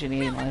 3 things you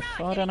need in life.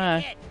 I don't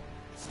know.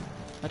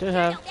 I do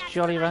have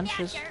Jolly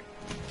Ranchers.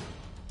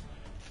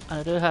 And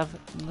I do have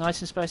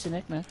nice and spicy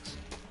knickknacks.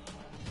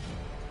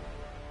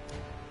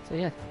 So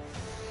yeah.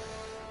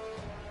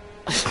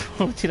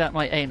 Pointed at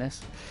my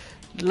anus.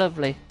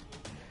 Lovely.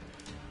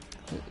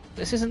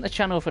 This isn't the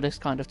channel for this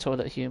kind of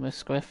toilet humour,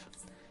 Squiff.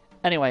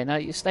 Anyway, now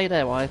you stay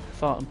there while I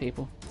fart on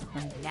people.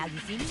 Now you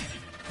see me?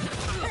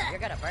 You're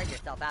gonna burn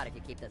yourself out if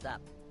you keep this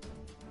up.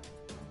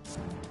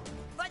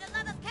 For the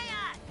love of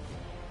chaos!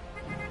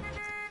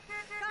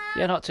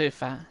 You're not too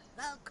fat.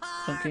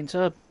 Pumpkin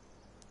tub.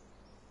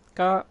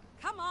 Car.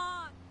 Come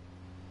on!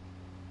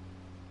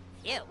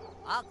 Phew,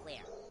 all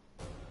clear.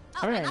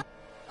 Hooray.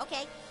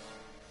 Okay.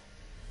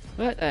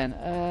 Right then,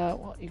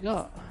 what you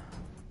got?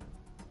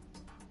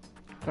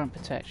 Ground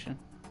protection.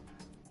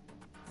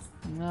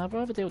 No, I'd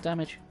rather deal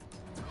damage.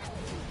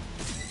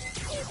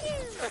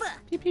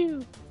 Pew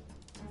pew.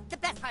 The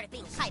best part of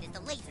being tight is the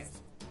lasers.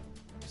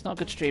 It's not a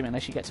good stream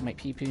unless you get to make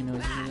pew pew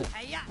noises, is it?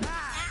 Ow!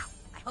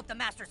 I hope the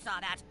master saw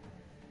that.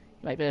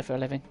 Make beer for a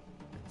living.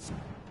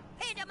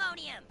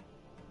 Pandemonium!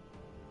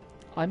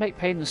 I make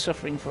pain and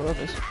suffering for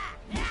others.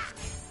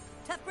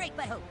 Tough break,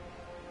 but hope.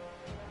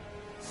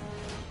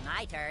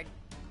 My turn.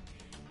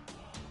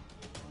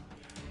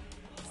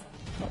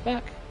 Not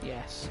back?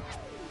 Yes.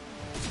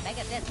 Make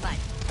a fist punch.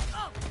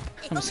 Oh,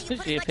 I'm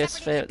essentially a piss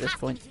fair at this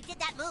point. You did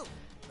that move.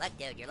 Look,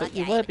 dude, you're But lucky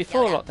you I were even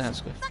before showed up. lockdown,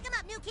 Squiff. Fuck him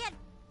up, new kid.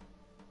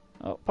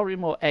 Oh, probably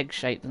more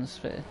egg-shaped than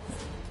sphere.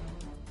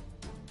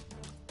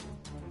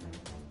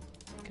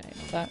 Okay,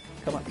 not that.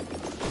 Come on.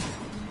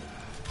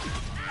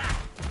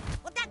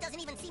 Well, that doesn't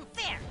even seem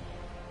fair.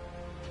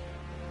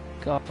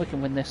 God, we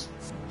can win this.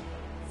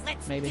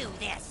 Let's Maybe. do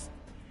this.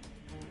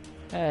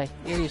 Hey,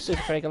 you leave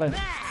Super Craig alone.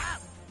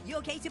 You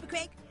okay, Super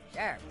Craig?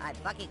 Sure, I'm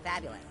fucking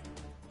fabulous.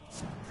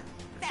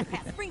 Fast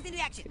pass springs into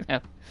action. Yeah.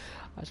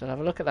 I shall have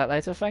a look at that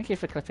later. Thank you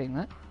for clipping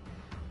that.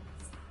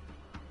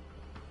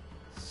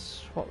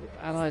 Swap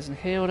allies and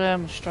heal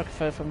them. Strike a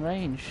foe from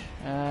range.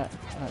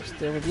 Let's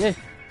deal with you.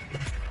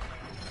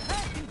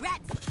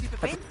 Congrats, Super I've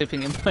Friend. been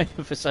clipping in mine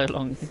for so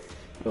long.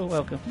 You're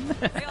welcome.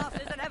 Chaos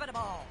is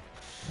inevitable.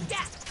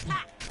 Yeah.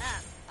 Ha.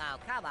 Oh,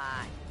 come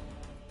on.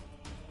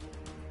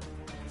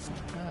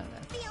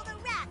 Feel the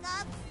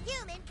wrath of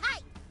human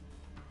kite.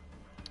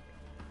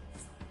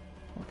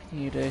 What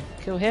can you do?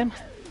 Kill him?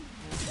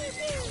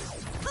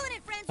 Coon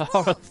and friends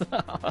Oh.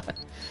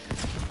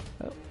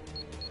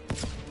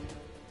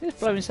 He's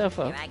blowing himself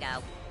up. Here I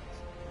go.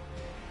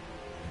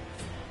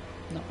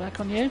 Not back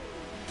on you.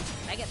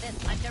 Make a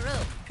fist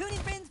punch-a-roo. Coon and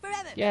friends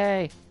forever.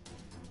 Yay.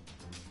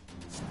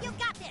 You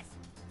got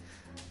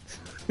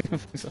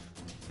this.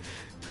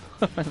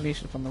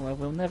 Unleashed from the world.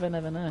 We'll never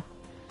know.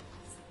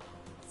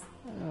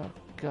 Oh,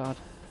 God.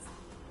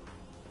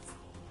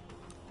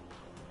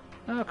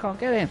 Oh, I can't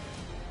get in.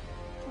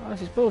 Oh,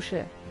 this is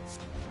bullshit.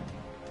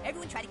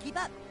 Everyone try to keep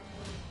up.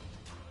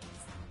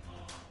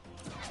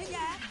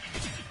 Yeah.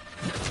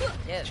 Dude,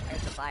 there's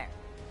the fire.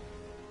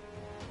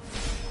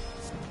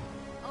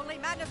 Only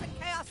madness and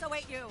chaos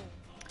await you.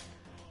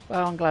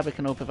 Well, I'm glad we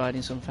can all provide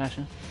in some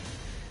fashion.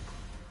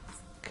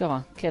 Come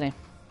on, kill him.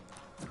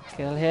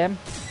 Kill him.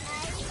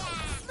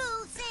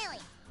 Smooth sailing.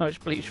 How much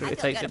bleach will I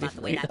it feel take good to about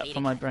the way delete that that meeting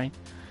from my brain?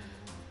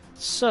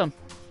 Some.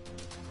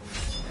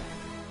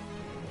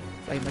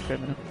 Blame the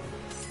criminal.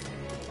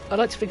 I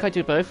like to think I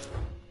do both.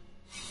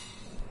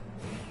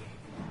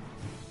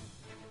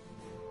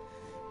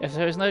 If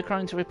there is no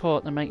crime to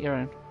report, then make your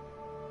own.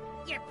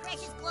 Your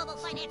precious global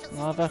financial system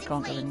Lava, is in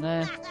can't go in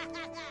flames. there.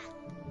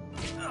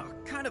 Oh,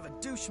 kind of a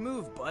douche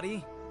move,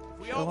 buddy. If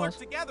we Sure all work was.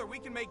 together, we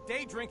can make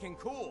day drinking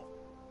cool.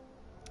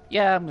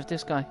 Yeah, I'm with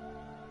this guy.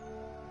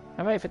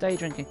 I'm ready for day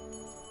drinking.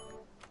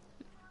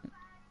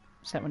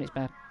 Except when it's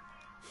bad.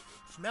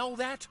 Smell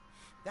that?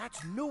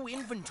 That's new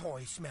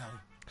inventory smell.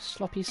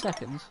 Sloppy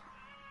seconds.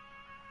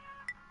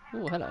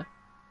 Oh, hello.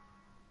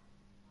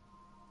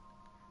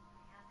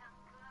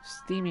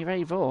 Steamy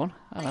Ray Vaughan.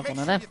 I'll have Make one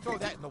of sure them. you throw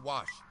that in the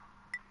wash.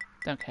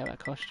 Don't care about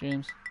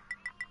costumes.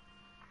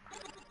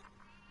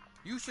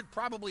 You should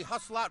probably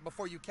hustle out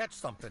before you catch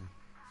something.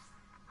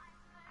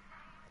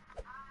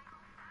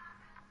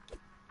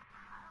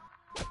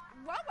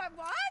 What?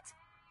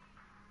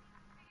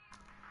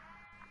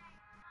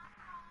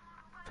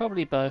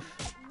 Probably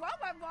both. What?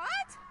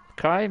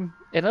 Crime?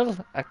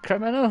 A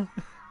criminal?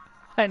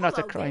 I'm not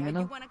a Hello there.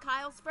 criminal. You one of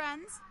Kyle's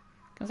friends?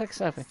 Can I take a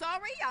selfie?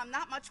 Sorry, I'm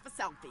not much for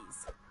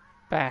selfies.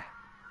 Bah.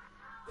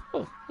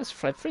 Oh, that's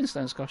Fred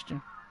Flintstone's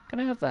costume. Can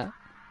I have that?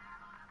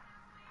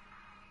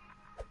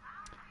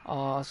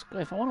 Oh,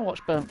 if I want to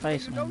watch Burnt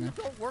Face, You know man.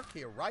 you don't work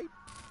here, right?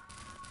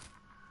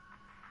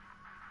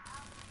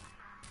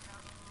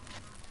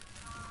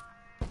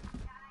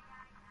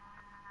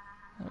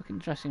 Look in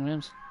dressing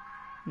rooms.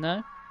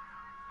 No?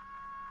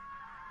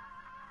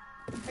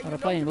 Hey, Oh, you they're know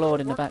playing you Lord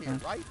don't in the work here,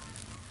 background. right?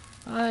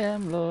 I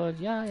am Lord,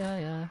 yeah.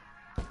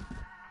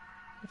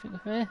 You think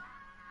of here?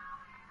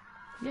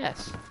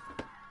 Yes.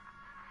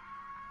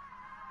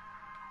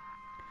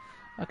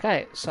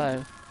 Okay,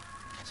 so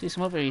see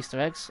some other Easter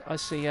eggs. I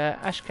see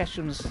Ash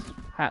Ketchum's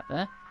hat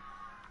there.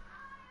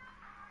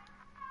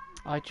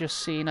 I just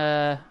seen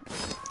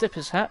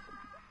Dipper's hat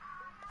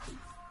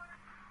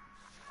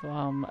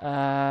from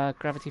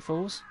Gravity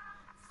Falls.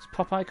 It's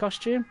Popeye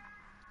costume.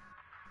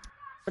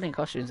 Brilliant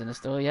costumes in the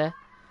store, yeah.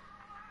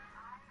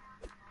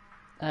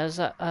 There's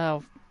that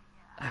hat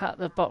at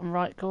the bottom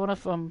right corner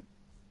from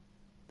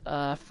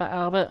Fat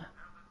Albert.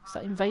 Is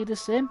that Invader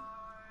Sim?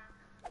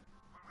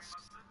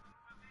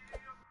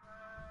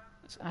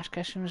 It's Ash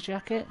Ketchum's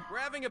jacket. We're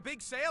having a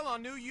big sale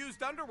on new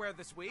used underwear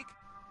this week.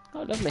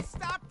 Oh, lovely.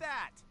 Stop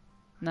that!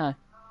 No.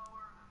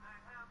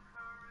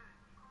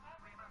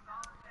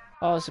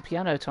 Oh, it's a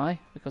piano tie,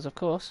 because of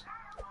course.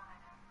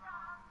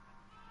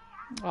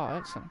 Oh,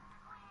 excellent.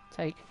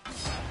 Take.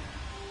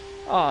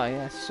 Oh,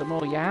 yes, some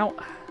more yout.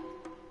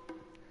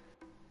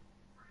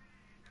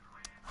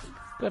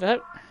 Good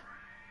out.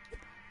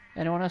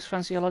 Anyone else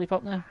fancy a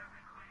lollipop now?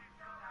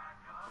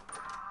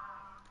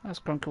 That's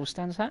Grunkle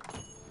Stan's hat.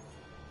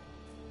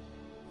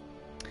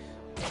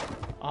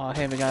 Oh,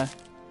 here we go.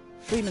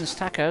 Freeman's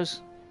Tacos.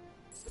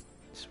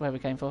 This is where we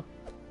came for.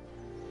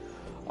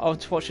 I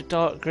want to watch a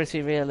dark,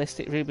 gritty,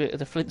 realistic reboot of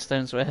the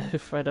Flintstones where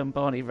Fred and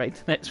Barney raid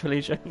the next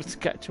village over to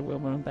capture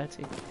Wilma and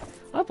Betty.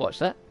 I've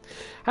watched that.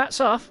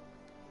 Hats off.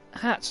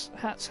 Hats.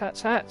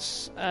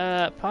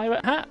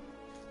 Pirate hat?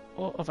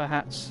 Or other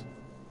hats?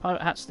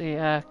 Pirate hat's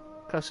the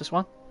closest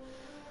one.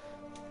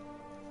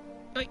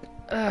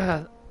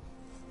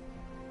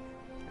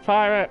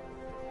 Pirate.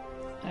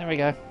 There we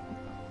go.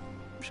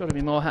 I'm sure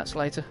there'll be more hats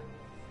later.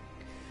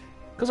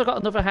 Because I've got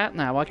another hat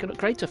now, I can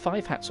upgrade to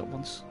 5 hats at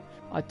once.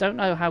 I don't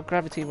know how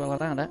gravity will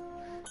allow that.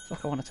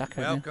 Fuck, I want a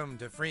taco. Welcome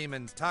to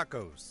Freeman's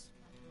Tacos.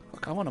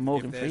 Fuck, I want a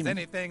Morgan Freeman. If there's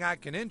anything I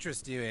can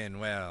interest you in,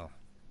 well,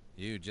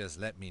 you just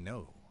let me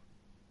know.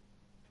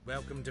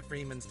 Welcome to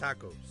Freeman's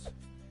Tacos.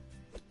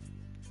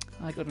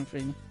 Hi, Gordon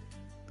Freeman.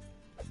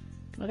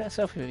 Can I get a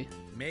selfie with you?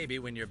 Maybe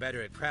when you're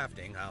better at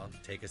crafting, I'll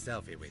take a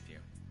selfie with you.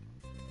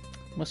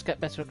 Must get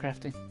better at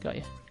crafting. Got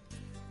you.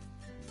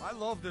 I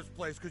love this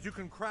place because you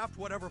can craft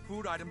whatever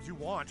food items you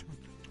want.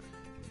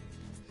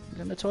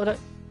 Go in the toilet.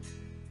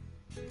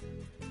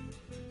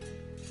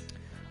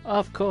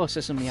 Of course,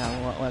 there's some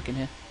meow working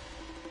here.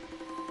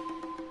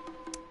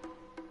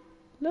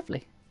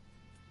 Lovely.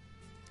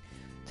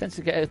 Tends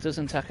to get a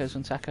dozen tacos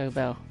from Taco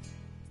Bell.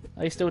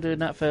 Are you still doing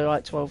that for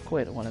like 12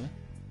 quid or whatever?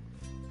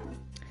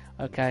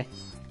 Okay.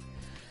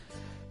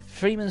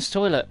 Freeman's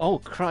toilet. Oh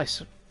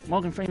Christ.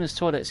 Morgan Freeman's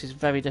toilets is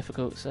very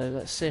difficult, so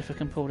let's see if I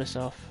can pull this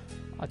off.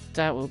 I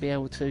doubt we'll be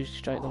able to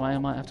straight away. I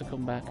might have to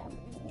come back.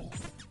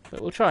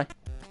 But we'll try.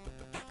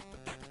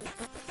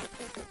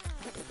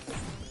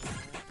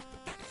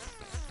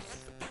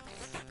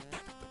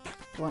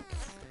 Come on.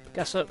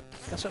 Gas up.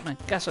 Gas up, man.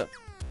 Gas up.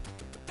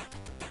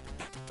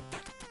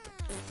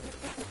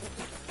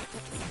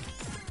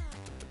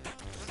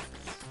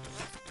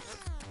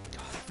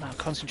 No,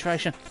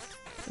 concentration.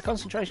 The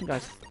concentration,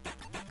 guys.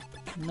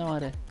 No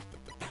idea.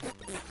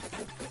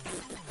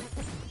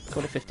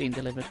 Quarter 15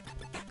 delivered.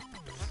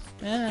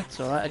 Yeah, it's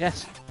alright, I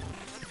guess.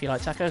 If you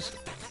like tacos.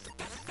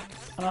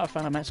 I'm not a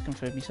fan of Mexican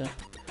food myself.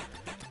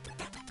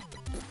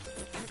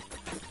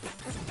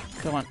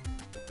 Come on.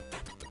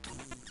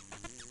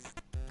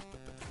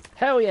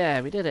 Hell yeah,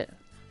 we did it.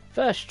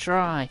 First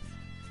try.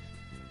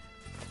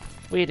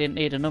 We didn't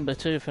need a number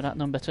 2 for that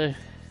number 2.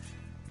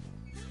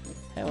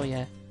 Hell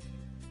yeah.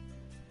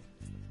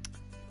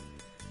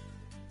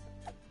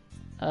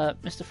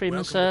 Mr.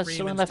 Freeman, sir,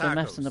 someone left a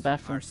mess in the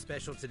bathroom. Our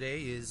special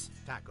today is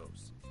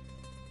tacos.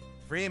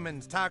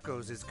 Freeman's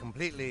Tacos is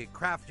completely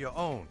craft your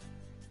own.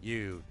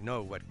 You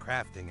know what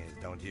crafting is,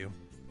 don't you?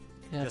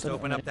 Yeah, just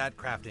open up that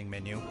crafting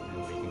menu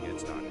and we can get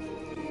started.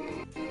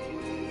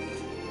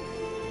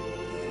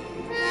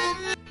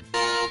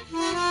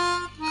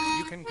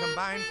 You can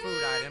combine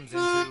food items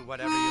into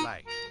whatever you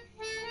like.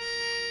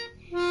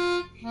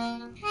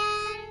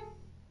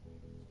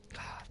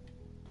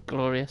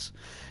 Glorious.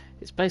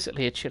 It's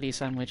basically a chili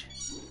sandwich.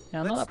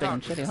 Yeah, I'm not that big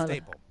on chili either.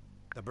 Staple,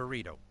 the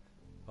burrito.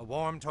 A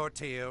warm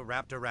tortilla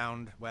wrapped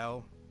around,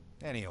 well,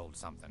 any old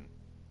something.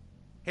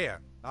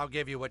 Here, I'll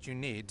give you what you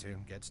need to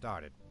get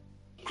started.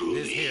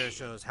 This here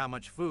shows how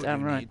much food you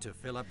need to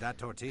fill up that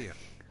tortilla.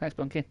 Thanks,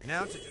 Bunkin.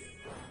 Now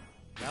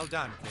well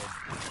done, kid.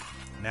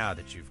 Now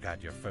that you've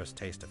got your first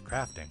taste of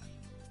crafting,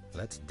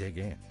 let's dig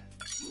in.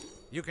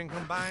 You can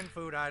combine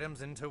food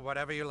items into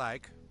whatever you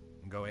like.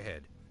 Go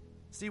ahead.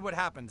 See what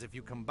happens if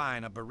you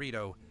combine a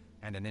burrito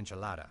and an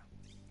enchilada.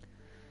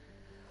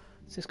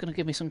 Is this going to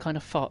give me some kind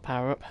of fart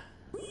power-up?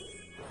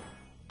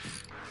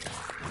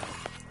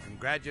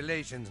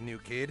 Congratulations, new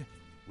kid.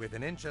 With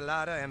an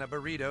enchilada and a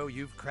burrito,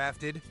 you've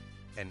crafted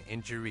an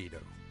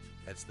enchirito.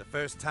 That's the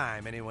first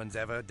time anyone's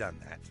ever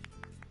done that.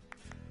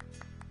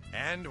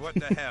 And what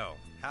the hell?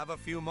 Have a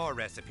few more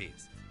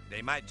recipes.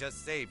 They might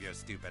just save your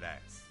stupid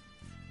ass.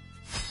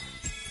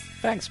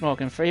 Thanks,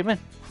 Morgan Freeman.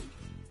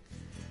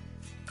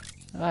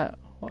 Alright,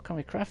 what can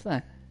we craft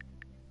then?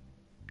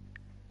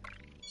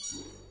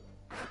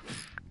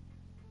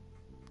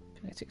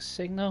 Kinetic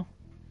signal.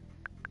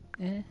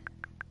 Yeah.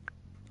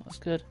 That's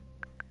good.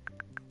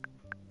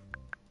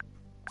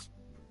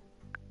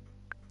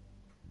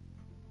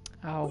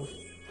 Oh,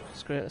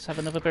 screw it. Let's have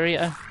another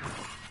burrito.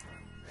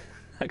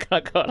 I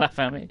got laugh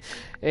at me.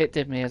 It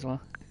did me as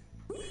well.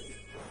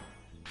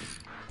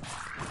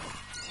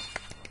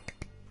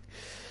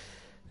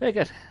 Very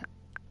good.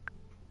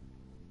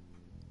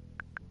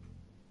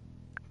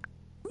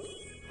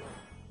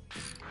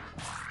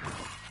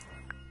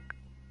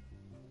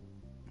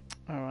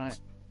 Alright.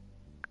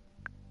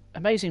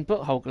 Amazing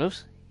butthole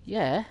gloves.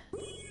 Yeah.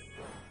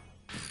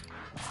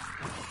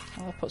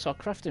 Oh, that puts our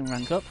crafting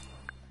rank up.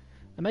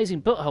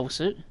 Amazing butthole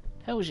suit.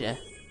 Hells yeah.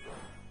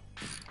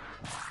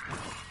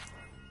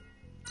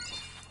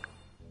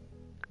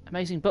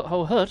 Amazing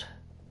butthole hood.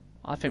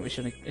 I think we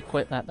should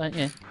equip that, don't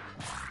you?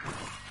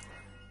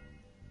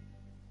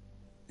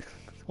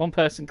 One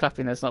person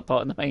clapping that's not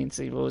part of the main,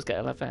 so you always get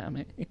a laugh out of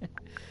me.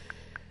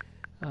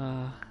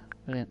 Ah,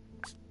 brilliant.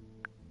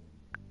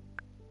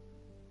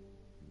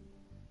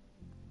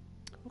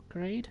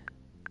 Upgrade.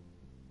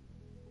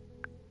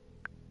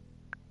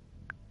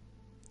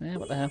 Yeah,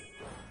 what the hell?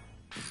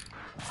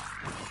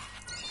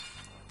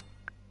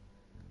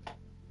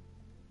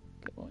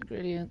 Get more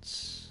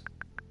ingredients.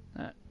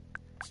 No.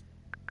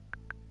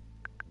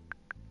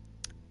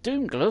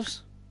 Doom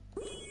gloves?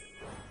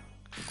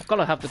 I've got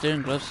to have the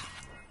Doom gloves.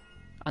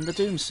 And the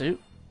Doom suit.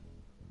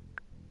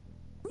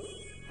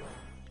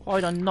 Why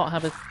would I not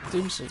have a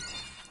Doom suit?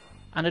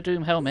 And a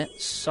Doom helmet?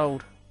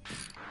 Sold.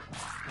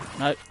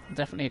 Nope,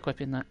 definitely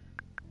equipping that.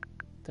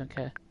 Don't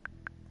care.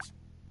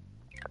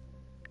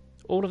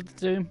 All of the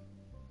Doom.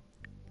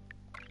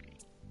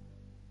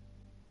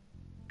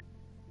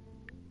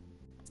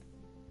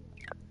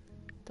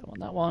 Don't want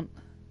that one.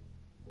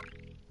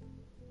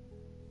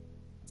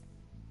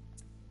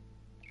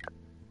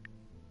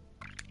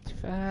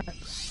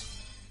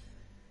 Artifacts.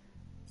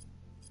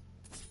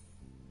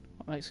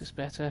 What makes us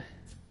better?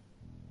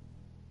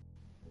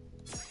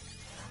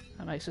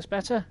 That makes us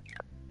better.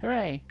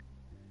 Hooray!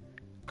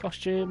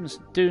 Costumes.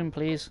 Doom,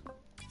 please.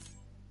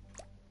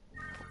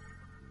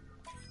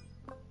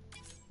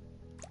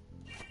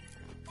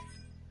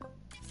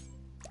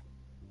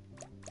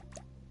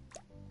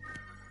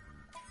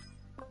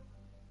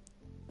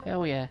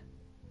 Hell yeah.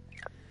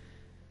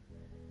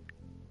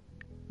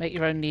 Make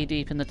your own knee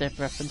deep in the dead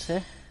reference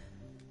here.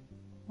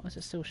 Why is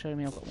it still showing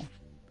me I've got one?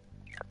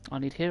 I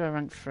need hero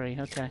rank 3.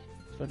 Okay.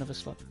 For another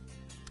slot.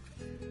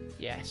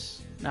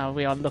 Yes. Now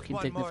we are looking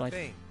One more dignified.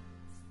 thing.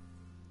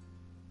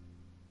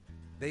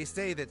 They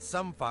say that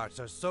some farts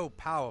are so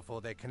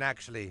powerful they can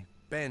actually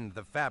bend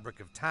the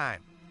fabric of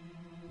time.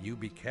 You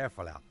be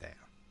careful out there.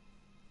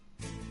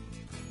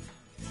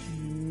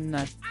 No.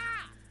 I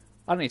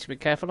don't need to be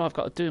careful, I've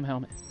got a Doom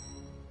helmet.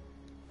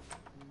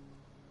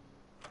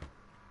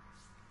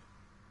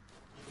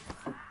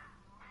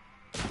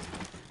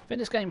 I think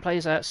this game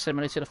plays out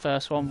similarly to the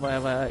first one,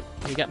 where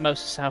you get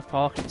most of South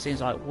Park and it seems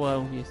like,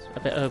 whoa, you're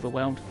a bit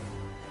overwhelmed.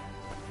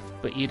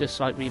 But you just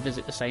like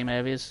revisit the same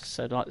areas,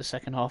 so like the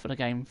second half of the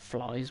game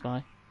flies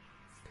by.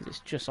 Because it's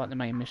just like the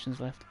main missions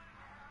left.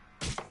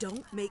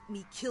 Don't make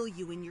me kill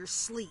you in your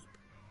sleep.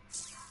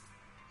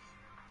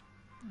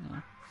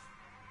 Oh.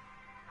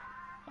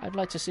 I'd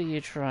like to see you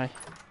try.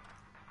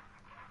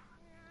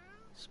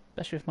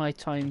 Especially with my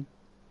time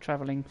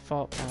travelling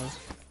fart powers.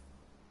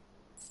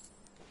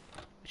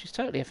 Which is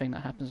totally a thing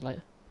that happens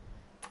later.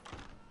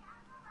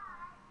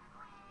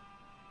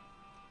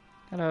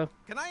 Hello.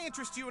 Can I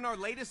interest you in our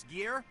latest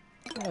gear?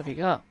 What have you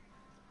got?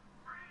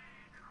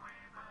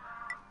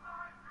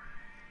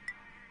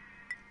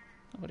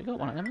 I've already got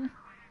one of them, haven't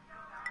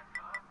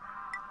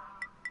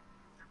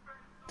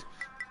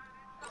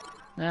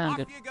I? Nah, I'm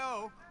good. Off you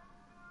go.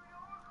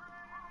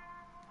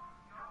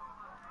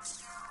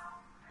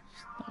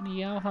 Not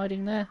any Yao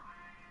hiding there?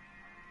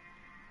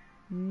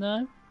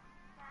 No?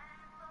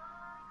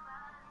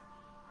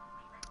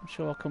 I'm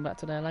sure I'll come back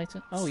to there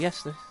later. Oh,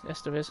 yes,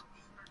 there is.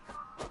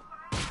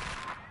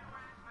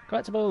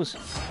 Collectibles!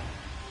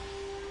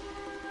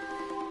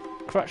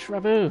 Crutch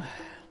Rabu!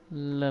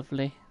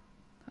 Lovely.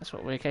 That's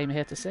what we came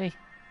here to see.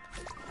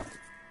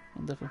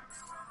 Wonderful.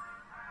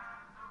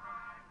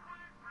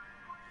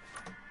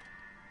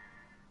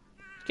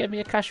 Give me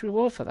a cash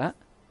reward for that.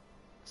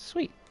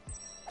 Sweet.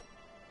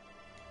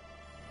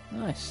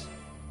 Nice.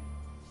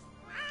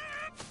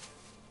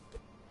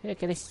 Here,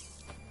 kitty.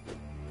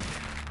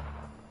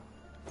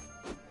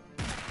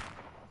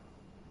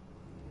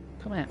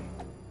 Come out.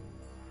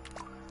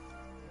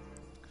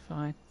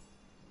 Fine.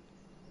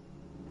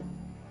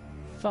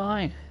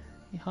 Fine.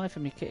 You hide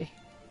from me, kitty.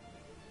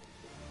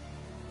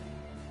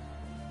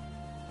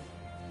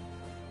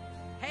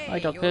 Hey, Hi,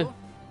 Doc Who.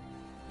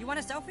 You want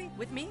a selfie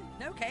with me?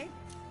 Okay.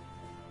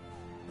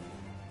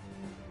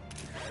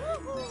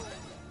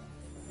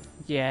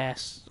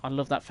 Yes, I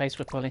love that face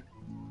we're pulling.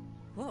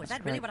 Whoa, is That's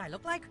that really great. what I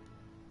look like?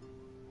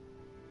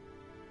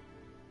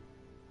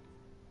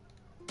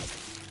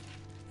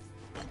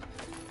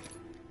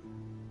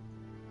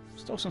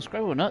 Stole some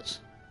squirrel nuts.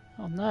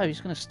 Oh no,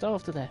 he's going to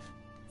starve to death.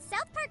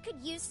 South Park could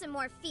use some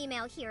more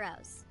female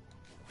heroes.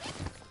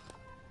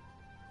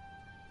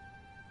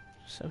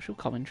 Social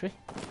commentary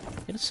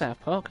in South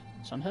Park.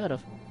 It's unheard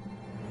of.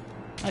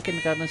 Hi,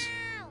 kindergartners.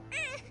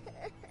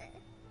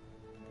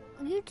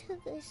 You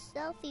took a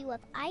selfie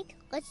with Ike.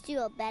 Let's do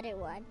a better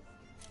one.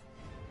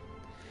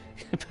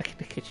 Back in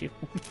the kitchen.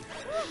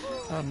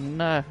 Oh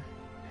no.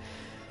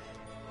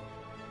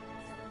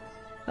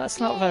 That's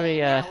not very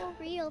Now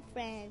we're real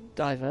friends.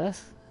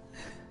 diverse.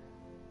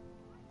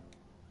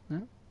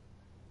 No?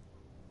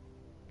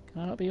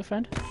 Can I not be your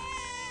friend?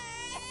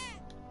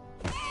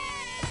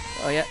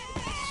 Oh yeah,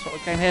 that's what we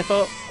came here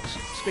for.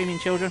 Screaming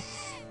children.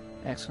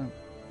 Excellent.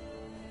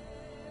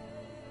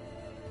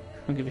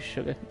 Hungry for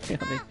sugar.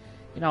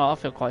 You know what, I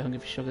feel quite hungry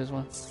for sugar as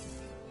well.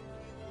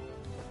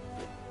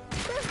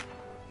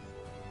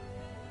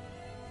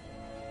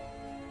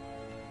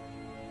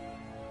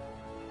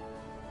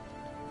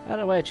 Out of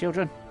the way,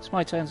 children. It's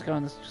my turn to go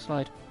on the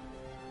slide.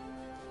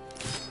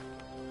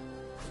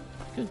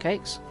 Good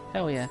cakes.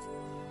 Hell yeah.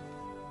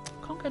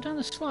 Can't go down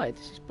the slide.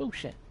 This is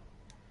bullshit.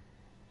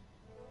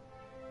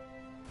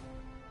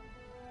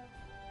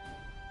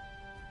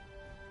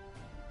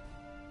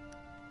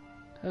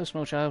 Hello,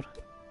 small child.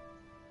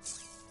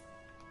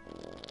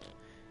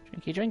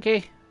 Drinky,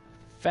 drinky.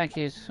 Thank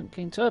you,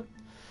 Sunking Tub.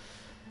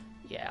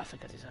 Yeah, I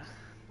think I deserve.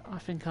 I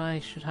think I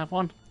should have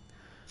one.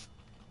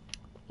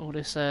 All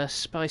this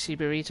spicy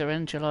burrito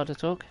and enchilada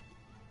talk.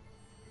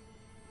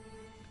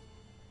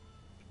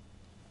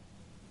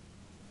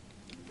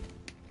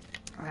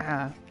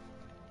 Ah,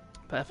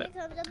 perfect.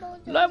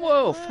 Lone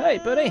Wolf, hey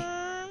buddy.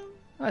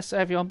 Nice to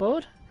have you on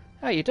board.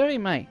 How you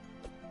doing, mate?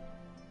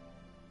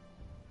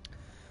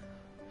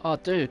 Oh,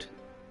 dude.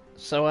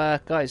 So,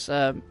 guys,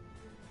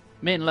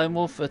 me and Lone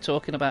Wolf were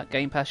talking about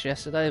Game Pass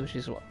yesterday, which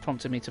is what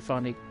prompted me to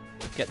finally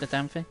get the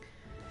damn thing.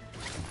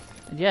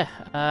 And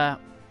yeah,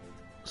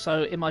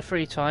 so in my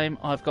free time,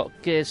 I've got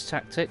Gears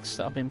Tactics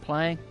that I've been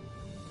playing.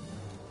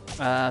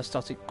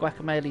 Started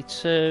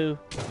Guacamelee 2.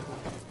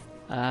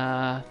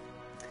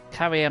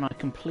 Carry On I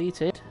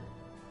completed.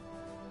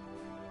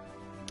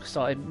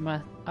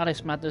 Started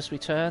Alice Madness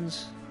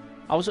Returns.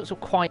 I was up till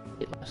quite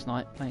late last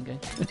night playing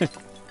games.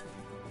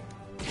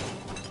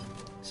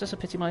 It's just a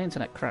pity my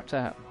internet crapped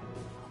out.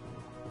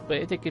 But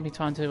it did give me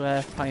time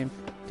to play and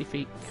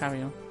defeat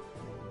Carry On.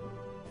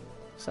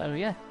 So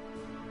yeah.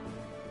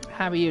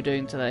 How are you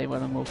doing today,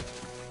 Wellen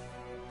Wolf?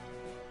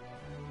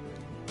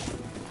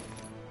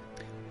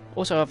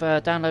 Also, I've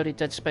downloaded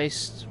Dead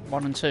Space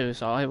 1 and 2,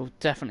 so I will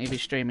definitely be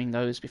streaming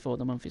those before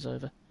the month is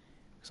over.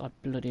 Because I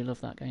bloody love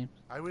that game.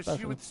 I wish Both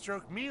you of would them.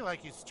 stroke me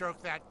like you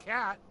stroke that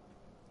cat.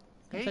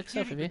 Can I Hey, take a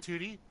selfie cutie of you?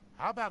 patootie,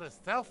 how about a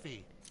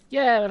selfie?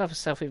 Yeah, we'll have a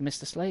selfie with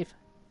Mr. Slave.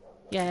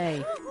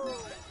 Yay!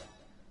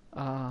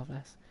 Ah,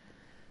 bless.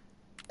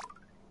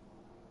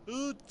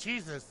 Ooh,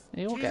 Jesus.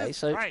 You're Jesus gay,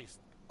 so... Christ.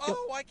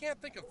 Oh, I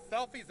can't think of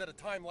selfies at a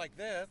time like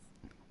this.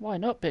 Why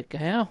not, Big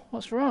Gale?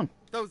 What's wrong?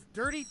 Those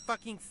dirty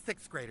fucking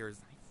 6th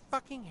graders. I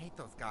fucking hate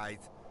those guys.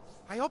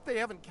 I hope they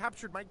haven't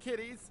captured my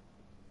kitties.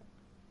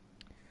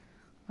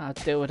 I'll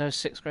deal with those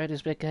 6th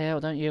graders, Big Gale,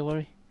 don't you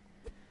worry.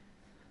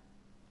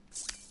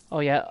 Oh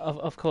yeah,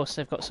 of course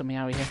they've got some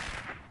Yowie here.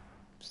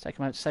 Just take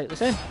a moment to take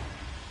this in.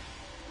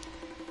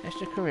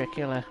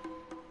 Extracurricular.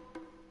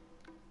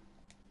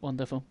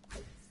 Wonderful.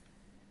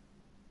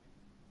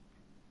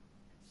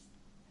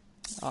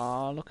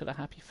 Oh, look at the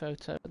happy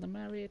photo of them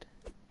married.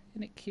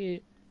 Isn't it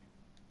cute?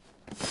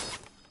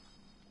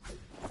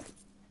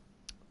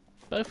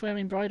 Both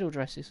wearing bridal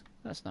dresses.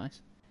 That's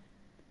nice.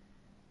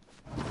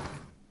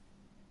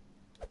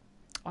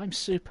 I'm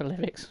Super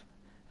Lyrics.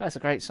 That's a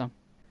great song.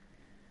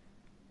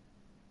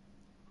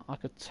 I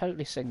could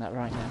totally sing that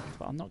right now,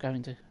 but I'm not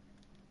going to.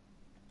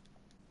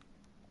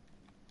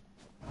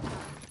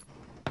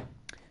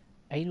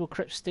 Anal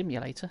Crypt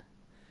Stimulator.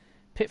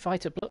 Pit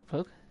Fighter Blood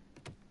Pug.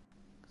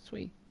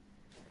 Sweet.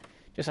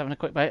 Just having a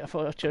quick break. I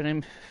thought I'd tune in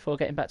before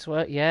getting back to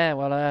work. Yeah,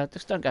 well,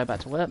 just don't go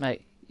back to work,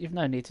 mate. You've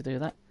no need to do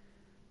that.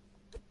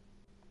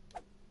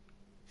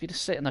 If you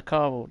just sit in the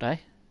car all day,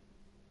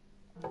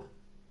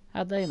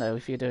 how'd they know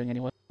if you're doing any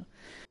work?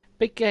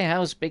 Big Gay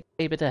House, Big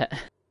Gay Bidet.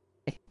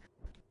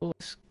 Oh,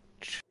 this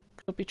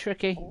could be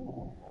tricky.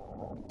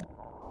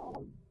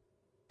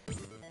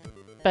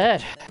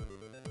 Bed.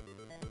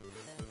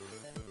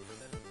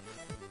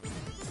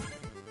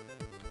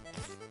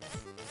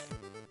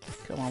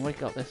 Come on, we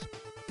got this.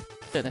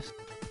 Do this.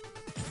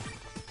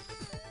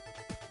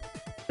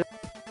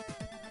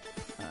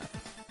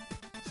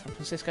 San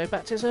Francisco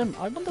baptism.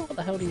 I wonder what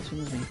the hell these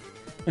things mean.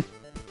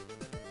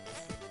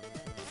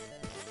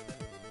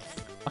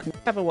 I can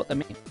gather what they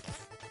mean.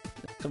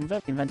 Some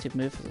very inventive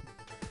move for them.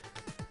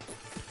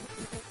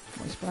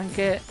 Moist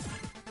blanket.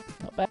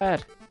 Not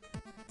bad.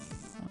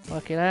 I'll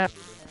work it out.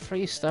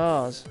 3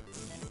 stars.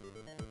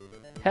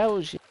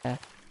 Hells yeah.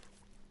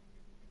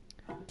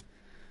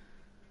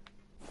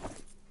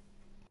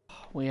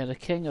 We are the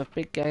king of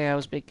Big Gay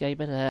House, Big Gay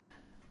Bidet.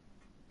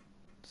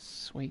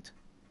 Sweet.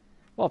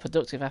 What a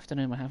productive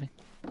afternoon we're having.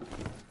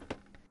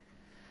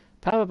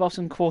 Power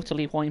Bottom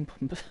Quarterly Wine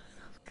Pump.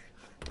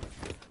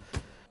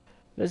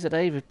 Visit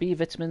A with B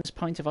Vitamins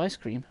Pint of Ice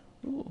Cream.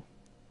 Ooh.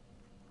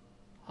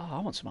 Oh, I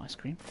want some ice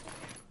cream.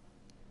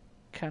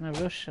 Can of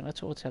Rush and a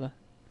tortilla.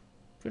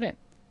 Brilliant.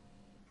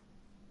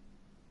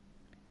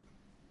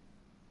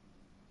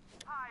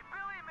 Hi,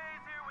 Billy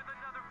Mays here with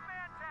another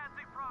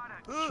fantastic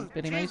product. Ooh,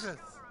 Billy Mays. Jesus.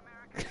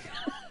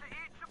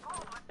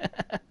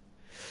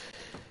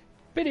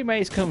 Billy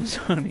Mays comes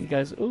on, he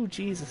goes, "Oh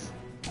Jesus!"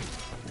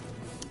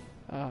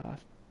 Oh,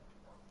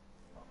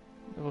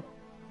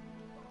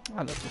 I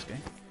love this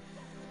game.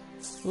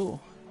 Ooh,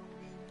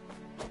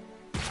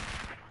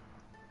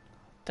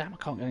 damn! I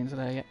can't get into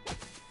there yet.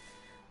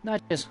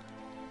 Nudges.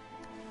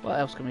 What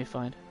else can we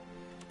find?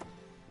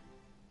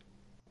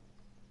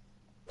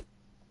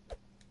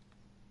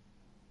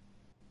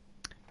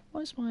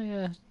 Why is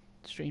my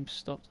stream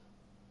stopped?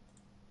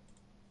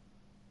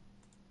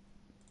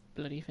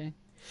 Bloody thing.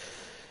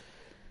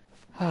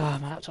 Ah,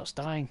 my laptop's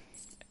dying.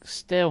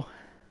 Still.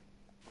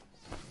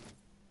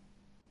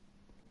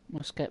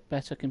 Must get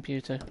better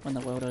computer when the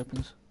world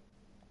opens.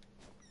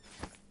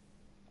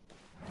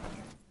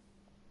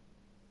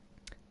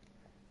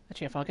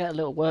 Actually, if I get a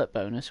little work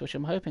bonus, which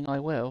I'm hoping I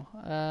will,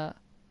 I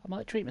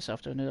might treat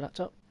myself to a new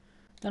laptop.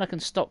 Then I can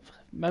stop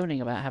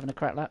moaning about having a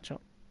crap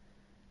laptop.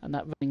 And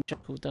that running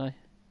joke will die.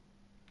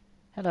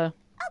 Hello.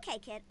 Okay,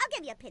 kid. I'll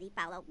give you a pity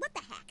follow. What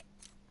the heck?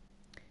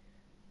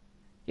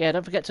 Yeah,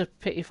 don't forget to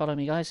pity follow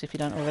me, guys, if you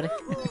don't already.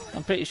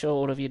 I'm pretty sure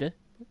all of you do.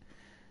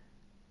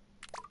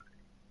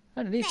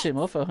 I only need 2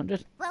 more for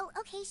 100. Well,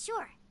 okay,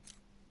 sure.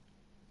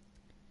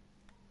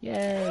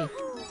 Yay!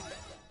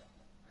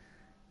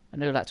 A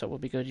new laptop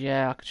would be good.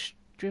 Yeah, I could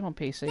stream on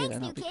PC Thanks, then.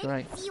 new That'd be kid.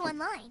 great. See you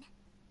online.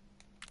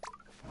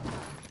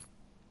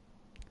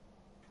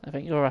 I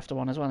think you're after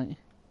one as well, aren't you?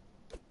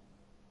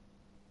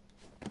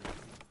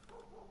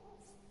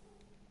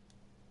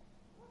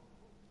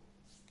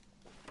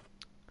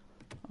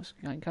 I was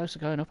getting close to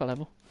going up a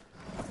level.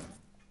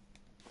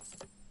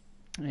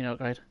 You know,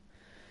 great.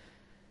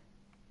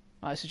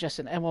 I suggest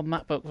an M1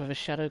 MacBook with a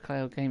Shadow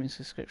Cloud gaming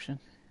subscription.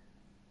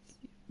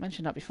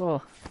 Mentioned that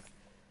before.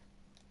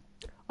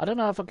 I don't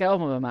know if I'll get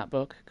on with a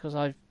MacBook because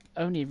I've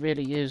only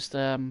really used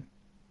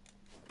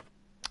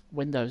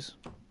Windows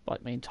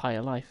like my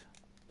entire life.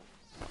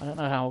 I don't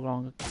know how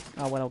well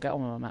I'll get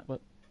on with a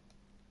MacBook.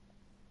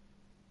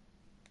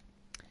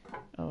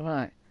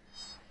 Alright.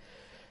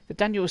 The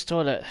Daniel's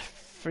Toilet,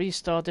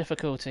 3-star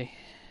difficulty.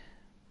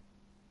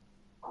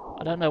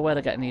 I don't know where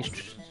they're getting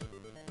these.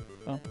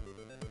 Oh.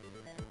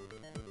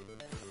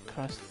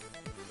 Christ.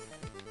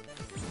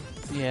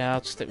 Yeah,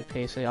 I'll stick with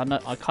PC.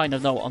 I kind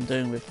of know what I'm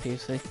doing with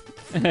PC.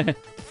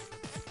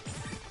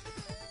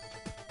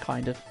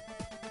 Kind of.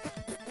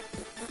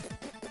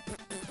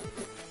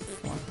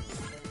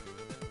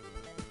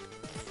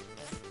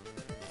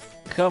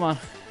 Come on.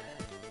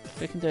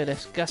 We can do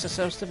this. Gas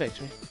ourselves to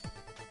victory.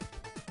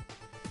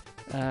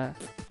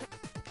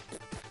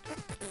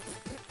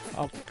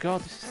 Oh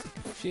god, this is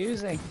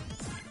confusing.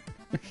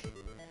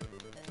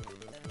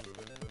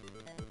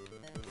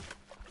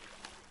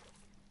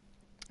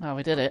 Oh,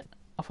 we did it.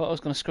 I thought I was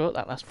going to screw up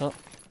that last part.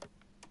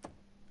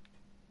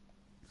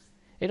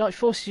 It like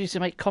forces you to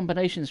make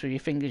combinations with your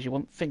fingers you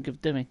won't think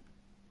of doing.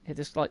 It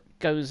just like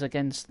goes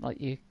against like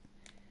your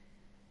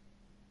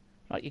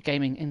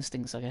gaming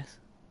instincts, I guess.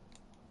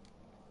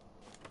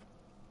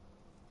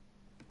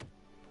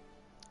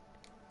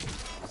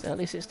 So at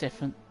least it's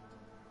different.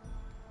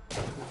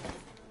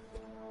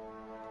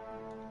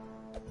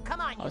 Come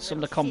on, Like some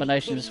of the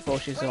combinations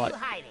force you to like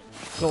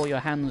claw your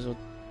hands or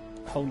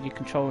hold your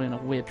controller in a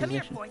weird Come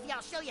position. here, Forthy.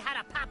 I'll show you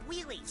how to pop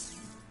wheelies.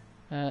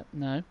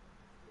 No.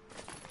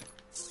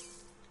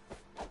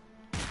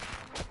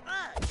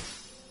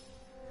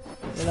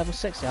 You're level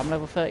 60, I'm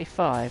level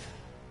 35.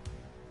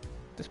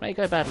 This may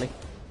go badly.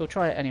 We'll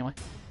try it anyway.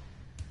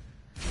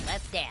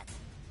 Let's dance.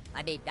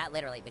 I mean, not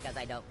literally, because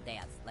I don't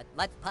dance.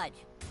 Let's punch.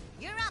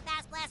 You're up,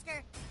 Ass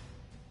Blaster.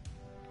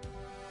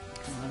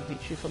 Can I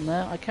reach you from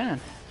there? I can.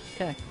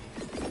 Okay.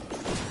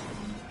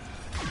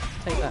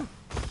 Take that.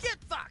 Shit,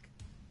 fuck!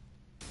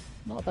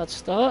 Not a bad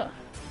start.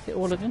 Hit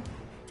all of them.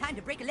 Time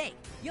to break a leg.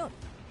 Yo.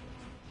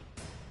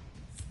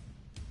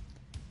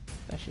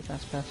 That's your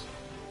fast pass.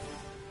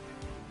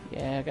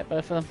 Yeah, get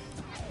both of them.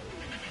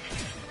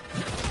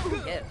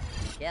 Good.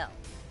 Kill.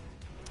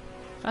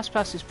 Fast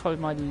pass is probably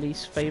my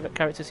least favourite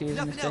character to use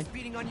in this Nothing else game.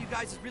 beating on you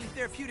guys is really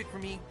therapeutic for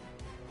me.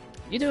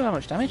 You do how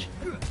much damage?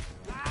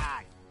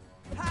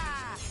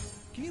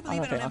 Can you I believe don't I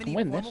don't think I have can any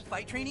win formal this.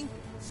 fight training?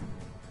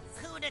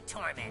 Who to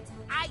torment?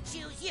 I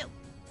choose you.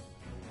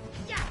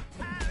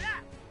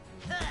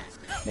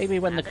 Maybe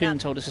when the Wrap it coon up.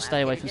 told us to Well,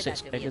 stay away if from you did that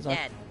six to me, figures, I'm I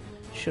dead.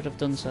 should have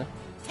done so.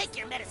 Take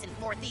your medicine,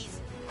 Forthies.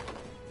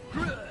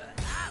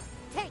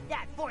 Take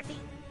that, Forthy.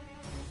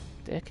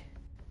 Dick.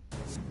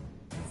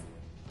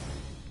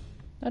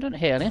 I don't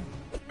heal him.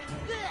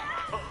 You're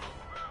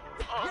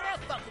a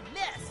fucking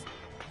mess.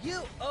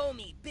 You owe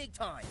me big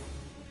time.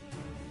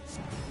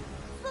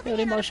 Healed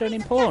him by showing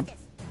him porn.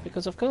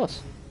 Because of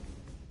course.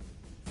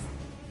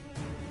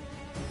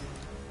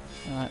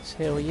 Alright, let's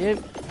heal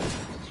you.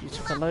 You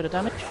took a load of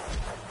damage.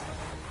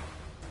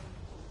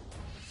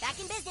 Back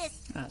in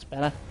business. That's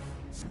better.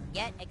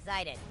 Get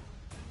excited.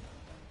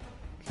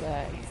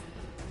 Okay.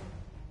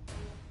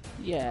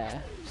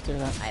 Yeah, let's do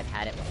that. I've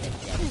had it with this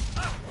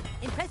shit.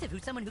 Impressive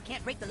who's someone who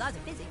can't break the laws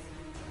of physics.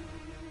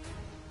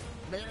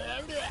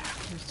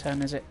 Whose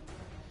turn is it?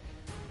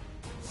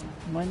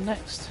 Mine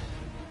next.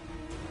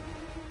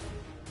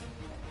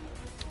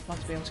 I'd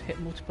like to be able to hit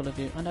multiple of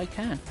you, and I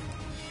can.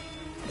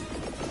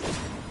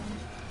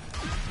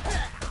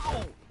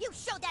 You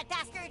showed that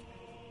bastard.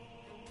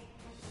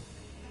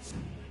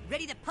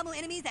 Ready to pummel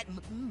enemies at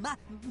Mach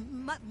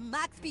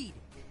speed.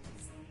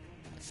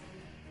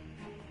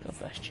 God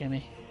bless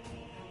Jimmy.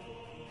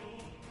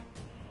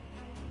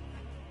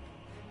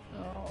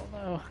 Oh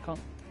no, I can't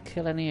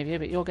kill any of you,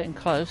 but you're getting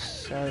close,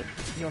 so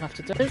you'll have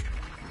to do.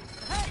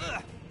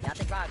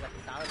 Nothing wrong with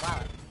the solid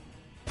wallet.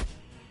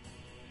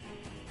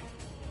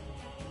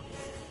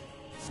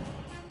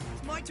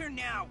 It's my turn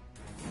now.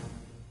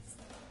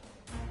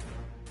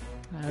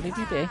 How did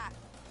you do?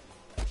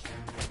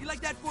 You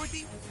like that,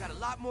 Forthy? Got a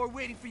lot more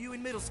waiting for you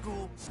in middle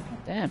school.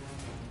 Damn.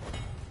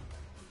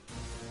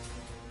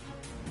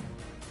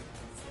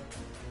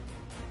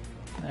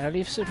 I'll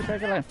leave Super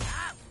Craig alone.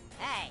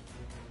 Hey.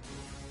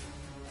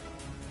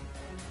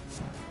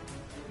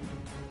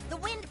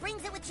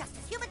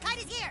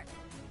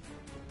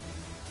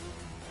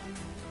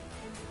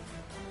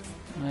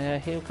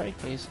 Heal Craig,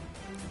 please.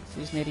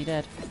 He's nearly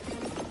dead.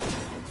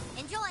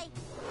 Enjoy.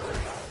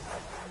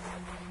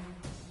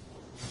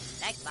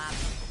 Thanks, Bob.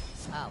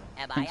 Oh,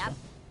 am I Thanks, up?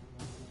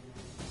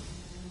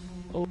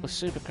 Oh,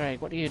 Super Craig,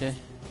 what do you do?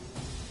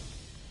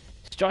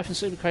 Strife and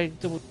Super Craig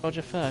double dodge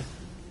a foe.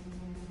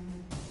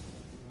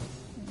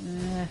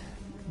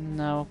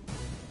 No.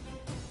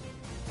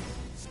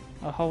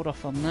 I'll hold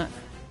off on that.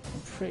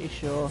 I'm pretty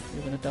sure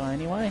you're going to die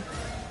anyway.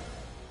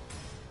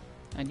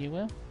 And you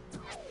will.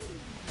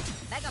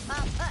 Mega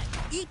Pop Punch.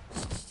 Eat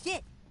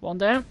shit. One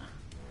down.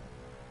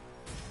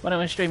 When am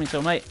I streaming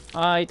till, mate?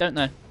 I don't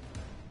know.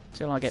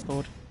 Till I get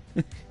bored.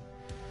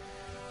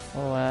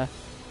 Or,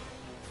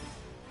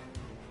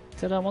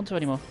 till I don't want to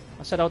anymore.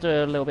 I said I'll do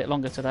it a little bit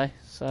longer today,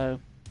 so...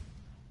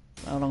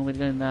 How long are we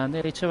doing now?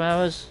 Nearly 2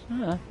 hours?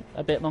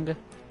 A bit longer.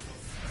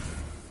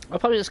 I'll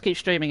probably just keep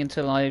streaming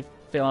until I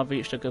feel I've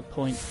reached a good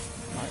point.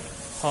 Like,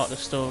 part of the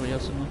story or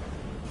something.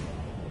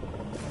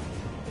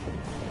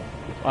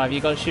 Right, have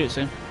you got to shoot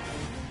soon?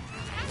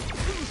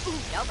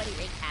 Nobody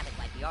wreaks havoc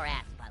like your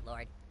ass,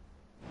 Buttlord.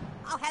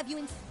 I'll have you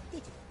in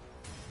stitches.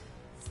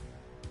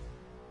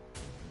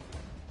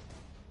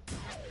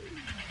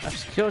 I've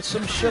secured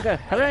some sugar.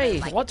 Hooray!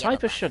 What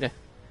type of sugar?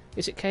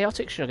 Is it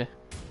chaotic sugar?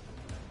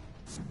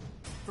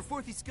 For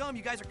fourthy scum,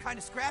 you guys are kind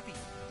of scrappy.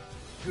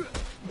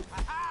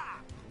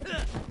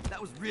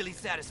 That was really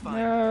satisfying.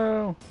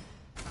 No!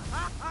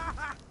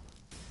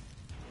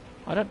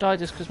 I don't die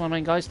just because my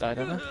main guys died,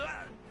 have I?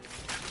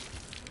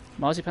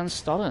 Marzipan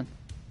Stalin.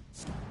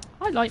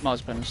 I like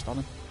Marzipan and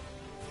Stalin.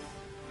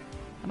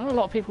 I know a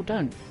lot of people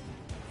don't.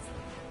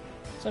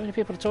 So many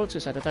people to talk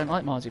to said I don't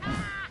like Marzipan.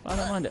 But I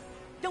don't mind it.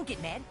 Don't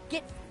get mad.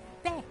 Get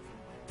fast.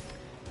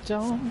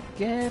 Don't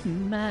get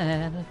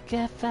mad,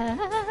 get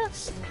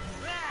fast.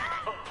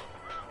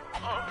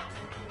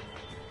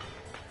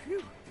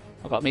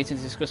 I've got a meeting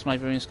to discuss my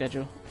brewing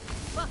schedule.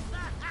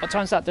 What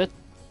time's that, dude?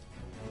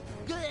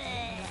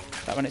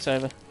 That when it's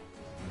over.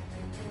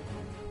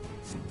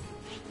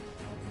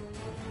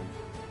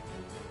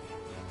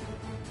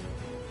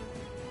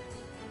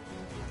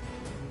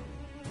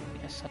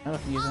 Yes, I know I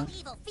can use All that.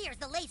 evil fears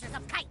the lasers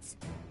of kites.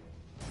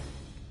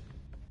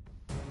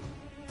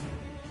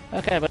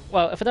 Okay, but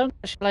well, if I don't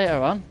catch you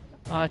later on,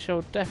 I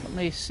shall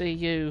definitely see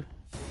you.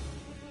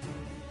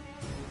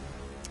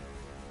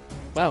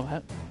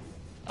 Well,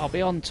 I'll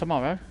be on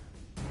tomorrow.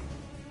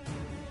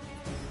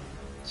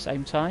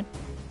 Same time.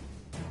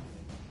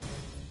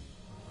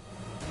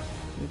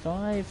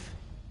 Revive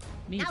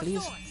me, Now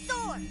please.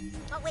 Sword!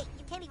 Oh wait,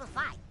 you can't even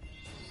fight.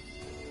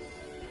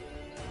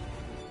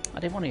 I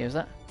didn't want to use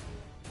that.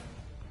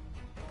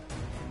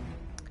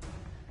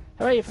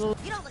 Hooray for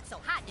the... You don't look so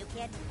hot, new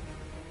kid.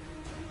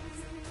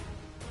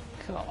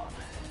 Come on.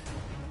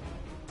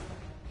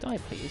 Die,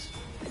 please.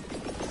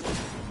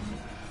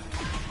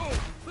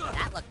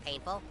 That looked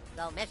painful,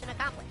 so mission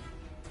accomplished.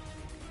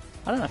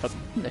 I don't know if I can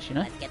do this, you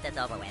know. Let's get this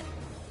over with.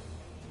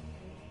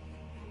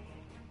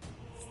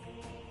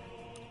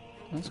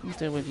 Let's go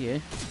deal with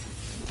you.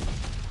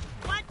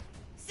 What?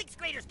 6th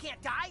graders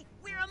can't die?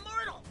 We're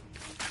immortal!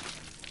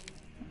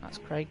 That's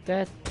Craig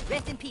dead.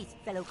 Rest in peace,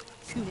 fellow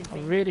coon and I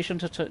friend. really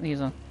shouldn't have took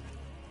these on.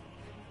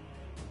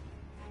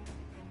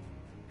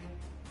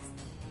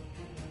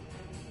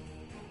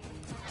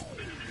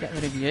 Get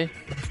rid of you.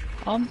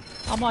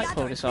 I might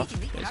pull this off,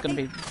 but it's going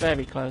to be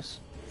very close.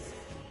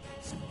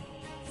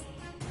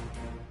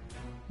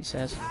 He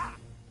says.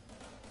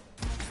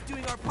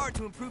 Doing our part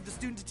to improve the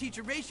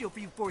student-to-teacher ratio for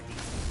you fourthies.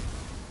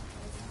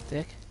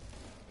 Dick.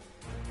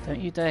 Don't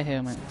you dare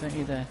heal, man. Don't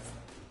you dare.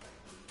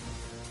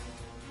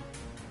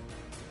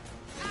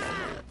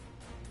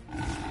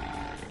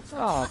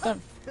 Oh,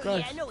 don't. Gross.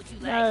 Yeah, I know what you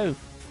like. No.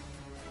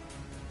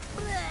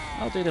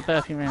 I'll do the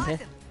burping round here.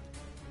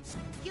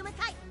 Human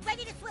kite,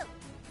 ready to swoop.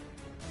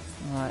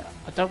 Alright,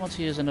 I don't want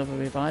to use another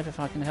revive if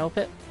I can help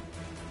it.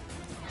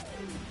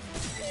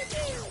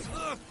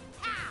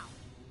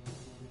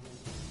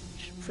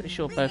 Pretty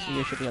sure both of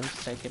you should be able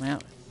to take him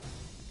out.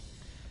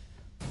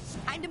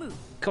 Time to move.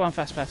 Come on,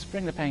 Fast Pass.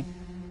 Bring the pain.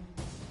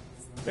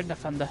 Bring the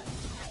thunder.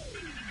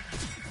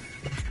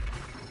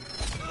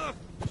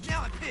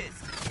 Now I'm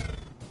pissed.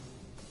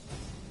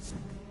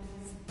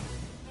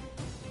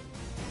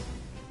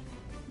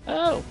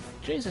 Oh,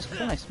 Jesus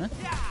Christ, man.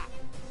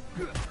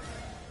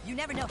 You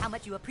never know how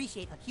much you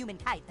appreciate a human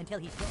kite until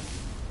he's dead.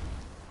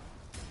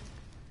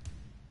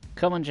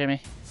 Come on,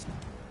 Jimmy.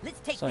 Let's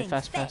take Sorry, things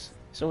Fast Pass.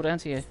 It's all down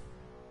to you.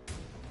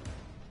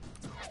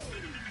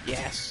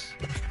 Yes.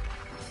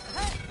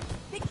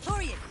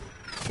 Victorious.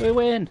 We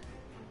win.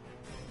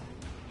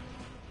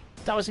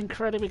 That was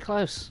incredibly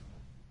close.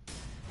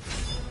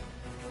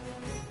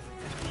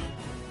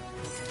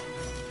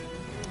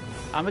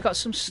 And we got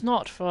some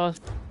snot for our...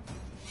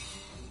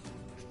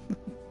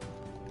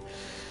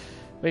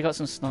 We got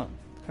some snot.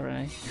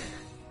 Hooray.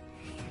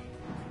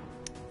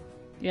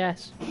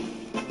 Yes.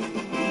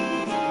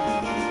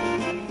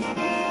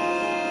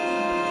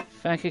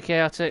 Thank you,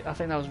 Chaotic. I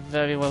think that was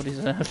very well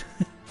deserved.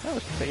 That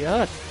was pretty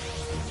hard.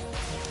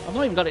 I've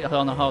not even got it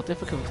on a hard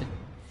difficulty.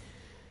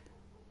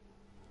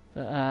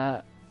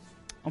 But,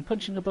 I'm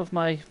punching above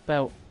my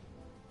belt.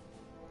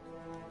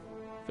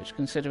 Which,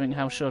 considering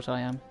how short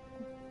I am,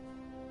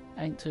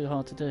 ain't too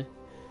hard to do.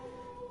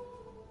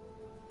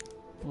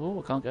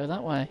 Oh, I can't go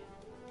that way.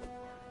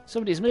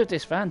 Somebody's moved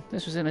this van.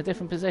 This was in a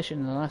different position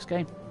in the last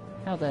game.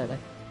 How dare they?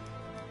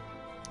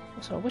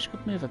 Also, I wish I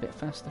could move a bit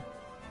faster.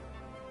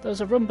 There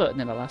was a run button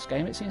in the last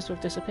game. It seems to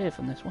have disappeared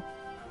from this one.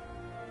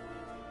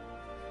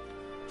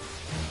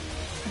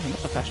 Oh,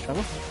 not a fast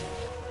travel.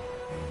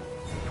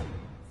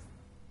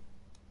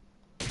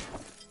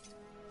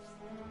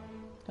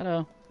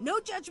 Hello. No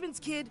judgments,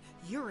 kid.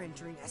 You're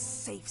entering a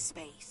safe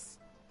space.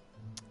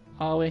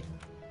 Are we?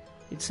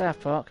 In South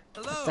Park.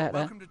 Hello,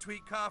 welcome to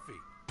Tweet Coffee.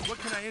 What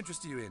can I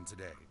interest you in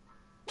today?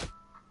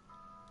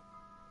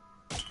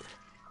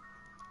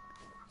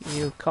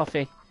 You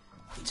coffee.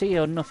 Tea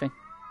or nothing?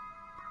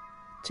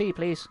 Tea,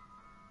 please.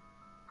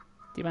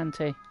 Demand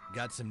tea.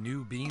 Got some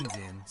new beans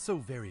in, so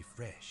very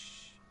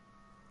fresh.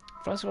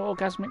 Flask of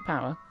orgasmic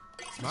power.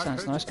 Smart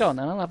Sounds purchase. nice. Go on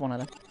then, I'll have one of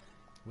them.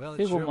 Well,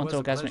 Who it sure wouldn't want was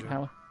a orgasmic pleasure.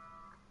 power?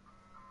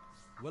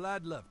 Well,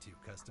 I'd love to,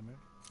 customer.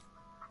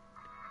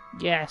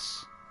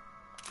 Yes.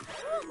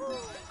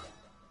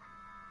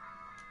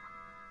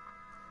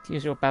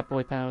 Use your bad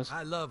boy powers.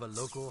 I love a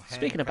local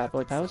Speaking of bad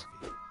boy handcrafted powers,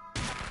 selfie.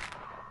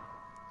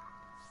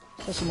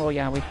 there's some more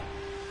yaoi.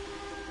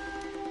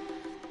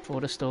 For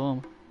the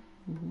storm.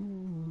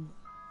 Ooh.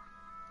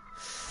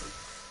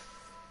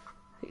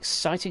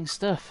 Exciting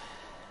stuff.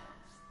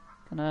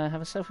 Can I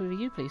have a selfie with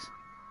you, please?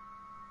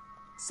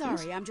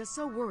 Sorry, I'm just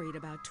so worried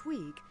about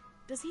Tweak.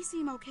 Does he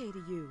seem okay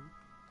to you?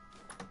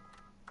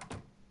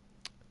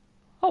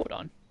 Hold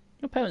on.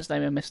 Your parents'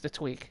 name is Mr.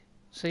 Tweak,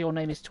 so your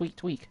name is Tweak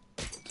Tweak.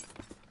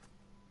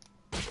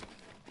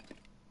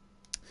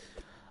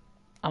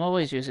 I'm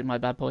always using my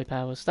bad boy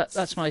powers.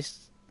 That's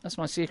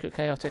my secret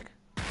chaotic.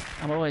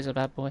 I'm always a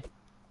bad boy.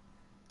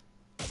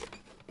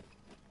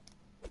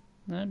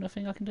 No,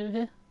 nothing I can do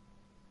here.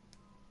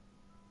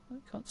 I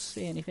can't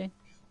see anything.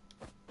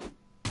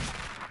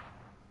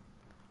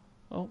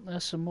 Oh,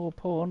 there's some more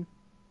porn.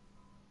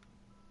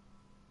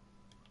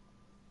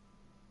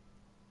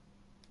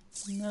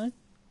 No.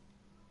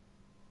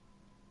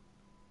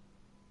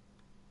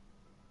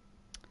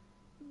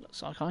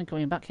 Looks like I'm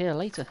coming back here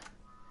later.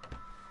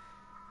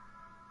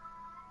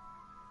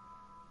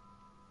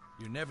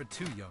 You're never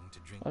too young to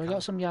drink. Well, we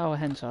got some yaoi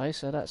hentai,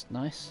 so that's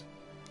nice.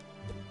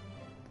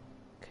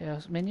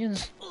 Chaos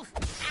minions.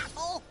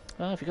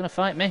 Well, if you're gonna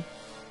fight me,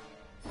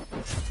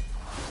 let's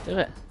do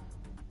it.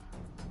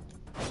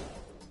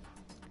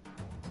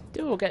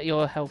 Do or get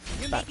your health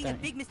You're back, making a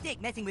don't you? big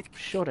mistake messing with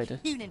Sure they do.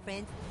 Coon and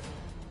friends.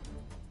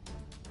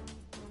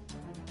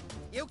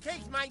 You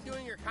kids mind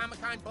doing your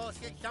Comic-Con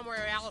bullshit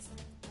somewhere else?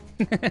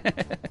 If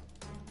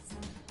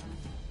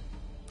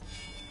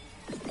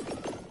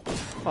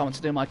I want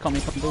to do my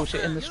Comic Con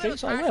bullshit in the You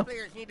streets, little I will.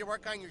 cosplayers need to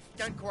work on your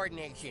stunt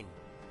coordination.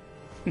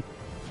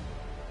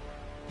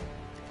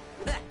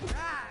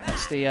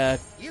 That's the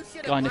You should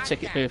have guy in the watched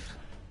ticket that. booth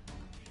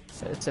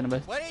at the cinema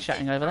What is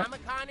chatting it, over that.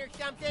 Comic-Con or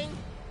something?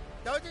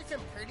 Those are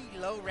some pretty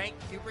low-ranked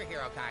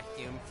superhero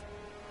costumes.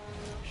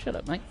 Shut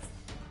up, mate.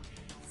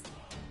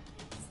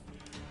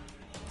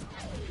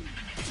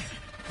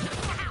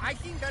 I've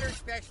seen better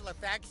special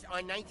effects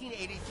on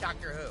 1980s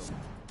Doctor Who.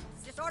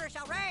 Disorder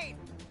shall reign.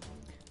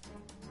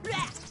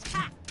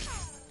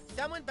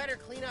 Someone better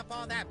clean up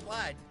all that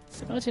blood.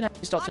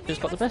 1980s Doctor Who's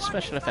got the best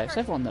special effects.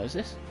 Everyone knows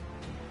this.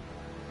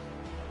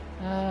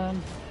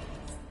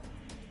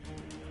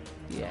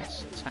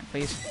 Yes, attack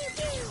please.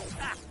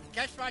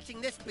 Just watching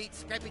this beat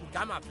scraping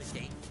gum off the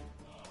seat.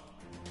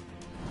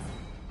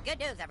 Good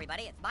news,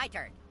 everybody. It's my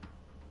turn.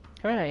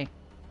 Hooray!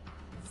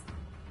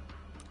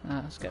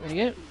 Let's get rid of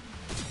you.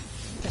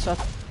 Piss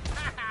off.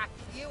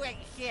 You ain't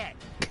shit.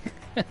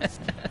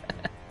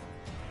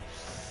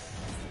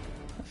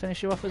 I'll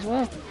finish you off as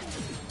well.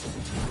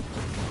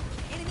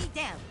 Enemy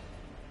down.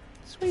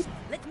 Sweet.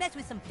 Let's mess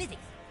with some physics.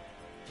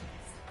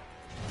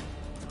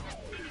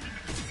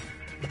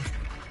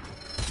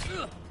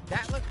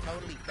 That looked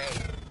totally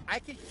fake. I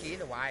could see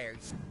the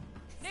wires.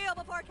 Kneel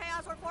before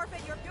chaos or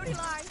forfeit your beauty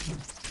line.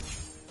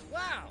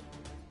 Wow.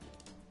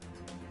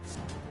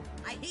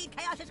 I heed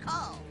chaos's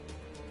call.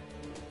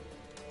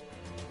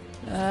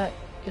 You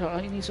know,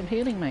 you need some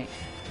healing, mate.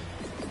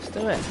 Let's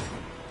do it.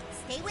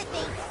 Stay with me.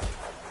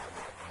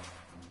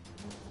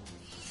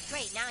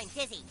 Great, now I'm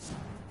dizzy.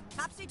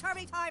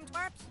 Topsy-turvy time,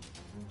 twerps.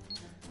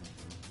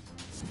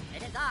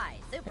 It is I,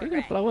 Are Super you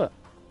gonna Greg. blow up?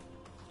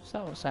 Is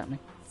that what's happening?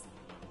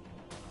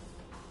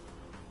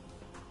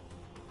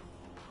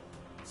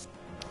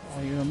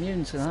 Oh, you're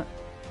immune to that.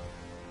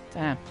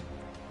 Damn.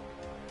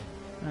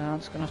 Well, I'm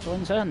just gonna have to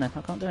unturn then.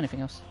 I can't do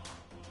anything else.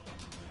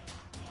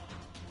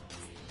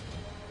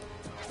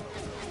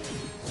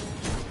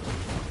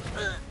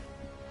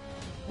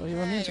 Oh,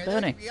 you're immune to Hey, are those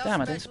burning. real Damn,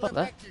 I didn't special spot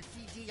that. effects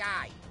or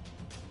CGI?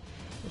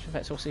 Which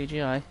effects or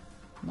CGI?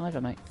 Neither,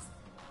 mate.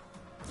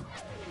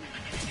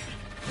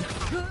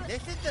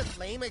 This is the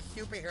lamest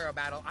superhero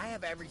battle I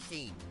have ever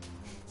seen.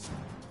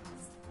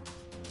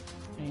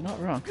 You're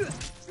not wrong. Don't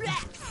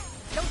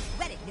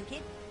sweat it, new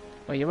kid.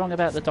 Well, you're wrong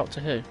about the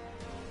Doctor Who.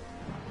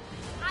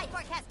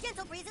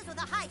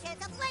 with a high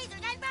chance of laser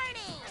gun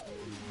burning!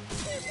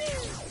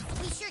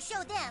 We sure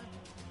showed them.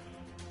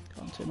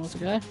 Got on 2 more to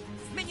go.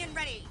 Minion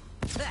ready!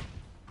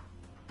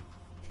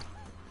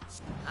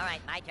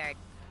 Alright, my turn.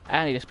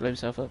 And he just blew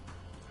himself up.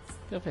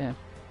 Good for him.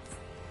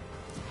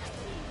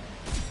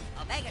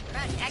 Omega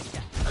Crunch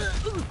Extra.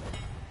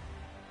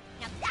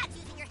 Now that's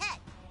using your head.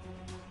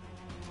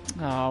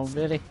 Oh,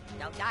 really?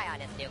 Don't die on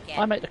this, new kid.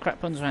 I make the crap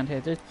puns around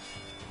here, dude.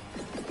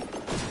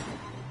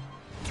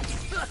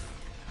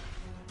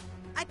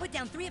 I put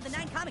down 3 of the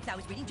 9 comics I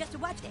was reading just to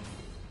watch this.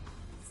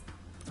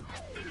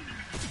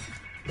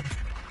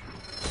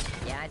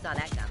 Yeah, I saw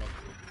that coming.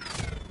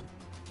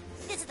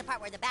 This is the part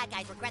where the bad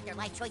guys regret their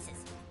life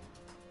choices.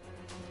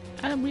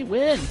 And we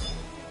win!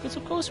 Because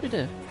of course we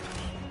do.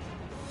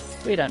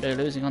 We don't do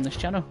losing on this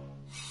channel.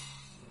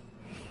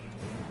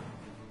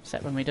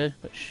 Except when we do,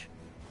 which...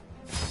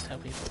 tell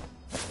people.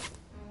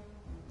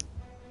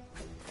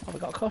 Oh, we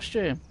got a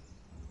costume.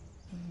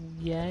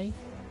 Yay.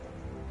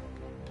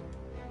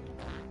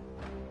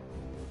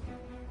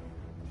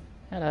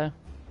 Hello.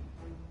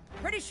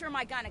 Pretty sure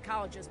my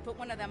gynecologist put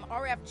one of them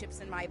RF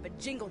chips in my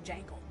vajingle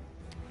jangle.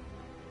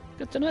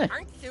 Good to know.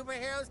 Aren't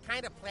superheroes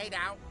kind of played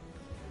out?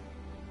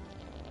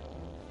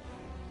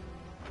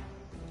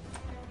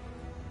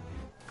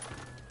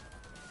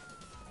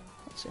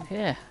 What's in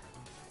here?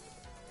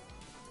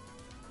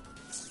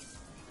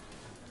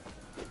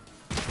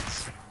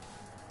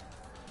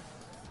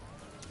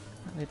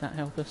 Did that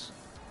help us?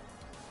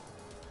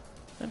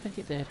 Don't think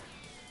it did.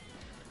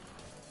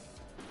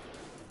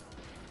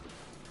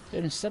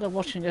 Dude, instead of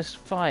watching us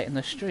fight in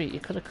the street, you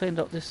could have cleaned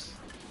up this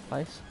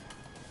place.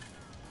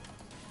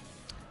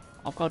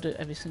 I've got to do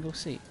every single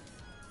seat.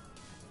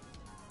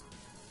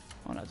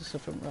 Oh no, just the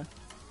front row.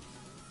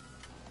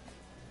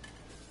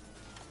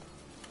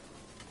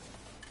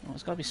 Oh,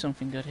 there's got to be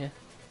something good here.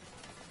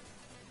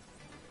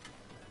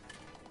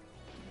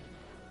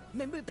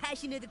 Remember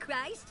Passion of the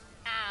Christ?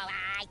 Oh,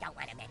 I don't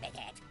want to remember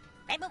that.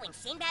 Remember when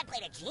Sinbad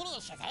played a genie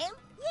in Shazam?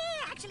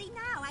 Yeah, actually,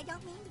 no, I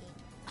don't mean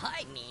to.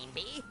 I mean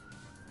me.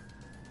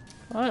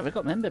 Alright, we've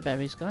got member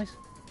berries, guys.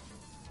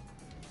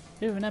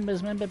 Who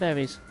remembers member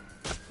berries?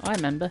 I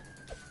remember.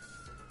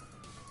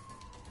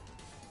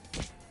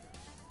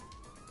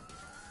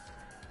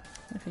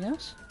 Anything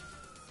else?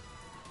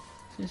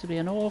 Seems to be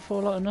an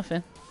awful lot of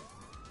nothing.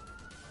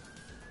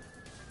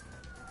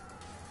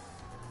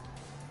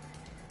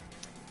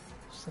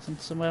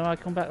 Somewhere I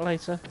come back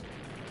later.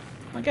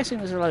 I'm guessing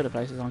there's a load of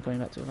places I'm coming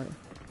back to later.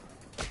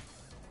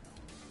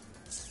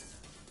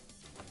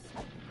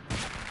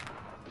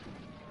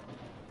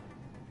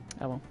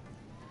 Oh well.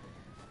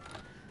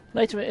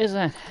 Later it is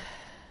then.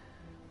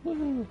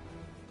 Woohoo!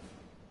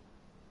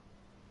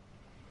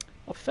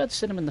 I preferred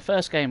cinema in the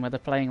first game where they're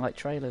playing like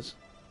trailers.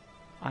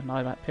 I know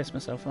I might piss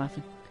myself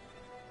laughing.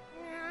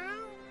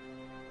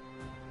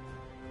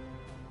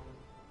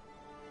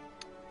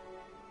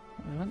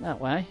 We went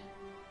that way.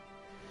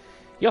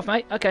 You off,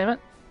 mate? Okay, mate.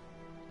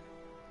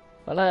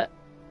 Well,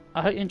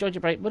 I hope you enjoyed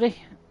your break,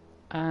 buddy.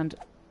 And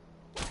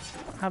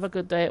have a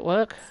good day at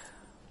work.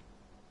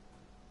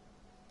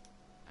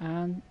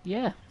 And,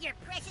 yeah.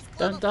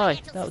 Don't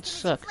die. That would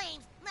suck.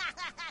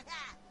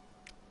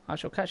 I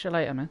shall catch you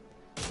later, man.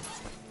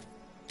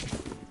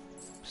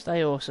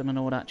 Stay awesome and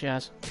all that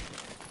jazz.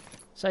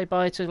 Say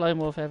bye to Lone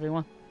Wolf,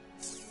 everyone.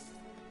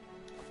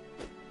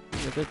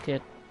 You're a good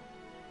kid.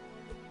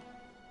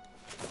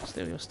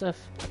 Steal your stuff.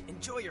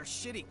 Enjoy your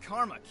shitty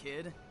karma,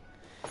 kid.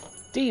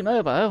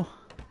 D-Mobile?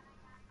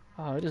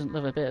 Oh, he doesn't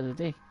love a bit of the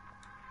D.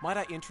 Might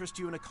I interest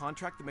you in a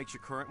contract that makes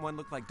your current one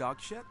look like dog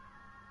shit?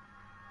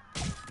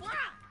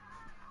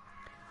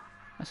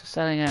 That's a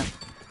selling out.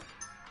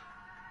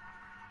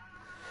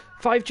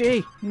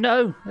 5G!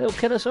 No! They'll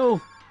kill us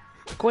all!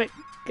 Quick!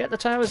 Get the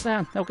towers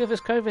down! They'll give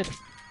us COVID!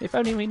 If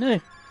only we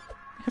knew!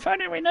 If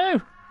only we knew!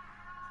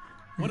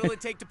 What'll it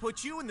take to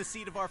put you in the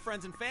seat of our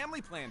friends and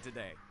family plan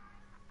today?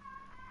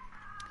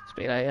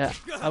 Speak later.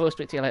 I will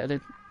speak to you later,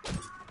 dude.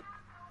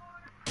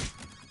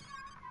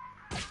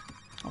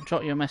 I'll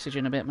drop you a message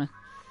in a bit, man.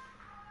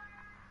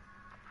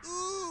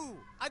 Ooh!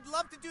 I'd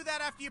love to do that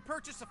after you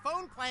purchase a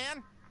phone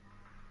plan.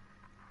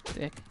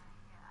 Dick.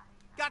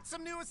 Got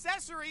some new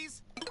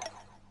accessories.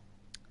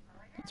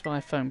 That's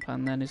my phone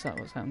plan then, is that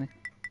what's happening?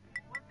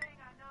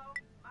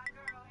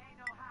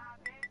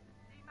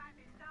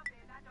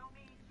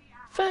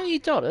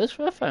 $30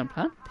 for a phone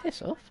plan?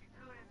 Piss off.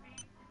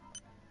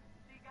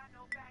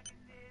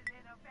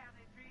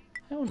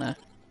 Hell no.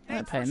 I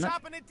ain't paying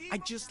that. I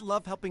just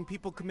love helping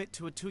people commit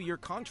to a 2-year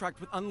contract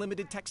with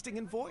unlimited texting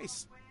and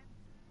voice.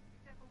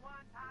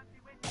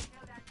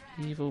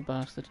 Evil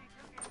bastard.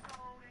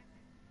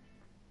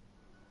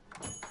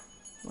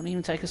 Won't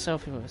even take a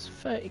selfie with us.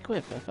 30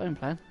 quid for a phone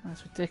plan?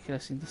 That's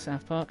ridiculous in the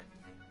South Park.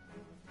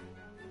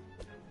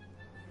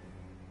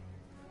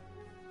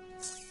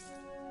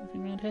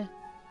 Anything around here?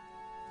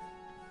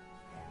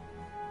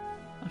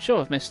 I'm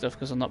sure I've missed stuff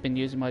because I've not been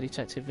using my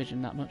detective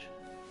vision that much.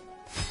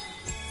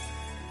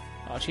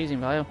 Oh, cheesing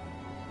vial.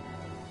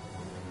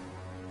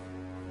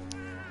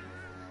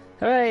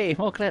 Hooray!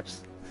 More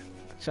clips.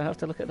 Shall have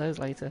to look at those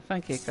later.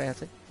 Thank you,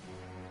 Creative.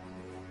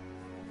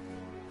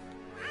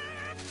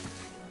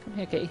 Come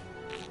here, kitty.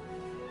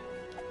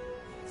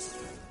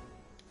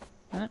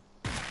 No.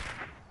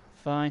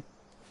 Fine.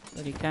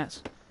 Bloody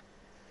cats.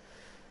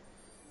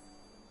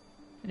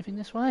 Anything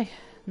this way?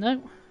 No.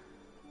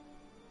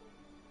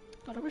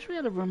 God, I wish we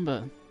had a run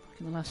button like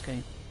in the last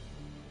game.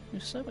 It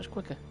was so much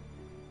quicker.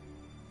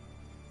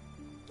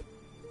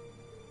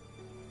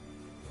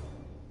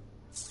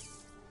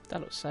 That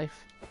looks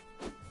safe.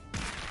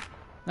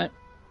 No.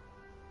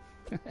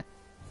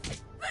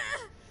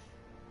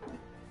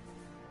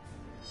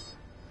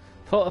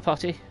 Porta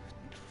potty.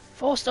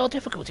 4-star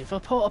difficulty for a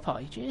porta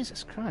potty.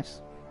 Jesus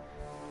Christ.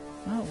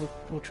 Well,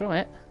 we'll try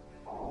it.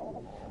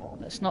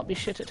 Let's not be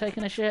shit at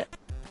taking a shit.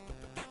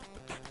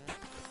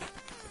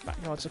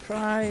 Backyard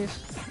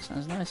surprise. That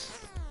sounds nice.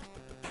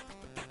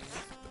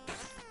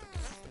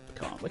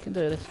 Come on, we can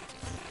do this.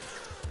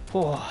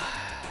 Oh.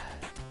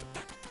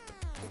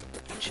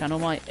 Channel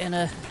my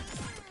inner...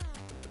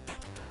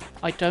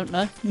 I don't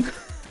know.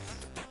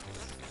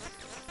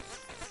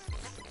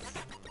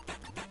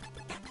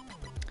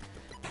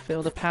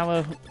 Feel the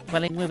power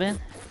welling within.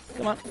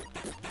 Come on.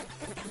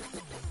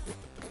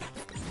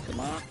 Come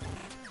on.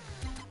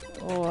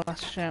 Oh,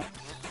 last shout.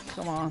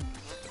 Come on.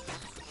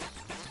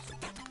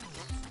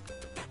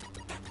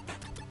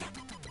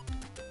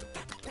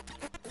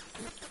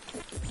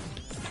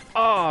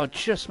 Oh,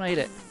 just made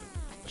it.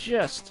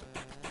 Just.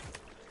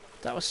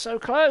 That was so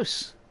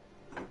close.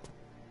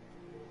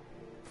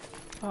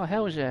 Oh,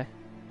 hell yeah.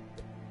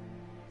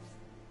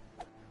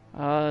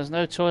 Oh, there's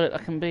no toilet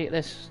that can beat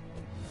this.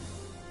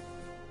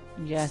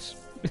 Yes.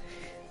 You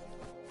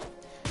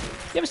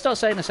ever start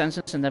saying a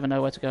sentence and never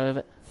know where to go with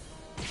it?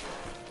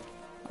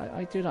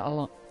 I do that a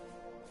lot.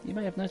 You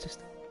may have noticed.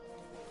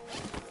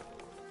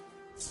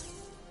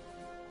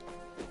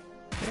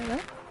 Yeah,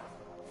 there?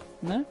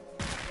 No?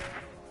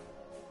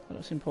 That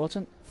looks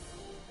important.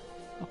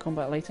 I'll come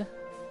back later.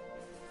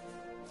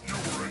 You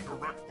were in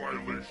direct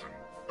violation.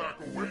 Back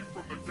away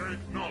from the dank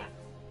knock.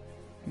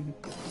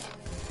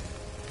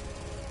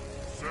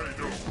 Say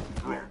no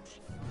to drugs.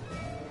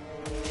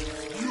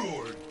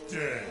 You're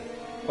dead.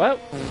 Well,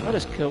 I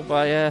was killed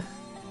by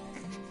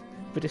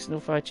medicinal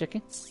fried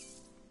chicken.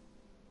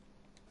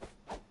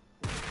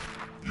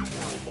 You are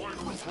a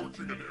minor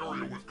approaching an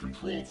area with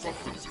controlled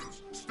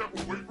substances. Step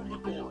away from the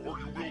door or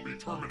you will be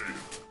terminated.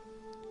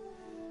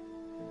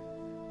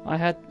 I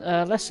had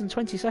less than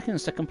 20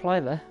 seconds to comply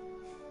there.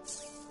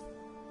 It's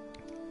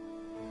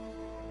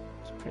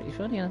pretty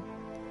funny, huh?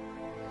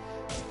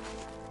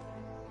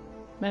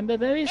 Remember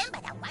those?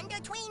 Remember the Wonder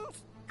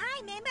Twins? I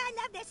remember. I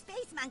love their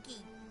space monkey.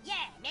 Yeah,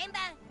 remember?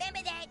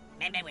 Remember that?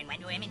 Remember when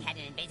Wonder Woman had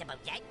an invisible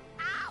jet?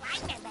 Oh, I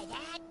remember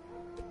that.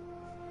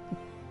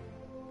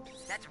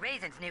 That's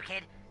Raisins, new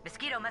kid.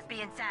 Mosquito must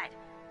be inside.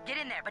 Get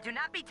in there, but do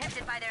not be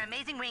tempted by their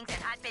amazing wings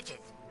and hot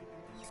bitches.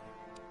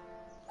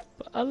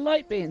 But I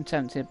like being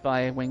tempted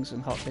by wings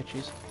and hot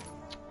bitches.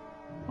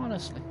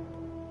 Honestly.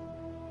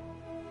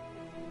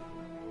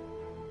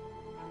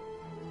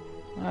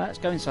 Alright, let's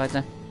go inside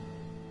then.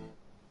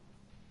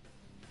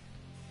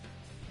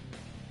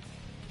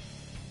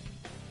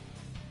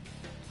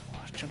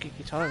 Oh, chunky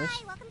guitarist.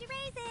 Hi, welcome to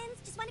Raisins.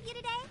 Just one of you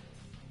today?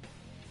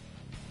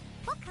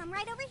 Well, come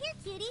right over here,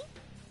 cutie.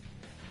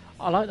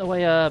 I like the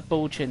way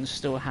ball chin's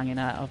still hanging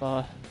out of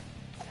our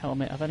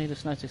helmet. I've only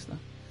just noticed that.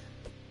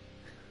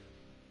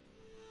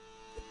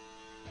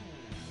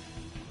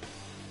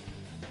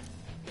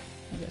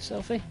 Can I get a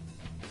selfie?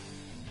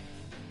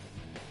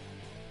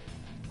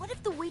 What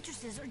if the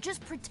waitresses are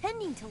just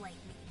pretending to like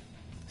me?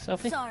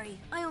 Selfie? Sorry,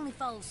 I only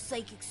follow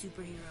psychic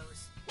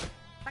superheroes.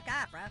 Fuck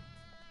off, bro.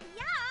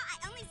 Yeah,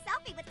 I only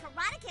selfie with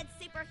Karate Kid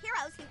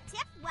superheroes who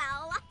tip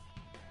well.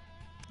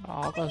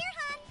 Oh, over here,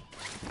 hon.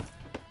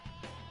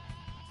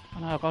 I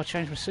know, I've got to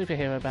change my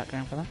superhero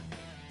background for that.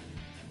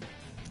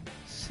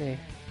 Let's see.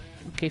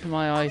 I'm keeping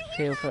my eye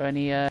peeled for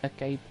any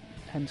gay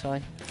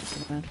hentai.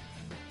 Around.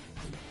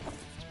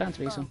 It's bound to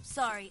be some.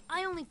 Sorry,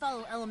 I only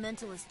follow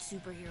elementalist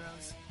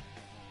superheroes.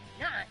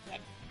 Nuh-uh, kid.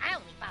 I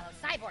only follow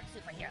cyborg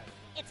superheroes.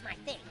 It's my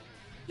thing.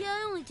 Yeah,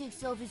 I only take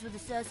selfies with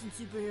assassin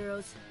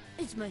superheroes.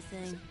 It's my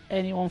thing.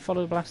 Anyone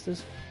follow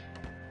blasters?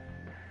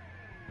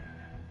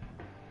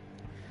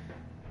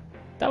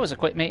 That was a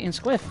quick meeting,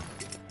 Squiff.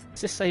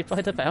 Is this Saved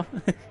by the Bell?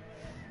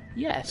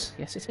 Yes,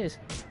 yes it is.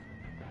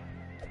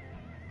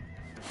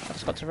 I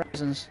just got to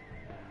Raisins.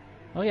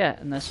 Oh yeah,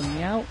 and there's some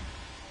Meow.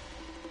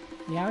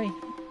 Yowie.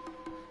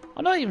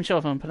 I'm not even sure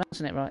if I'm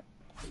pronouncing it right.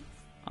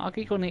 I'll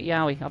keep calling it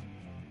Yowie. I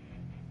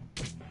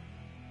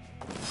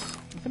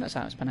think that's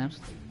how it's pronounced.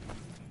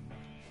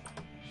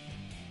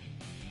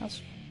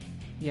 That's...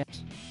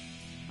 Yes.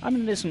 I'm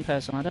an innocent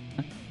person, I don't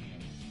know.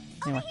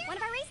 Anyway. One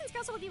of our Raisins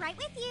girls will be right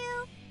with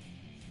you.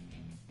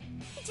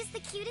 Just the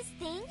cutest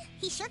thing.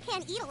 He sure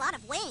can eat a lot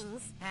of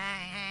wings.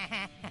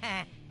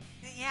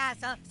 Yeah,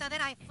 so then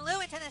I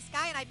flew into the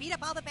sky and I beat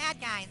up all the bad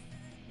guys.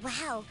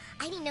 Wow,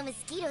 I didn't know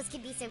mosquitoes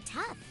could be so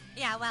tough.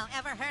 Yeah, well,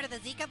 ever heard of the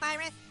Zika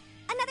virus?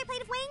 Another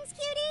plate of wings,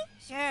 cutie?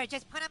 Sure,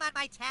 just put them on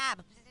my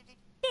tab.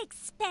 Big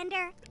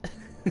spender.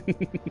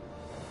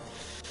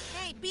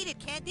 Hey, beat it,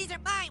 kid. These are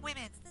my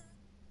women's.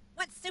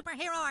 What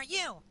superhero are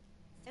you?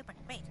 Super,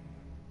 wait.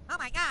 Oh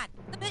my god,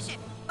 the mission!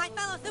 My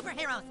fellow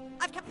superheroes!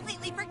 I've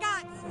completely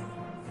forgotten!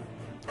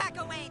 Back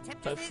away, But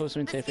Temptresses! for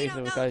some Mosquito TV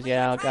knows guys, what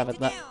yeah, you're I'll trying gather to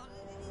that. do.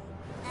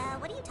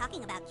 What are you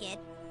talking about, kid?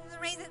 The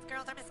Raisins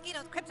girls are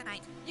Mosquito's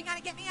kryptonite. You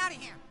gotta get me out of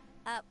here.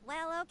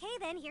 Well, okay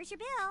then, here's your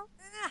bill.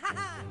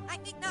 I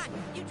think not.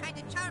 You tried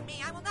to charm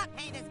me. I will not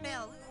pay this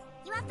bill.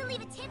 You have to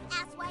leave a tip,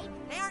 asswipe.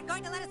 They aren't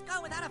going to let us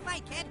go without a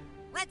fight, kid.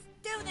 Let's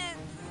do this.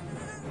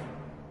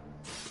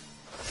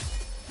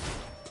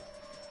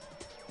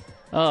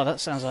 Oh, that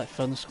sounds like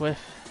fun, Squiff.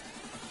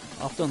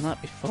 I've done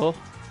that before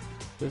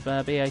with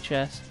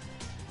BHS.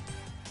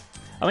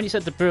 And when you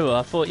said the brewer,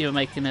 I thought you were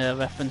making a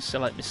reference to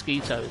like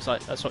mosquitoes.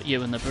 Like that's what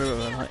you and the brewer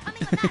are like.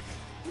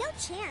 No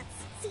chance.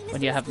 See, Mr.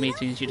 When you have Mosquito?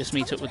 meetings, you just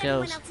meet up with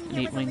Everyone girls else in and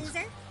here eat was a wings.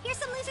 loser. Here's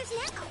some losers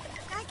now.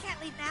 I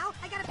can't leave now.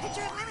 I got a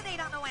pitcher of lemonade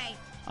on the way.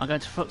 I'm going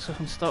to fuck stuff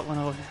and stop when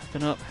I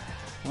open up.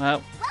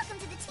 Well, Welcome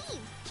to the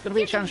team. it's going to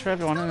be a chance for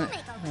everyone, isn't it?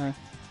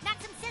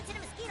 Knock some sense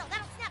into Mosquito.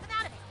 That'll snap him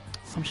out of it.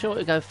 I'm sure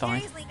it'll go fine.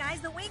 Seriously, guys,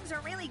 the wings are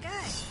really good.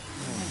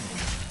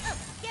 Oh,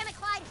 damn it,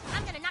 Clyde.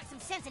 I'm gonna knock some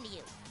sense into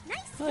you. Nice.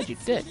 Glad you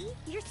hit, did. sweetie.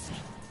 You're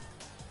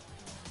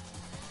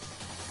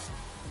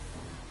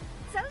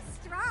So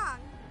strong.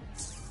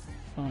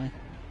 Fine.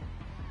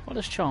 What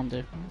does charm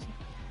do?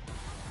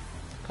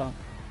 Can't.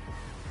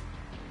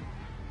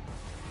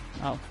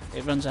 Oh,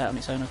 it runs out on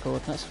its own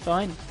accord. That's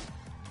fine.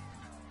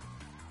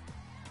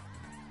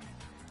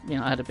 You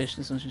know, I had a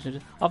business and should do.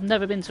 I've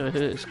never been to a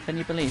Hooters. Can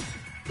you believe?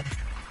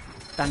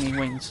 Banging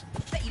wings.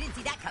 Bet you didn't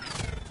see that coming.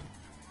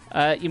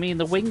 You mean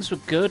the wings were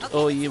good,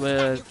 or you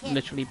were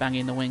literally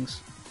banging the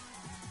wings?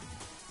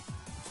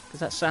 Because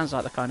that sounds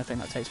like the kind of thing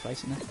that takes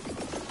place in there.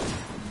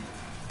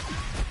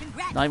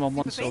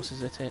 911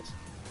 sources it is.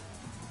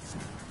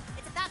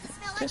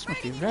 This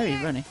must be very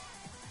runny.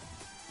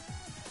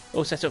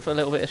 All set up for a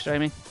little bit of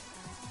streaming.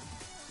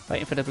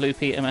 Waiting for the Blue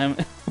Peter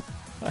moment.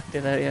 I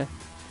did a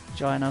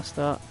giant I'll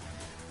start.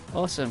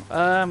 Awesome.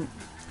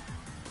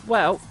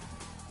 Well,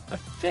 I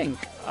think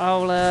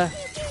I'll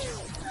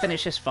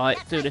finish this fight,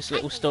 do this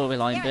little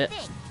storyline bit,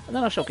 and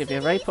then I shall give you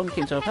a Ray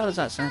Pumpkin Top. How does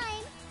that sound?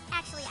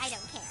 Actually, I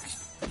don't care.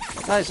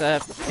 Guys,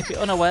 if you're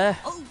unaware,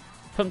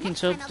 Pumpkin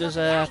Tub does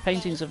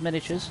paintings of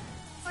miniatures,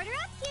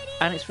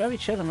 and it's very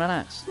chill and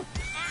relaxed.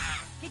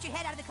 Get your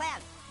head out of the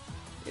clouds.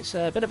 It's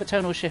a bit of a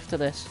tonal shift to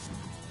this,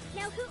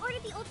 Now, who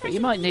ordered the old but you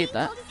might need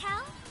that cold as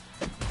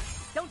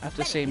hell?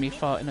 after seeing me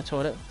fart in the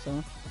toilet.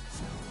 So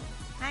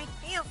I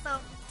feel so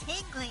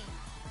tingly.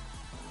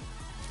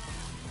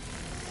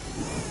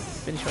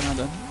 finish when I'm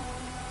done.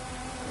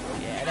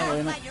 Yeah, don't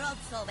worry, mate. Find your old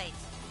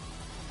soulmates.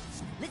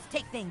 Let's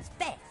take things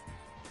fast.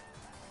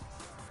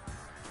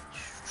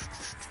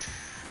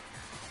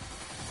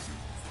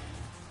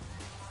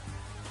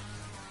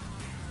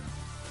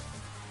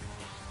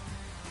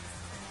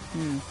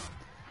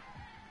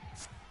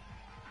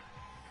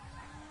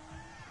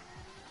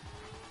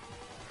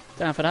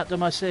 Down for that, done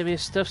my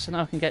serious stuff, so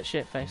now I can get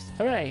shit-faced.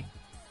 Hooray!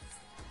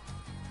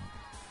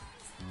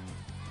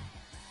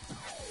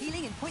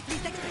 Healing and point 3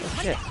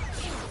 seconds. Shit.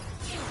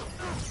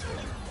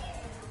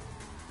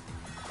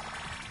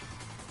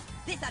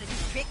 This ought to do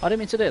the trick. I didn't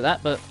mean to do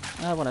that, but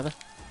whatever.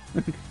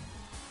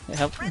 It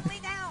helped. Friendly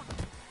down.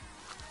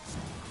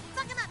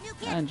 Fuck him up, new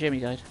kid. And Jimmy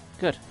died.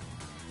 Good.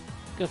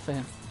 Good for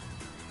him.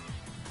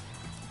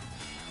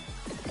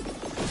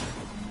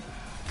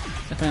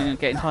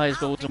 Getting high as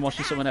balls and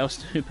watching someone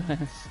else do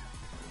this.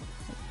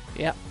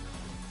 Yep.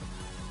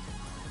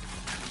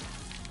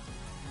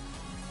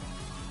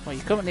 Well,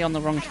 you're currently on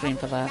the wrong stream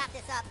for that.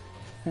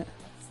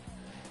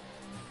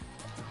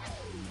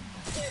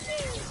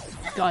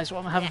 Guys, what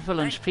am I having for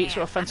lunch?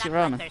 Pizza or fancy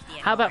ramen?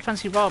 How about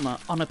fancy ramen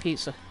on a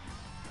pizza?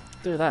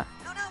 Do that.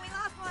 Oh no, we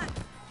lost one.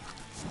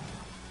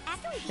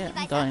 Shit,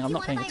 I'm dying. I'm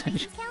not paying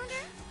attention.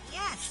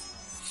 Yes.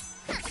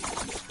 That's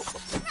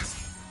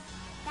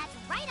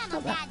right, I'm a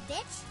Not bad. bad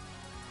bitch.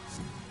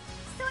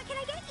 So what can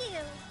I get you?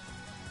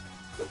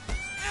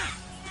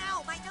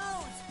 Ow, my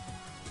nose.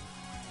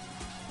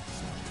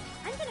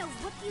 I'm gonna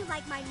whoop you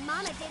like my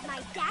mama did my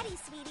daddy,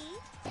 sweetie.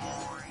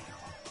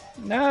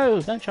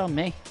 No, don't charm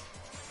me.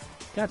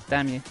 God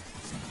damn you.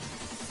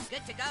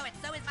 Good to go, and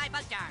so is my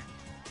bug jar.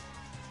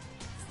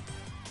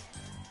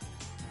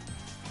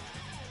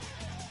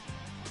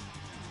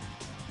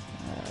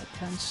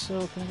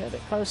 Cancel. Can I get a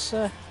bit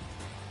closer?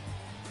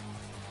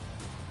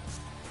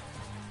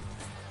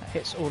 That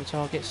hits all the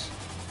targets.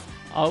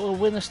 I will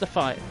win us the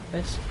fight.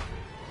 This.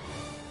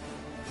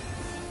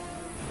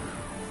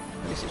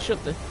 At least it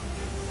should do.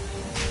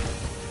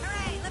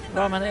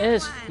 Ramen it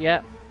is.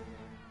 Yeah.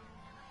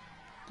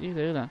 You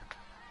do that.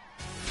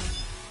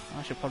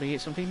 I should probably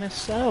eat something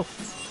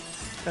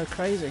myself. Go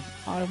crazy.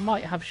 I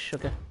might have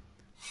sugar.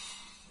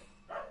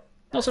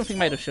 Not something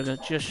made of sugar,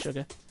 just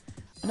sugar.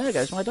 And there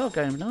goes my dog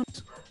going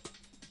nuts.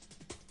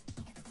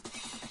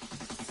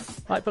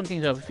 Right,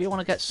 Pumpkin Club, if you want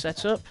to get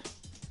set up,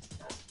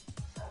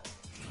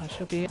 I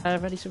shall be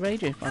ready to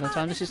raid you by the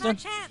time this is done.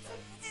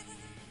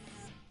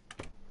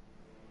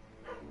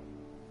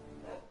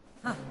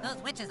 Oh, those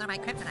witches are my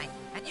kryptonite,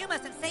 and you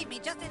must have saved me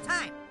just in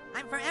time.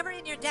 I'm forever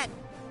in your debt.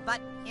 But,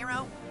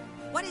 hero,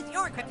 What is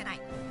your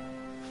kryptonite?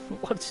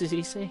 What does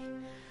he say? Dude,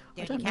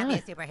 I you don't can't know.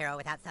 be a superhero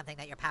without something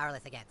that you're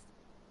powerless against.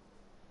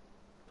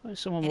 There's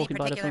someone Any walking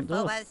by the particular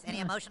front door. phobas? Any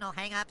emotional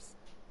hang-ups?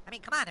 I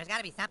mean, come on, there's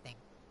gotta be something.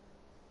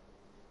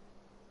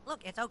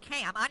 Look, it's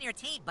okay. I'm on your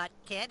team, but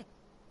kid.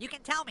 You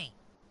can tell me.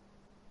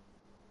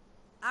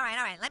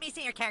 Alright, let me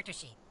see your character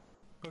sheet.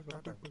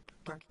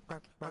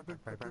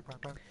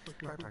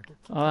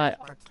 Alright,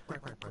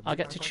 I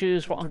get to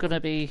choose what I'm going to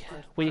be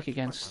weak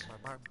against.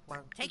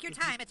 Take your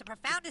time, it's a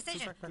profound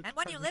decision, and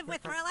one you live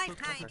with for a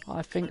lifetime.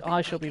 I think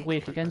I shall be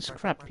weak against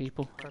crab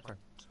people.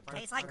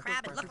 Taste like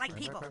crab and look like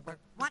people.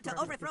 Want to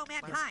overthrow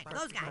mankind,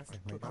 those guys.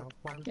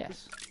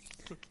 Yes.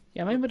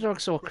 Yeah, maybe my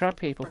dog saw crab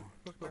people.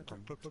 Great,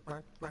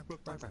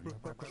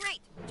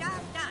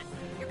 job done.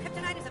 Your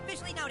kryptonite is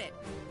officially noted.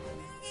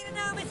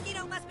 No,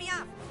 mosquito must be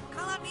off.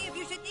 Call on me if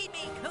you should need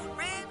me, coon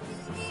friend.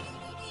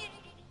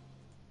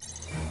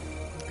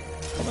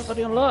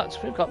 Everybody unlocked.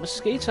 We've got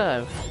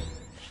mosquito.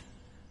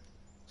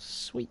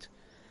 Sweet.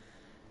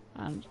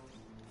 And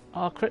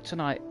our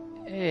kryptonite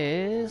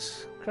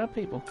is crab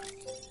people.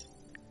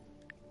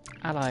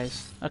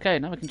 Allies. Okay,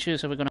 now we can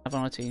choose who we're going to have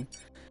on our team.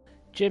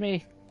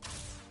 Jimmy,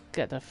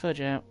 get the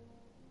fudge out.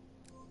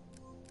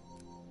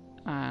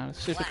 And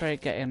Super Craig,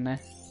 get in there.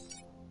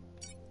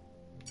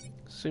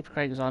 Super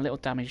Craig is our little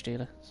damage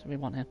dealer, so we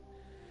want him.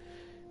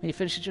 When you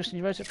finish adjusting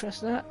your rotor,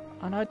 press that,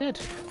 and I did.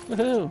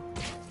 Woohoo!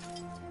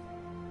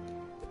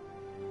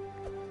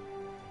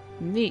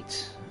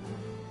 Neat.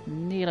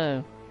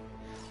 Neato.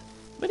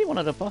 Really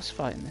wanted a boss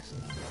fight in this.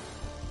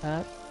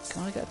 Can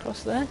I get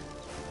across there?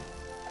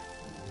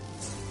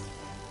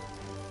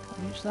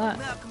 Can I reach that?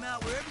 Come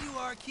out wherever you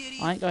are, kitty.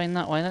 I ain't going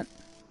that way then.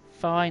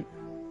 Fine.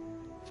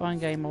 Fine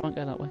game, I won't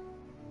go that way.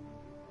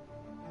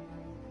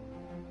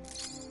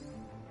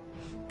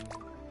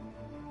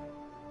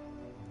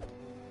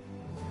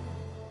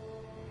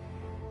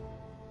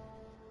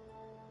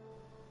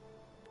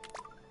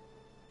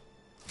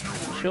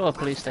 Sure, a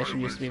police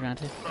station used to be around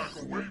here.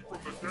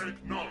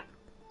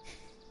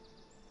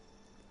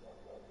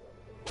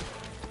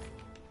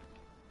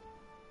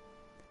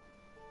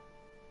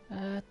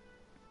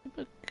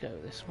 We'll go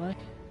this way.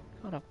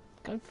 Gotta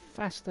go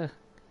faster.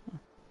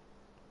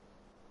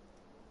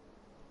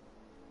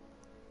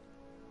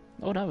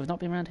 Oh no, we've not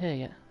been around here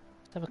yet.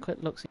 Let's have a quick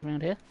look see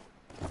around here.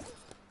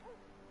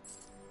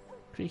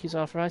 Creaky's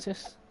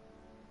arthritis.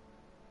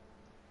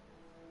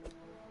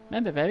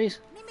 Member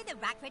berries. Remember the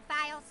Rockford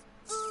Files?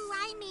 Ooh,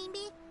 I remember.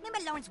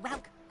 Remember Lawrence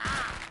Welk?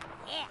 Ah,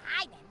 yeah,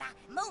 I remember.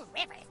 Moon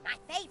River is my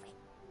favorite.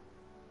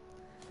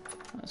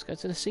 Let's go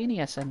to the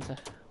senior centre.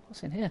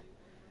 What's in here?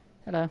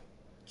 Hello.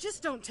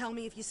 Just don't tell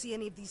me if you see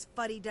any of these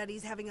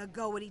fuddy-duddies having a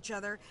go at each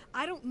other.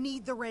 I don't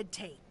need the red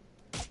tape.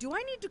 Do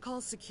I need to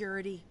call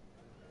security?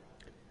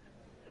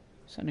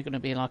 It's only going to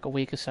be like a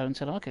week or so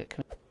until I get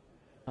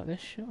like this,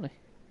 surely.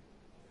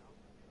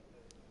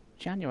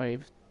 January,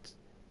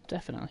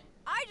 definitely.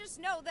 I just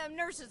know them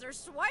nurses are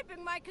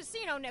swiping my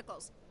casino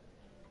nickels.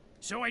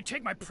 So I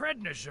take my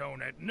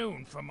prednisone at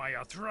noon for my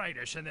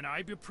arthritis, and then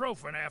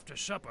ibuprofen after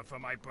supper for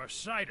my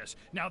bursitis.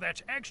 Now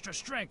that's extra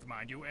strength,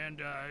 mind you,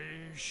 and,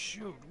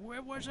 shoot,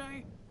 where was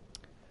I?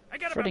 I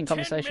got about 10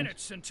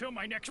 minutes until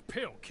my next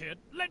pill, kid.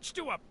 Let's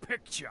do a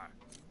picture.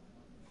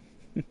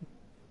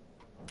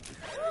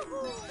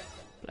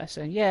 Bless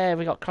him. Yeah,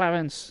 we got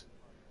Clarence.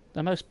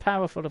 The most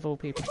powerful of all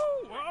people.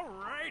 Oh,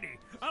 alrighty.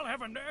 I'll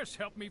have a nurse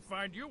help me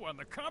find you on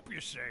the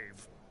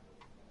CompuSave.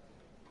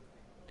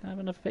 Can I have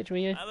another picture of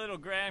you? My little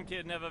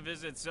grandkid never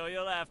visits, so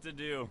you'll have to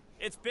do.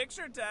 It's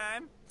picture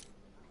time.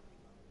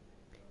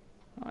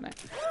 Oh, no.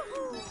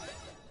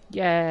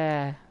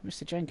 Yeah,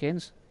 Mr.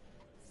 Jenkins.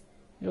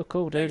 You're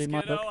cool, dude. Thanks, in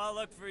my kiddo. book. I'll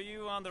look for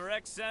you on the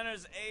rec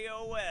center's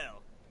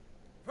AOL.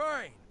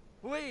 Fine.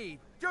 Leave,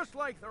 just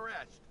like the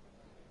rest.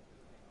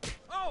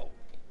 Oh!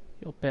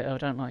 You're bitter. I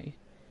don't like you.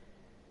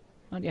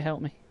 Why don't you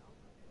help me?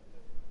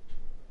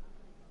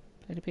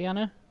 Play the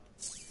piano?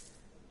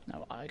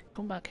 No, I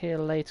come back here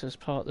later as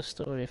part of the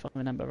story, if I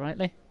remember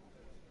rightly.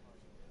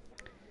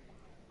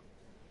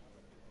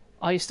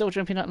 Are you still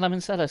jumping at lemon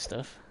cellar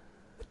stuff?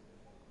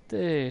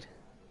 Dude.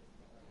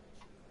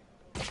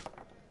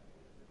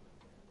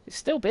 It's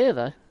still beer,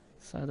 though.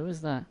 So there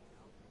is that.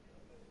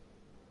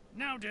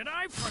 Now, did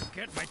I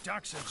forget my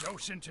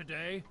doxazocin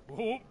today?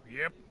 Oh,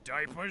 yep,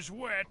 diaper's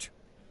wet.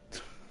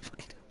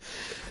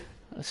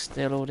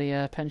 Still all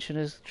the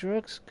pensioners'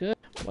 drugs. Good.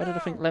 Why did I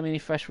think Lemony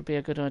Fresh would be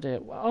a good idea?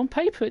 Well, on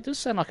paper, it does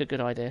sound like a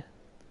good idea.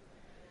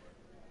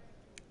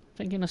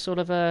 Thinking a sort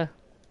of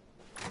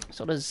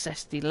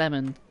zesty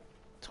lemon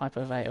type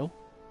of ale,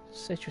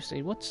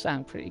 citrusy, would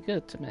sound pretty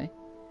good to me.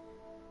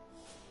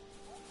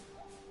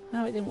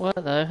 No, it didn't work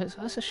though.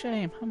 That's a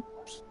shame.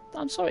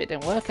 I'm sorry it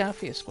didn't work out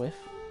for you, Squiff.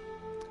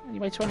 And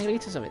you made 20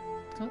 litres of it.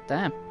 God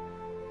damn.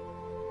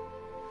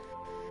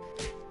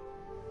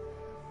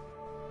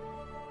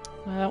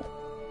 Well,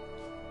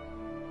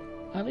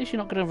 at least you're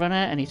not going to run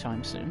out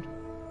anytime soon.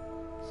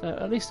 So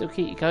at least it'll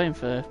keep you going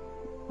for,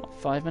 what,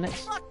 5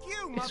 minutes? Fuck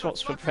you, It's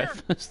what's for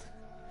breakfast.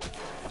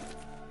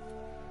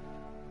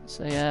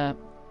 So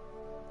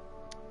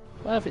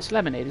Well, if it's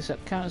lemonade, does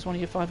that count as one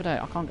of your 5 a day?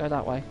 I can't go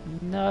that way.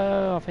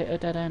 No, I've hit a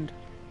dead end.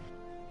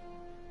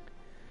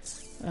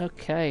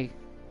 Okay.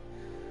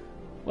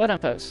 Well done,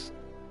 folks.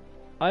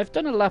 I've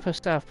done a lap of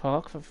South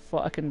Park for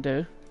what I can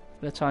do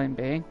for the time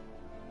being.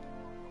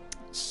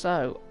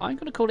 So, I'm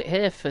going to call it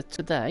here for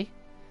today.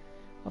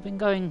 I've been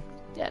going,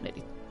 yeah,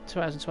 nearly 2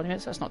 hours and 20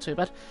 minutes. That's not too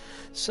bad.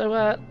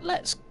 So,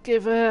 let's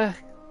give our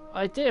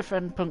dear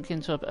friend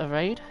Pumpkin to a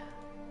raid.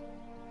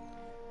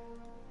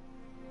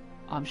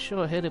 I'm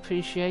sure he'll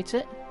appreciate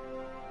it.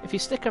 If you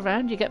stick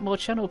around, you get more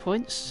channel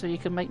points, so you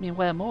can make me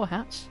wear more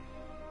hats.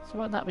 So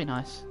won't that be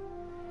nice?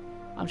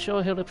 I'm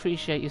sure he'll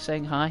appreciate you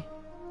saying hi.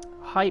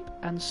 Hype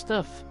and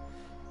stuff.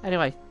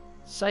 Anyway,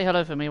 say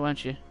hello for me,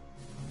 won't you?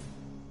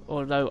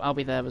 Although I'll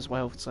be there as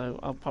well, so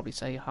I'll probably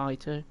say hi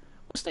too.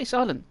 Or stay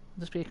silent.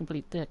 Just be a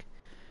complete dick.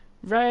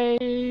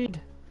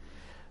 Raid!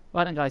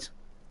 Right then, guys.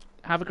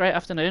 Have a great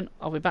afternoon.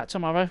 I'll be back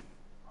tomorrow.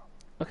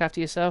 Look after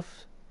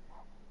yourself.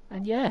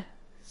 And yeah,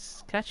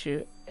 catch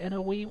you in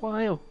a wee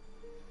while.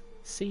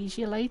 See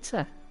you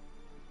later.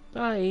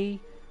 Bye.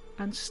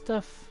 And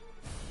stuff.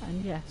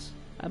 And yes.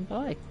 And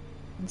bye.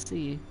 And see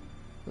you.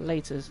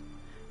 Laters.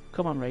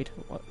 Come on, Raid.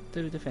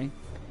 Do the thing.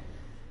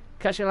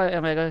 Catch you later,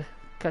 Omega.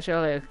 Catch you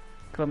later,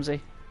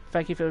 Clumsy.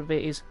 Thank you for the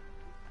beaties.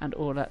 And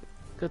all that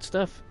good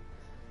stuff.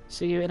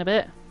 See you in a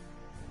bit.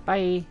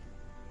 Bye.